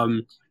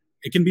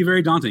 it can be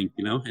very daunting,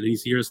 and then you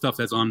hear stuff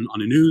that's on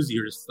the news,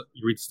 you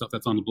read stuff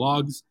that's on the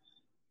blogs,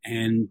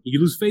 and you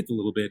lose faith a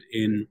little bit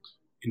in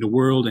the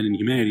world and in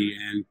humanity.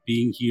 And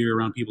being here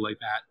around people like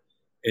that,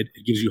 it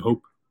gives you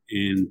hope.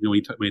 And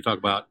when you talk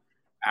about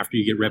after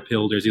you get red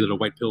pill, there's either the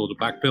white pill or the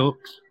black pill.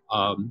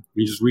 When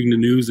you're just reading the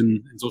news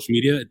and social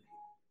media, it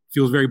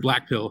feels very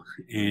black pill.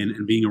 And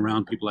being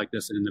around people like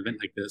this at an event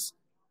like this,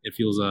 it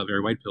feels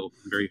very white pill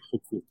and very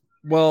hopeful.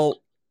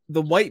 Well,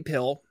 the white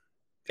pill,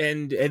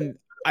 and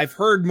I've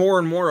heard more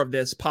and more of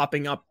this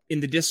popping up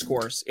in the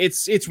discourse.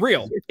 It's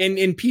real,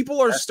 and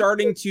people are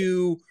starting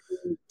to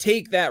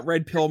take that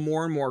red pill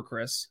more and more,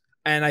 Chris.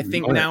 And I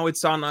think now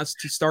it's on us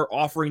to start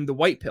offering the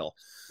white pill.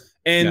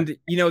 And,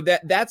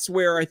 that's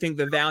where I think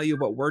the value of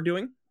what we're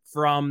doing,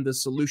 from the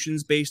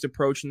solutions-based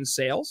approach in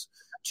sales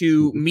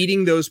to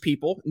meeting those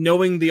people,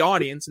 knowing the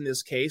audience in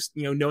this case,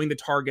 knowing the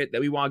target that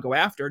we want to go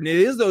after. And it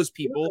is those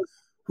people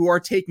who are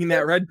taking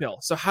that red pill.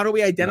 So how do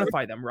we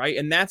identify them, right?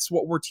 And that's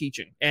what we're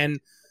teaching. And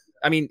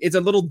I mean, it's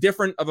a little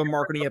different of a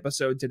marketing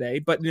episode today,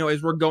 but,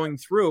 as we're going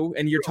through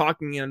and you're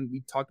talking, and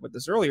we talked about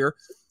this earlier,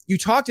 you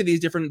talk to these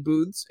different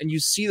booths and you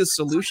see the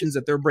solutions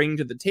that they're bringing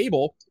to the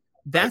table.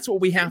 That's what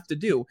we have to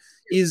do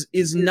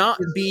is not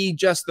be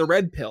just the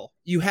red pill.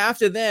 You have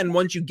to then,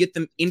 once you get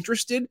them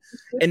interested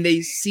and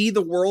they see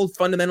the world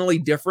fundamentally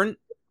different,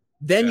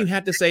 then you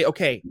have to say,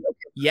 okay,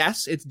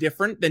 yes, it's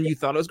different than you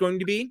thought it was going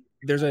to be.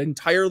 There's an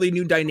entirely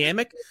new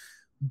dynamic,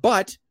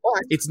 but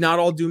it's not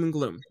all doom and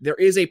gloom. There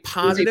is a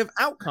positive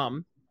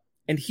outcome.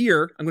 And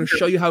here, I'm going to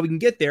show you how we can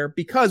get there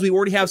because we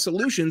already have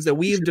solutions that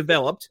we've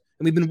developed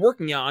and we've been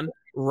working on,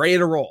 ready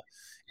to roll.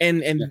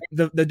 And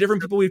the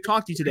different people we've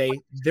talked to today,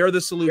 they're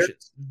the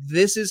solutions.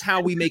 This is how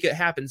we make it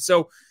happen.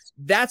 So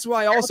that's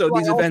why also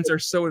these events are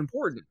so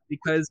important,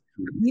 because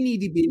we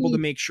need to be able to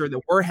make sure that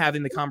we're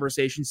having the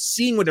conversation,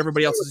 seeing what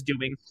everybody else is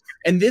doing.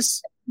 And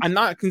this, I'm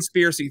not a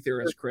conspiracy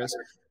theorist, Chris,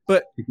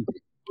 but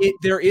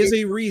there is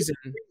a reason,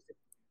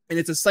 and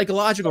it's a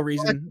psychological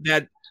reason,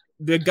 that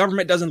the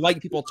government doesn't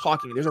like people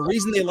talking. There's a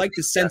reason they like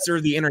to censor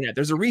the internet.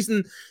 There's a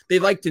reason they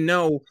like to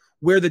know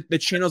where the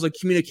channels of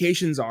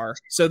communications are,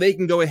 so they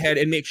can go ahead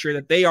and make sure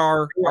that they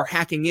are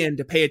hacking in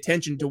to pay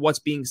attention to what's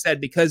being said.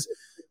 Because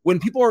when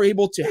people are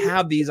able to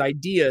have these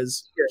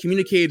ideas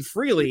communicated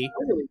freely,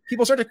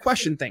 people start to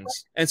question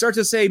things and start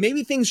to say,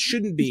 maybe things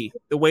shouldn't be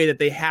the way that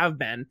they have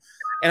been.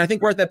 And I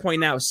think we're at that point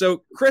now.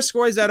 So Chris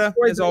Goizetta,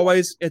 as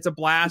always, it's a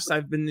blast.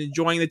 I've been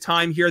enjoying the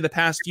time here the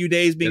past few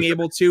days, being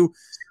able to,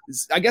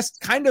 I guess,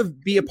 kind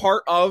of be a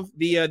part of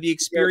the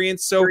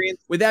experience. So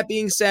with that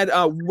being said,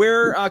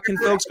 where can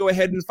folks go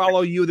ahead and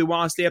follow you? They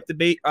want to stay up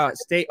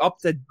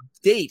to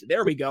date.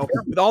 There we go.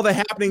 With all the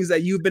happenings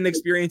that you've been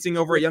experiencing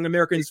over at Young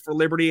Americans for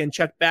Liberty, and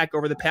check back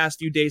over the past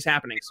few days'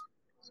 happenings.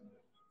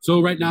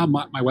 So right now,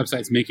 my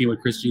website's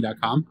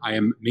makingwithchrisg.com. I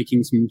am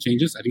making some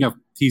changes. I think I've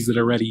teased it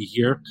already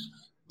here,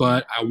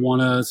 but I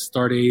want to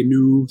start a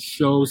new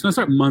show. It's going to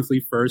start monthly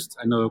first.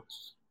 I know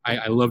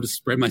I love to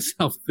spread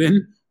myself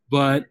thin,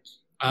 but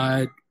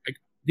I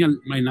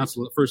announced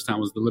the first time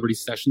was the Liberty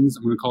Sessions.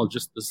 I'm going to call it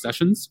just the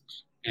Sessions,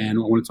 and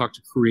I want to talk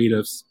to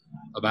creatives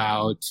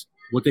about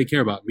what they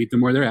care about, meet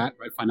them where they're at,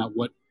 right? Find out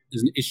what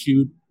is an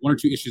issue, one or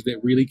two issues they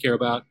really care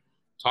about,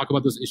 talk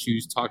about those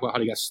issues, talk about how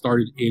they got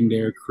started in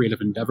their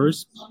creative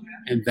endeavors,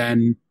 and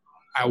then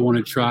I want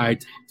to try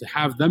to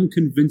have them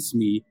convince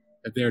me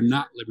that they're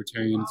not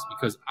libertarians,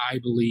 because I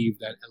believe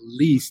that at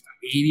least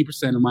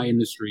 80% of my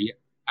industry,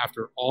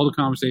 after all the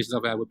conversations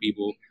I've had with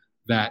people,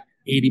 that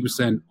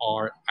 80%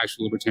 are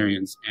actual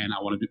libertarians. And I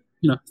want to do,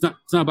 it's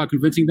not about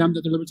convincing them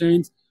that they're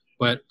libertarians,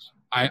 but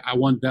I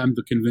want them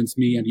to convince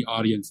me and the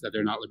audience that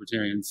they're not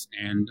libertarians.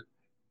 And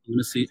I'm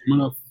going to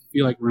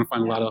feel like we're going to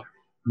find a lot of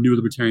new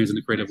libertarians in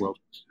the creative world.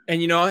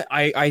 And,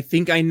 I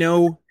think I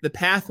know the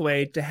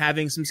pathway to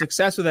having some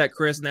success with that,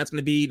 Chris, and that's going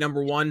to be,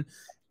 number one,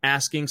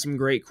 asking some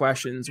great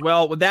questions.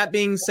 Well, with that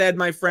being said,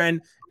 my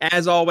friend,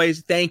 as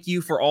always, thank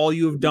you for all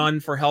you have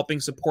done for helping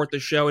support the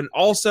show. And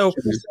also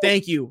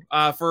thank you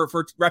for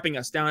repping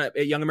us down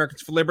at Young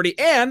Americans for Liberty.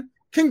 And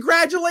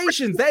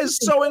congratulations. That is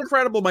so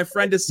incredible, my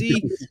friend, to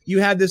see you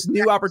have this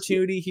new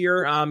opportunity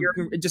here.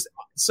 Just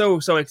so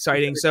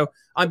exciting. So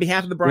on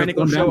behalf of the Brian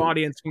Nichols Show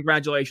audience,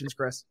 congratulations,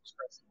 Chris.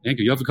 Thank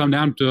you. You have to come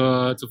down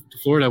to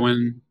Florida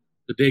when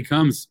the day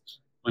comes,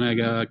 when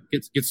I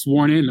get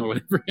sworn in, or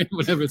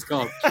whatever it's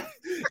called.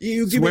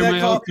 You give me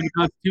that call. To the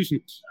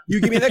Constitution.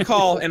 You give me that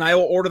call, and I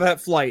will order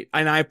that flight.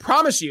 And I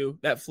promise you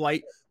that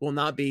flight will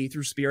not be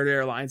through Spirit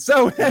Airlines.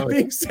 So that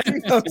being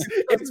said, folks,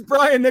 it's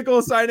Brian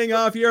Nichols signing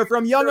off here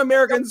from Young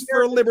Americans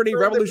for Liberty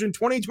Revolution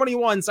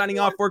 2021. Signing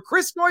off for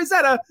Chris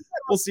Goizetta.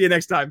 We'll see you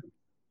next time.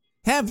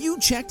 Have you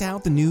checked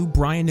out the new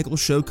Brian Nichols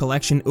Show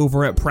collection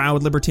over at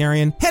Proud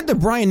Libertarian? Head to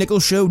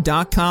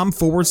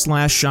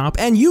briannicholsshow.com/shop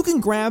and you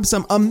can grab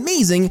some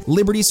amazing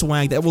Liberty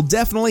swag that will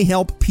definitely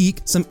help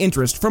pique some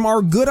interest. From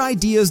our Good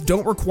Ideas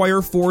Don't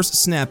Require Force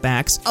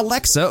snapbacks,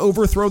 Alexa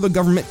Overthrow the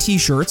Government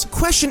t-shirts,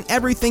 Question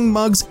Everything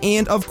mugs,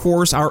 and of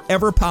course our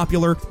ever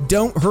popular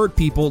Don't Hurt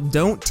People,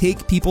 Don't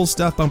Take People's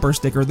Stuff bumper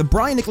sticker. The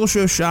Brian Nichols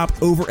Show shop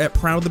over at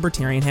Proud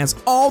Libertarian has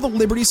all the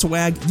Liberty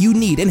swag you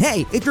need. And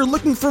hey, if you're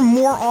looking for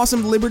more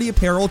awesome Liberty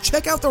apparel,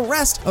 check out the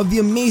rest of the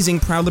amazing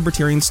Proud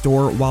Libertarian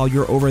store while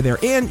you're over there.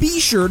 And be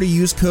sure to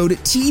use code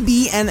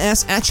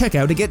TBNS at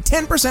checkout to get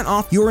 10%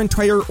 off your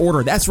entire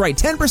order. That's right,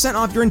 10%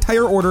 off your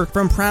entire order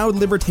from Proud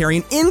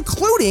Libertarian,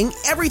 including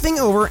everything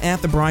over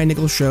at the Brian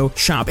Nichols Show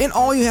shop. And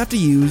all you have to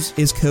use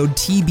is code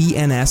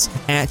TBNS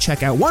at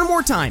checkout. One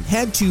more time,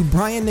 head to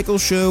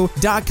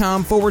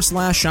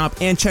briannicholsshow.com/shop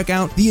and check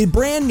out the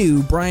brand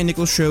new Brian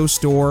Nichols Show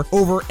store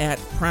over at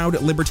Proud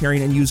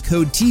Libertarian and use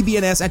code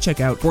TBNS at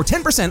checkout for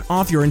 10%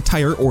 off your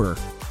entire order.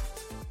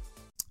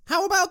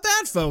 How about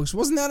that, folks?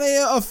 Wasn't that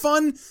a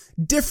fun,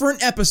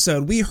 different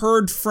episode? We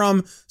heard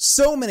from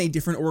so many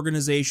different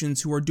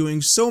organizations who are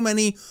doing so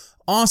many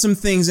awesome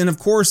things. And of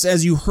course,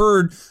 as you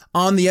heard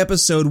on the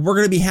episode, we're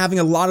going to be having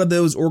a lot of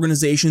those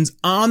organizations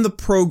on the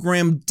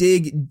program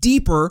dig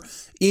deeper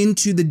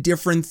into the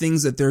different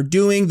things that they're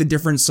doing, the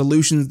different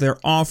solutions they're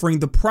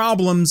offering, the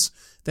problems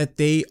that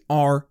they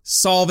are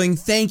solving.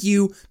 Thank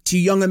you to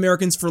Young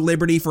Americans for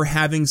Liberty for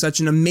having such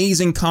an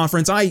amazing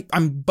conference.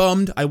 I'm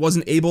bummed I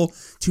wasn't able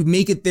to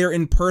make it there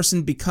in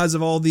person because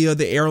of all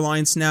the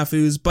airline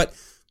snafus, but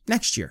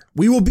next year.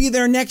 We will be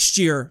there next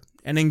year.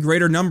 And in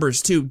greater numbers,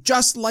 too,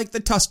 just like the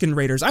Tusken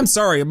Raiders. I'm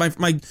sorry,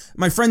 my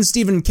friend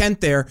Stephen Kent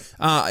there,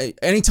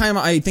 anytime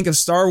I think of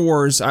Star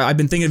Wars, I've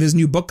been thinking of his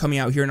new book coming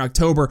out here in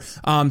October.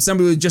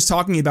 Somebody was just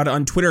talking about it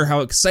on Twitter, how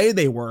excited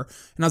they were.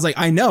 And I was like,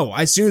 I know.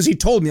 As soon as he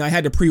told me, I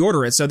had to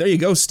pre-order it. So there you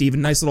go,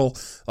 Stephen. Nice little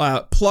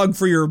plug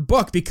for your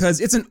book, because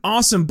it's an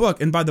awesome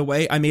book. And by the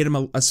way, I made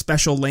him a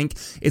special link.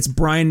 It's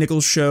Brian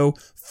Nichols Show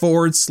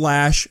 /Force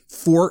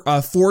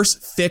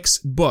Fix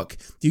book.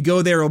 If you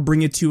go there, it'll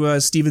bring you to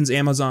Steven's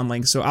Amazon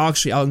link. So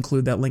I'll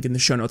include that link in the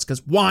show notes,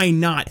 because why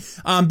not?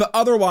 But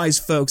otherwise,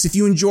 folks, if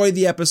you enjoyed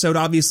the episode,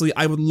 obviously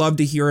I would love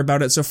to hear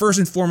about it. So first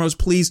and foremost,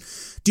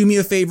 please do me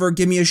a favor,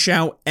 give me a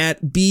shout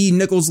at B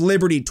Nichols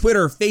Liberty,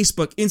 Twitter,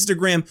 Facebook,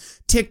 Instagram,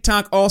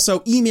 TikTok.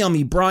 Also, email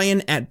me,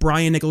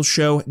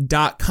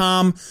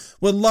 brian@briannicholsshow.com.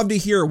 Would love to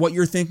hear what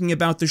you're thinking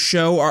about the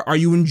show. Are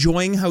you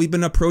enjoying how we've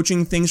been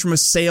approaching things from a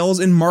sales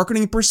and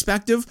marketing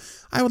perspective?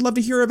 I would love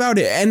to hear about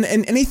it. And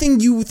anything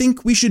you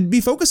think we should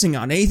be focusing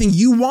on, anything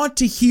you want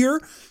to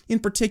hear in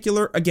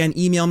particular, again,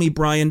 email me,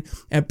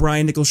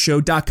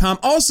 brian@briannicholsshow.com.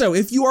 Also,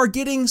 if you are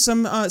getting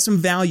some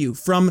value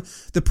from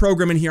the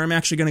program in here, I'm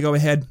actually going to go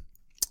ahead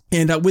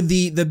and with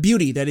the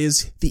beauty that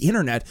is the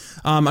internet,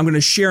 I'm going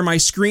to share my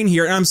screen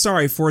here. And I'm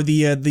sorry for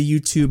the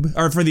YouTube,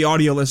 or for the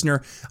audio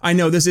listener. I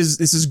know this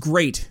is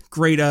great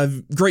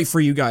for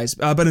you guys.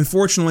 But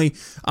unfortunately,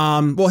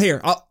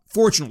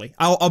 Fortunately,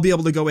 I'll be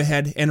able to go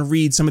ahead and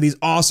read some of these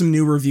awesome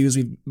new reviews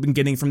we've been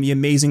getting from the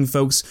amazing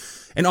folks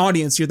and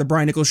audience here at the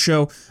Brian Nichols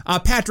Show.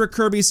 Patrick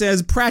Kirby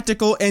says,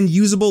 practical and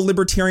usable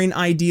libertarian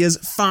ideas,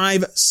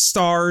 5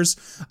 stars.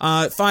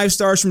 5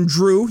 stars from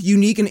Drew.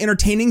 Unique and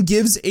entertaining,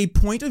 gives a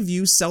point of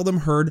view seldom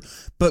heard,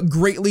 but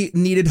greatly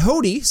needed.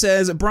 Hody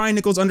says, Brian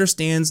Nichols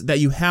understands that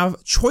you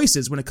have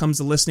choices when it comes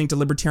to listening to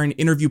libertarian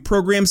interview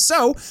programs,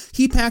 so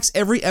he packs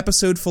every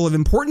episode full of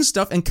important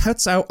stuff and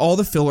cuts out all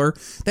the filler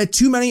that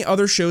too many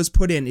other shows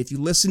put in. If you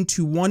listen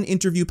to one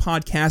interview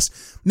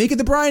podcast, make it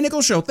the Brian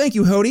Nichols Show. Thank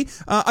you, Hody.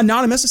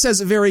 Anonymous says,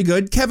 very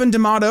good. Kevin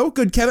D'Amato,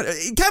 good Kevin.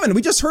 Kevin,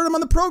 we just heard him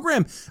on the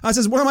program.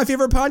 Says, one of my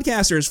favorite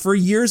podcasters. For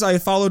years, I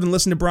have followed and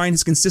listened to Brian.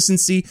 His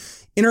consistency,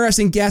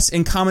 interesting guests,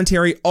 and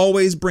commentary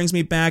always brings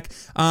me back.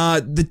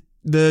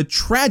 The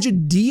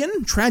tragedian,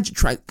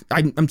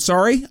 I'm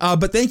sorry,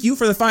 but thank you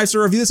for the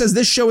 5-star review that says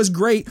this show is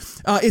great.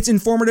 It's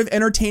informative,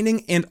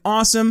 entertaining, and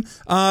awesome.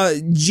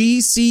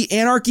 GC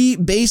Anarchy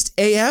based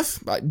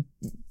AF.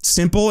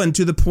 Simple and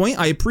to the point.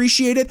 I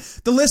appreciate it.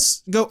 The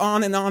lists go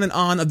on and on and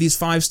on of these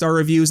 5-star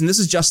reviews, and this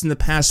is just in the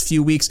past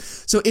few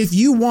weeks. So if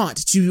you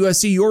want to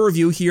see your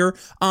review here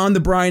on the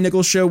Brian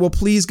Nichols Show, well,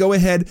 please go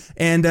ahead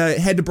and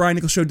head to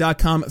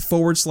briannicholsshow.com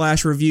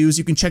 /reviews.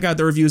 You can check out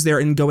the reviews there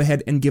and go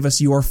ahead and give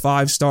us your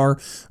 5-star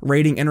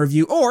rating and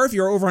review. Or if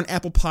you're over on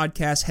Apple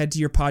Podcasts, head to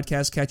your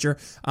podcast catcher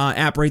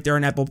app right there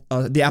on Apple,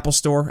 the Apple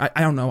Store.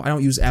 I don't know. I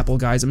don't use Apple,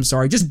 guys. I'm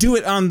sorry. Just do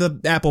it on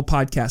the Apple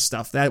Podcast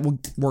stuff. That will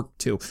work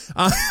too.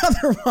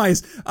 Otherwise,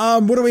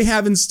 what do we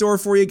have in store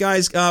for you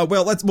guys?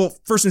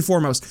 First and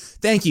foremost,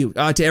 thank you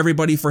to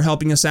everybody for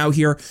helping us out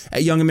here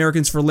at Young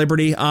Americans for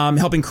Liberty,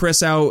 helping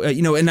Chris out,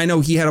 and I know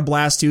he had a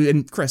blast too.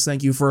 And Chris,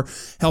 thank you for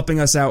helping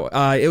us out.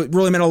 It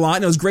really meant a lot,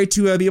 and it was great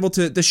to be able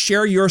to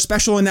share your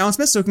special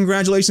announcements. So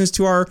congratulations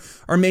to our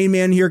main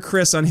man here,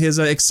 Chris, on his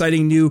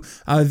exciting new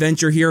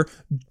venture here,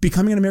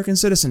 becoming an American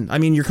citizen. I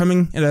mean, you're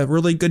coming at a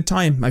really good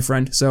time, my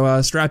friend.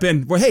 So strap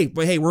in. But hey,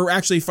 we're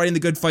actually fighting the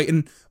good fight,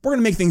 and we're going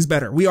to make things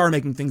better. We are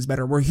making things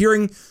better. We're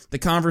hearing the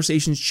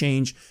conversations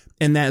change,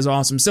 and that is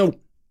awesome. So,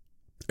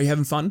 are you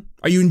having fun?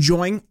 Are you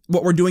enjoying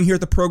what we're doing here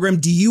at the program?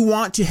 Do you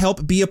want to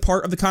help be a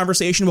part of the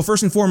conversation? Well,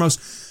 first and foremost,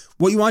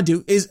 what you want to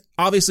do is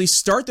obviously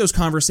start those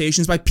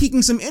conversations by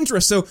piquing some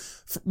interest. So,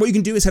 what you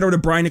can do is head over to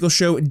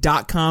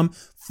briannicholsshow.com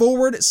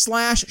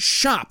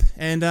 /shop.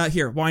 And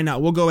here, why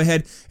not? We'll go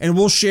ahead and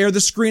we'll share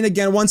the screen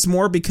again once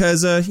more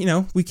because,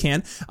 we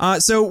can.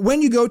 So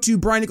when you go to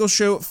Brian Nichols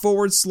Show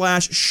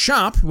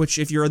 /shop, which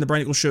if you're in the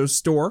Brian Nichols Show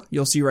store,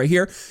 you'll see right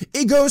here,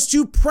 it goes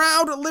to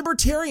Proud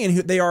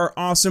Libertarian. They are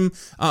awesome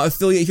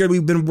affiliate here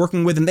we've been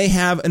working with, and they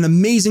have an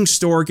amazing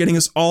store getting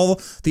us all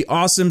the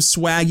awesome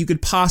swag you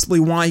could possibly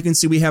want. You can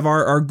see we have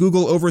our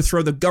Google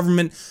overthrow the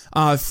government,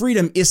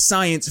 freedom is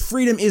science,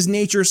 freedom is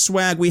nature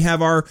swag. We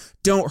have our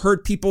don't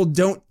hurt people,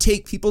 don't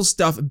take people's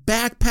stuff.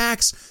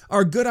 Backpacks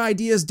are good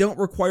ideas, don't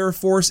require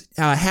force.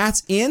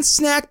 Hats and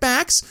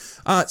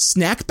snackbacks.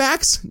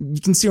 Snackbacks? You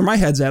can see where my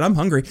head's at. I'm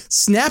hungry.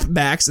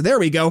 Snapbacks. There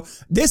we go.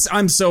 This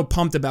I'm so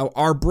pumped about.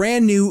 Our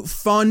brand new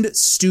Fund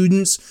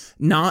Students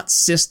Not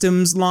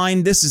Systems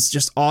line. This is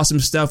just awesome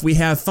stuff. We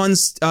have Fund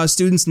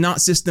Students Not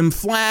System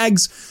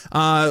flags,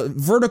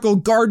 vertical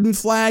garden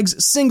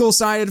flags,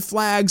 single-sided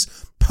flags,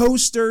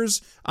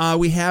 posters.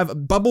 We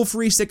have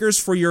bubble-free stickers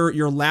for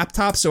your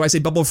laptop. So I say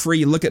bubble-free.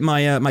 You look at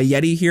my my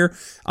Yeti here.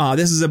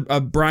 This is a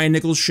Brian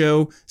Nichols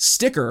Show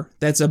sticker.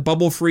 That's a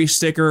bubble-free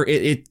sticker.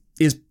 It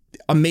is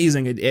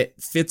amazing.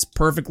 It fits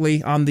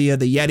perfectly on the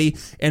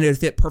Yeti, and it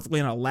fit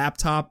perfectly on a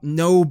laptop.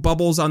 No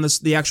bubbles on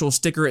the actual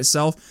sticker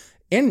itself.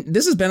 And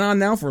this has been on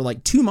now for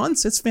like 2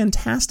 months. It's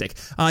fantastic.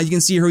 You can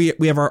see here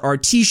we have our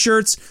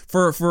t-shirts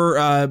for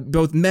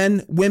both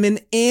men, women,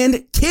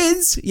 and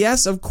kids.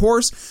 Yes, of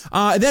course.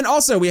 Then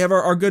also we have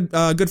our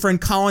good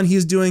friend Colin.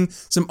 He's doing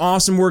some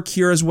awesome work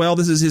here as well.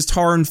 This is his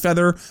tar and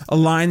feather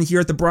line here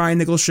at the Brian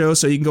Nichols Show.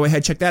 So you can go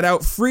ahead, check that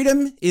out.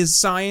 Freedom is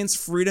science.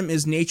 Freedom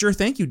is nature.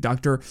 Thank you,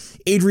 Dr.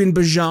 Adrian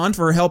Bajan,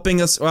 for helping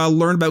us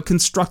learn about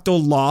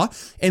constructal law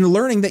and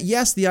learning that,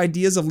 yes, the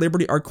ideas of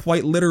liberty are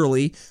quite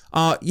literally,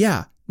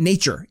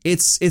 nature.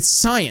 It's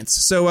science.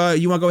 So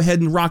you want to go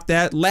ahead and rock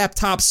that.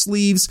 Laptop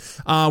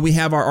sleeves. We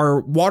have our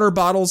water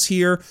bottles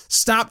here.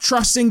 Stop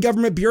trusting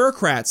government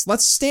bureaucrats.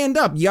 Let's stand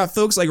up. You got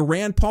folks like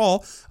Rand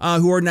Paul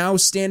who are now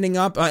standing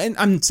up. And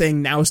I'm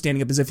saying now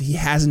standing up as if he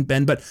hasn't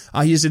been, but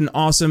he just did an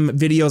awesome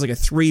video. It's like a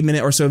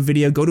 3-minute or so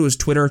video. Go to his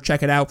Twitter.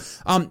 Check it out.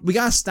 We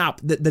got to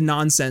stop the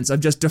nonsense of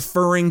just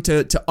deferring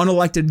to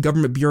unelected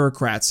government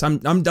bureaucrats.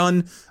 I'm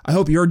done. I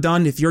hope you're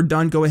done. If you're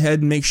done, go ahead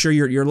and make sure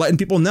you're letting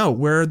people know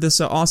where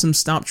this awesome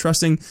Stop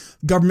Trusting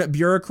Government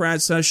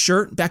Bureaucrats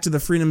shirt. Back to the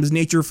freedom is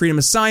nature, freedom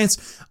is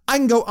science. I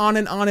can go on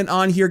and on and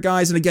on here,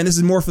 guys. And again, this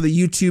is more for the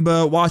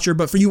YouTube watcher,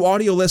 but for you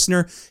audio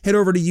listener, head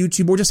over to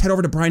YouTube or just head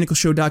over to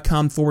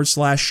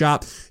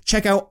briannicholsshow.com/shop.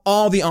 Check out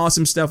all the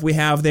awesome stuff we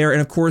have there. And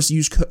of course,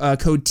 use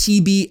code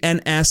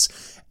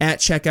TBNS at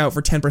checkout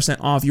for 10%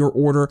 off your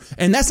order.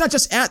 And that's not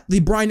just at the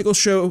Brian Nichols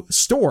Show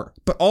store,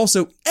 but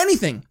also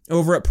anything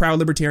over at Proud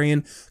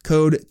Libertarian,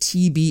 code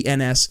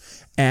TBNS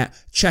at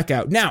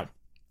checkout. Now,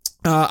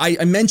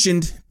 I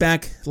mentioned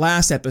back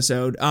last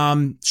episode,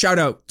 shout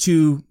out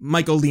to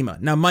Michael Lima.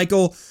 Now,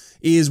 Michael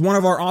is one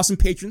of our awesome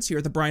patrons here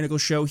at the Brian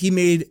Nichols Show. He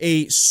made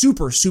a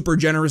super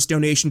generous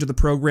donation to the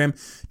program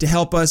to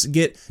help us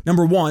get,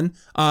 number one,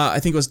 I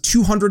think it was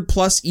 200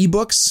 plus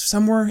ebooks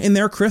somewhere in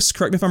there. Chris,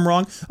 correct me if I'm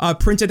wrong,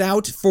 printed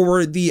out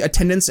for the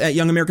attendance at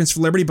Young Americans for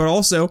Liberty, but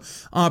also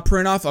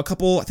print off a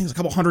couple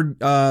hundred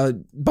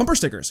bumper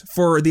stickers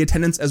for the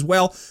attendance as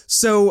well.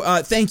 So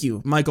thank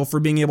you, Michael, for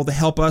being able to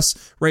help us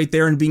right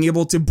there and being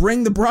able to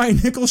bring the Brian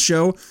Nichols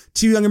Show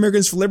to Young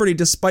Americans for Liberty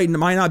despite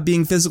my not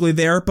being physically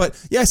there. But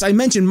yes, I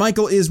mentioned Michael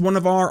is one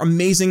of our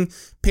amazing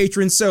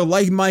patrons. So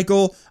like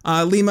Michael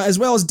Lima, as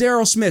well as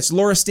Daryl Smith,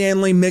 Laura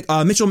Stanley,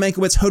 Mitchell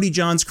Mankiewicz, Hody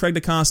Johns, Craig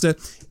DaCosta,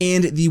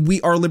 and the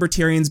We Are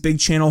Libertarians big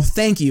channel.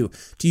 Thank you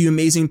to you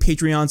amazing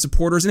Patreon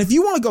supporters. And if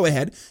you want to go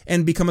ahead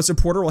and become a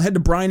supporter, well, head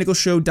to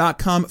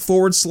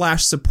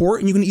briannicholsshow.com/support,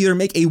 and you can either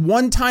make a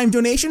one-time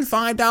donation,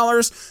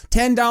 $5,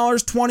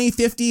 $10, $20,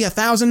 $50,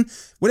 $1,000,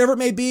 whatever it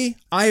may be.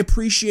 I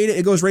appreciate it.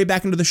 It goes right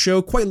back into the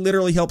show. Quite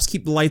literally helps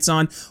keep the lights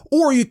on.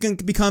 Or you can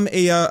become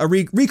a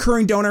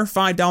recurring donor,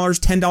 $5,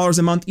 $10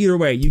 a month. Either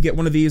way, you get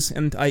one of these,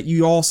 and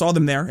you all saw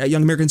them there at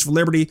Young Americans for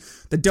Liberty.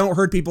 The Don't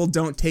Hurt People,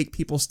 Don't Take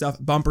People stuff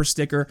bumper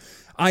sticker.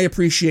 I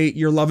appreciate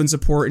your love and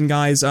support, and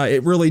guys,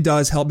 it really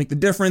does help make the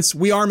difference.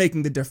 We are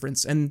making the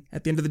difference, and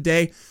at the end of the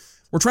day,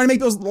 we're trying to make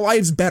those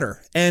lives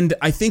better, and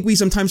I think we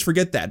sometimes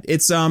forget that.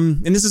 It's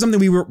and this is something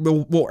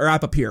we'll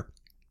wrap up here.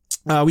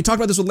 We talked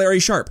about this with Larry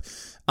Sharp.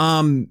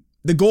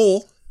 The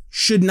goal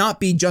should not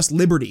be just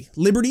liberty.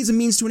 Liberty is a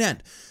means to an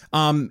end.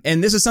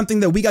 And this is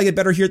something that we gotta get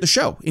better here at the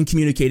show in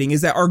communicating,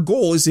 is that our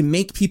goal is to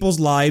make people's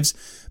lives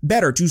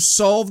better, to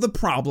solve the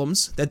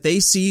problems that they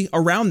see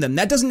around them.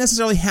 That doesn't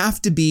necessarily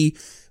have to be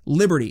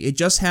liberty. It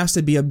just has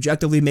to be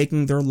objectively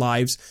making their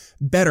lives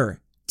better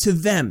to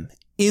them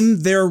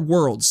in their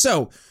world.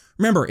 So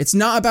remember, it's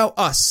not about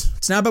us.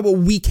 It's not about what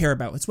we care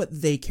about. It's what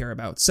they care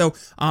about. So,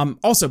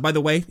 also, by the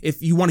way, if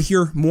you want to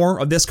hear more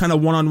of this kind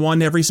of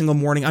one-on-one every single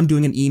morning, I'm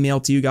doing an email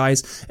to you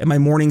guys at my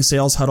morning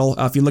sales huddle.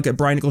 If you look at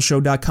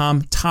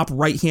briannicholsshow.com, top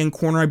right-hand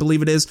corner, I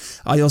believe it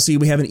is, you'll see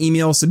we have an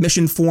email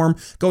submission form.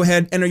 Go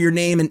ahead, enter your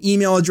name and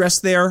email address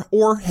there,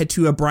 or head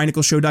to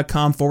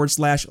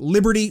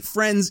briannicholsshow.com/Liberty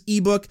Friends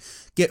ebook.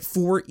 Get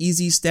 4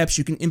 easy steps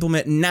you can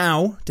implement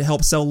now to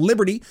help sell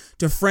liberty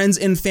to friends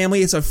and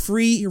family. It's a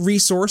free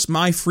resource,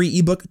 my free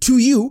ebook to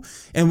you.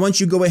 And once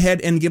you go ahead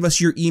and give us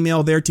your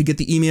email there to get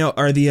the email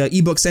or the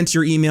ebook sent to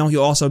your email,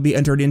 you'll also be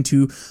entered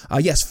into,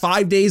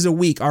 5 days a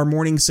week, our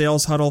morning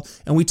sales huddle.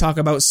 And we talk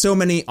about so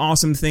many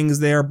awesome things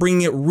there,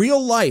 bringing it real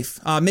life,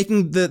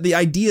 making the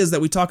ideas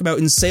that we talk about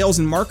in sales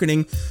and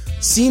marketing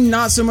seem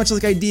not so much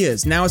like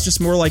ideas. Now it's just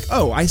more like,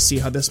 oh, I see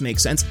how this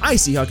makes sense. I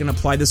see how I can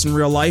apply this in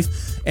real life.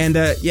 And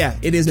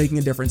it is making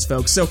a difference,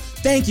 folks. So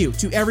thank you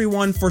to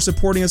everyone for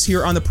supporting us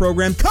here on the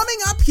program. Coming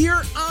up here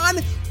on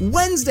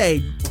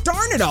Wednesday,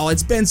 darn it all,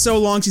 it's been so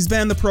long she's been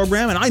on the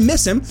program, and I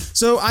miss him.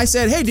 So I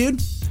said, hey,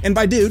 dude. And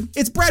by dude,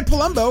 it's Brad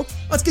Palumbo.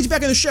 Let's get you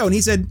back on the show. And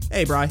he said,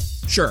 hey, Bri,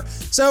 sure.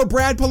 So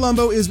Brad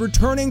Palumbo is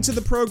returning to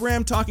the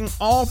program, talking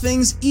all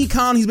things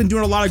econ. He's been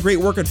doing a lot of great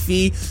work at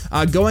FEE,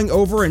 going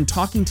over and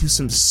talking to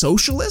some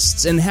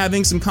socialists and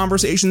having some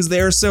conversations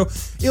there. So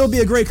it'll be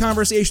a great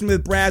conversation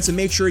with Brad. So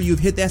make sure you've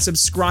hit that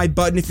subscribe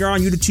button. If you're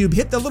on YouTube,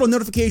 hit the little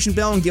notification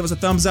bell and give us a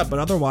thumbs up. But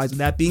otherwise, with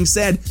that being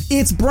said,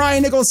 it's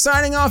Brian Nichols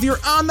signing off. You're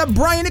on the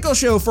Brian Nichols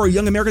Show for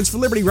Young Americans for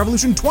Liberty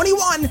Revolution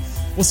 21.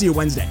 We'll see you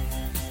Wednesday.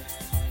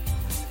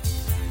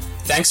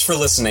 Thanks for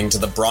listening to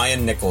The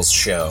Brian Nichols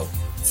Show.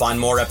 Find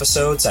more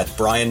episodes at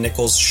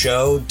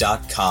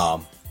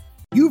briannicholsshow.com.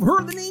 You've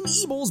heard the name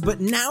Ebles,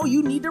 but now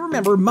you need to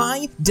remember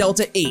My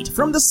Delta 8.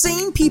 From the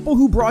same people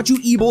who brought you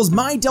Ebles,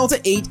 My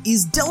Delta 8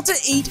 is Delta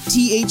 8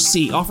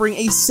 THC, offering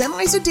a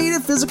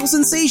semi-sedative physical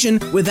sensation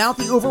without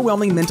the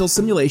overwhelming mental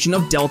stimulation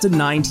of Delta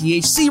 9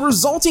 THC,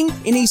 resulting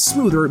in a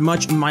smoother,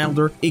 much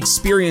milder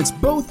experience.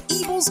 Both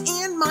Ebles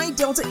and My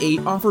Delta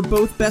 8 offer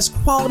both best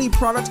quality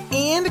product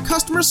and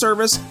customer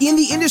service in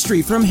the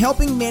industry, from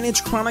helping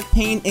manage chronic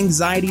pain,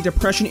 anxiety,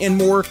 depression, and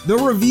more. The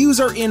reviews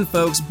are in,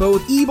 folks.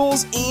 Both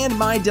Ebles and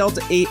My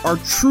Delta 8 are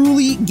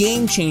truly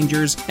game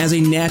changers as a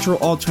natural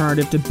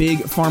alternative to big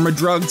pharma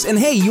drugs. And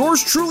hey,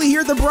 yours truly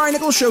here at the Brian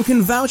Nichols Show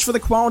can vouch for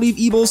the quality of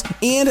Ebles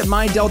and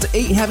My Delta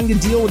 8. Having to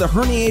deal with a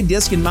herniated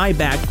disc in my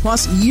back,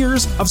 plus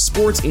years of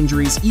sports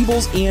injuries,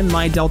 Ebles and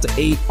My Delta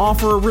 8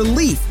 offer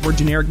relief where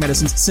generic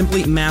medicines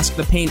simply mask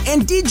the pain.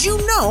 And did you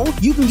know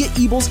you can get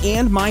Ebles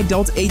and My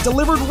Delta 8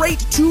 delivered right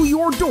to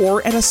your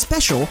door at a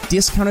special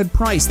discounted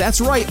price? That's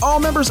right,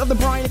 all members of the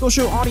Brian Nichols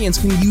Show audience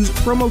can use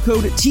promo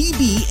code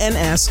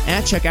TBNS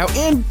at checkout,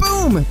 and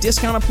boom,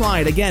 discount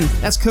applied. Again,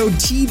 that's code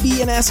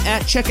TBNS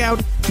at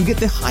checkout to get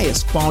the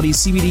highest quality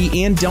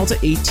CBD and Delta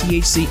 8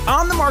 THC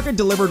on the market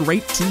delivered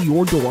right to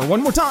your door.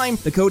 One more time,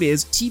 the code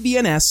is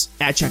TBNS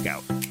at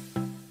checkout.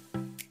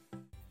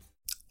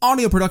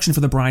 Audio production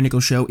for The Brian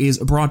Nichols Show is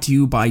brought to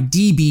you by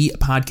DB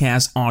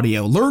Podcast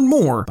Audio. Learn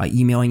more by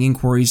emailing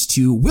inquiries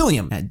to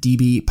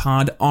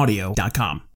william@dbpodaudio.com.